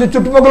ప్రార్థన చూసి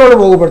చుట్టుపక్కల వాళ్ళు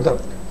బాగుపడతారు,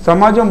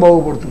 సమాజం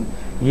బాగుపడుతుంది.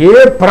 ఏ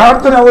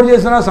ప్రార్థన ఎవరు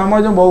చేసినా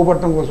సమాజం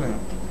బాగుపడటం కోసమే.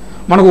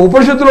 మనకు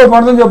ఉపనిషత్తులో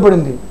ప్రార్థన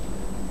చెప్పబడింది,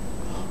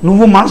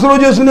 నువ్వు మనసులో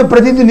చేసుకునే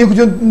ప్రతిదీ నీకు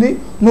చెందుతుంది,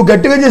 నువ్వు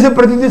గట్టిగా చేసే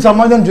ప్రతిదీ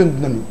సమాజానికి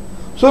చెందుతుందని.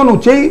 సో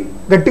నువ్వు చెయ్యి,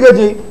 గట్టిగా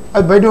చెయ్యి,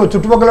 అది బయట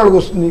చుట్టుపక్కల వాళ్ళకి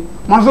వస్తుంది,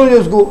 మనసులో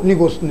చేసుకో,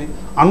 నీకు వస్తుంది.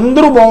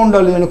 అందరూ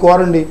బాగుండాలి అని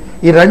కోరండి.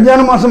 ఈ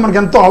రంజాన్ మాసం మనకు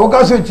ఎంతో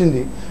అవకాశం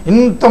ఇచ్చింది.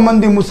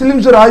 ఇంతమంది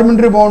ముస్లిమ్స్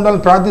రాజమండ్రి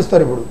బాగుండాలని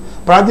ప్రార్థిస్తారు. ఇప్పుడు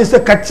ప్రార్థిస్తే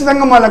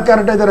ఖచ్చితంగా మా లెక్క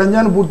కరెక్ట్ అయితే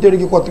రంజాన్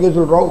పూర్తయ్యేకి కొత్త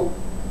కేసులు రావు.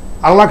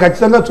 అలా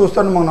ఖచ్చితంగా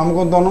చూస్తాను మాకు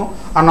నమ్మకంతోనూ.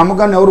 ఆ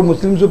నమ్మకాన్ని ఎవరు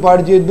ముస్లిమ్స్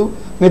పాడు చేయొద్దు,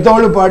 మిగతా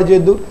వాళ్ళు పాడు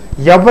చేయొద్దు.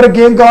 ఎవరికి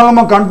ఏం కావాలో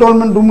మా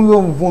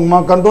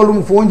కంట్రోల్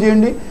రూమ్ ఫోన్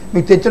చేయండి,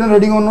 మీకు తెచ్చిన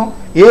రెడీగా ఉన్నాం.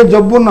 ఏ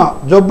జబ్బు ఉన్నా,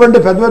 జబ్బు అంటే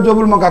పెద్ద పెద్ద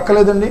జబ్బులు మాకు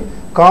అక్కర్లేదండి.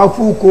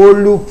 కాఫు,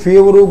 కోల్డ్,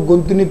 ఫీవరు,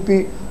 గొంతు నొప్పి,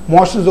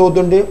 మోషన్స్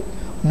అవుతుంటే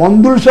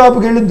మందుల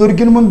షాప్కి వెళ్ళి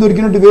దొరికిన ముందు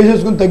దొరికినట్టు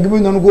వేసేసుకుని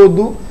తగ్గిపోయింది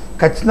అనుకోవద్దు.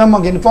 ఖచ్చితంగా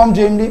మాకు ఇన్ఫామ్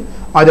చేయండి,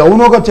 అది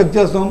అవునోగా చెక్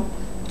చేస్తాం.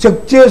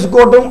 చెక్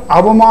చేసుకోవటం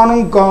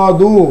అవమానం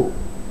కాదు.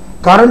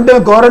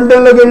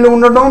 క్వారంటైన్లోకి వెళ్ళి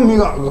ఉండటం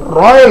మీకు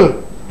రాయల్.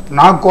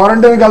 నాకు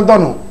క్వారంటైన్కి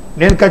వెళ్తాను,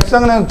 నేను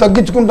ఖచ్చితంగా నేను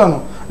తగ్గించుకుంటాను,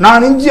 నా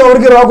నుంచి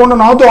ఎవరికి రాకుండా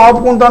నాతో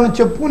ఆపుకుంటాను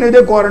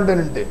చెప్పుకునేదే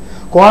క్వారంటైన్ అంటే.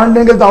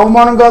 క్వారంటైన్కి వెళ్తే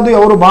అవమానం కాదు,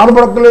 ఎవరు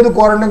బాధపడక్కలేదు.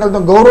 క్వారంటైన్కి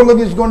వెళ్తాం, గౌరవంగా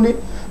తీసుకోండి,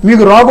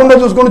 మీకు రాకుండా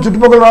చూసుకోండి,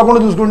 చుట్టుపక్కల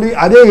రాకుండా చూసుకోండి.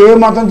 అదే ఏ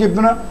మతం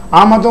చెప్పినా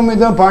ఆ మతం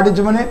మీద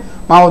పాటించమని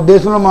మా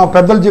దేశంలో మా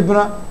పెద్దలు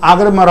చెప్పినా,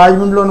 ఆఖరి మా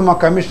రాజమండ్రిలోని మా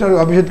కమిషనర్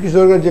అభిషేక్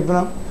కిషోర్ గారు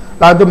చెప్పినా,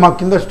 లేకపోతే మా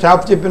కింద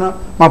స్టాఫ్ చెప్పినా,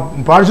 మా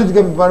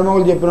పారిశుద్ధ్య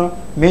పరిమళులు చెప్పినా,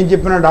 మేము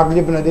చెప్పినా, డాక్టర్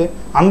చెప్పినా అదే,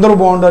 అందరూ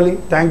బాగుండాలి.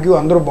 థ్యాంక్ యూ,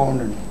 అందరూ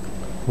బాగుండండి.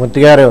 మూర్తి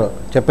గారు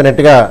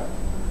చెప్పినట్టుగా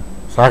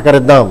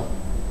సహకరిద్దాం.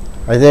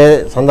 అదే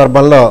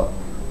సందర్భంలో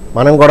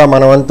మనం కూడా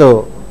మన వంతు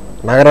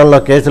నగరంలో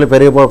కేసులు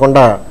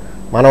పెరిగిపోకుండా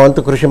మన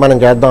వంతు కృషి మనం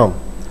చేద్దాం.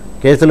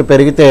 కేసులు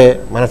పెరిగితే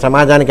మన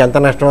సమాజానికి ఎంత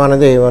నష్టం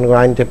అనేది మనకు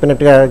ఆయన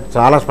చెప్పినట్టుగా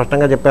చాలా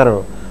స్పష్టంగా చెప్పారు.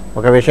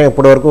 ఒక విషయం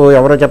ఇప్పటివరకు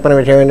ఎవరో చెప్పిన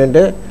విషయం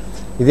ఏంటంటే,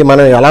 ఇది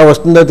మనం ఎలా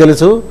వస్తుందో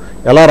తెలుసు,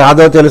 ఎలా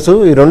రాదో తెలుసు,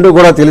 ఈ రెండు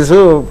కూడా తెలుసు.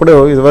 ఇప్పుడు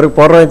ఇదివరకు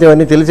పూర్వం అయితే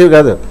ఇవన్నీ తెలిసేవి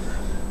కాదు.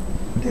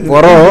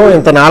 పూర్వం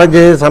ఇంత నాలెడ్జ్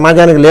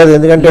సమాజానికి లేదు,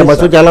 ఎందుకంటే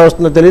మసూచి ఎలా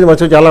వస్తుందో తెలియదు,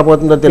 మసూచి ఎలా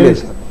పోతుందో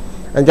తెలియదు.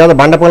 అంచేత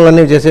బండ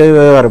పనులన్నీ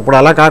చేసేవారు. ఇప్పుడు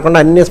అలా కాకుండా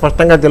అన్నీ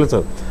స్పష్టంగా తెలుసు.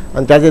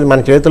 అంచేత ఇది మన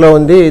చేతిలో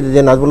ఉంది, ఇది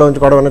దీన్ని అదుపులో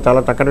ఉంచుకోవడం అనేది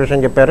చాలా చక్కటి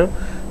విషయం చెప్పారు.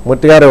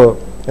 మూర్తి గారు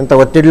ఇంత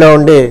ఒత్తిడిలో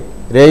ఉండి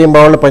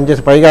రేయింబావుళ్ళు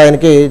పనిచేసి, పైగా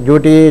ఆయనకి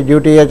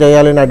డ్యూటీయే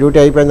చేయాలి, నా డ్యూటీ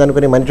అయిపోయింది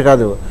అనుకుని మనిషి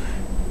కాదు.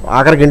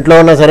 ఆఖరికి ఇంట్లో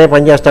ఉన్నా సరే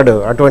పనిచేస్తాడు.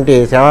 అటువంటి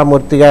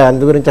సేవామూర్తిగా,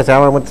 అందు గురించి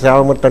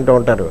సేవామూర్తి అంటూ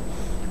ఉంటారు.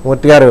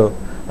 మూర్తి గారు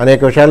అనేక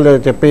విషయాలు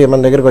చెప్పి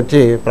మన దగ్గరికి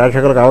వచ్చి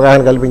ప్రేక్షకులకు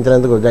అవగాహన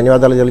కల్పించినందుకు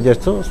ధన్యవాదాలు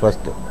తెలియజేస్తూ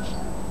స్వస్తి.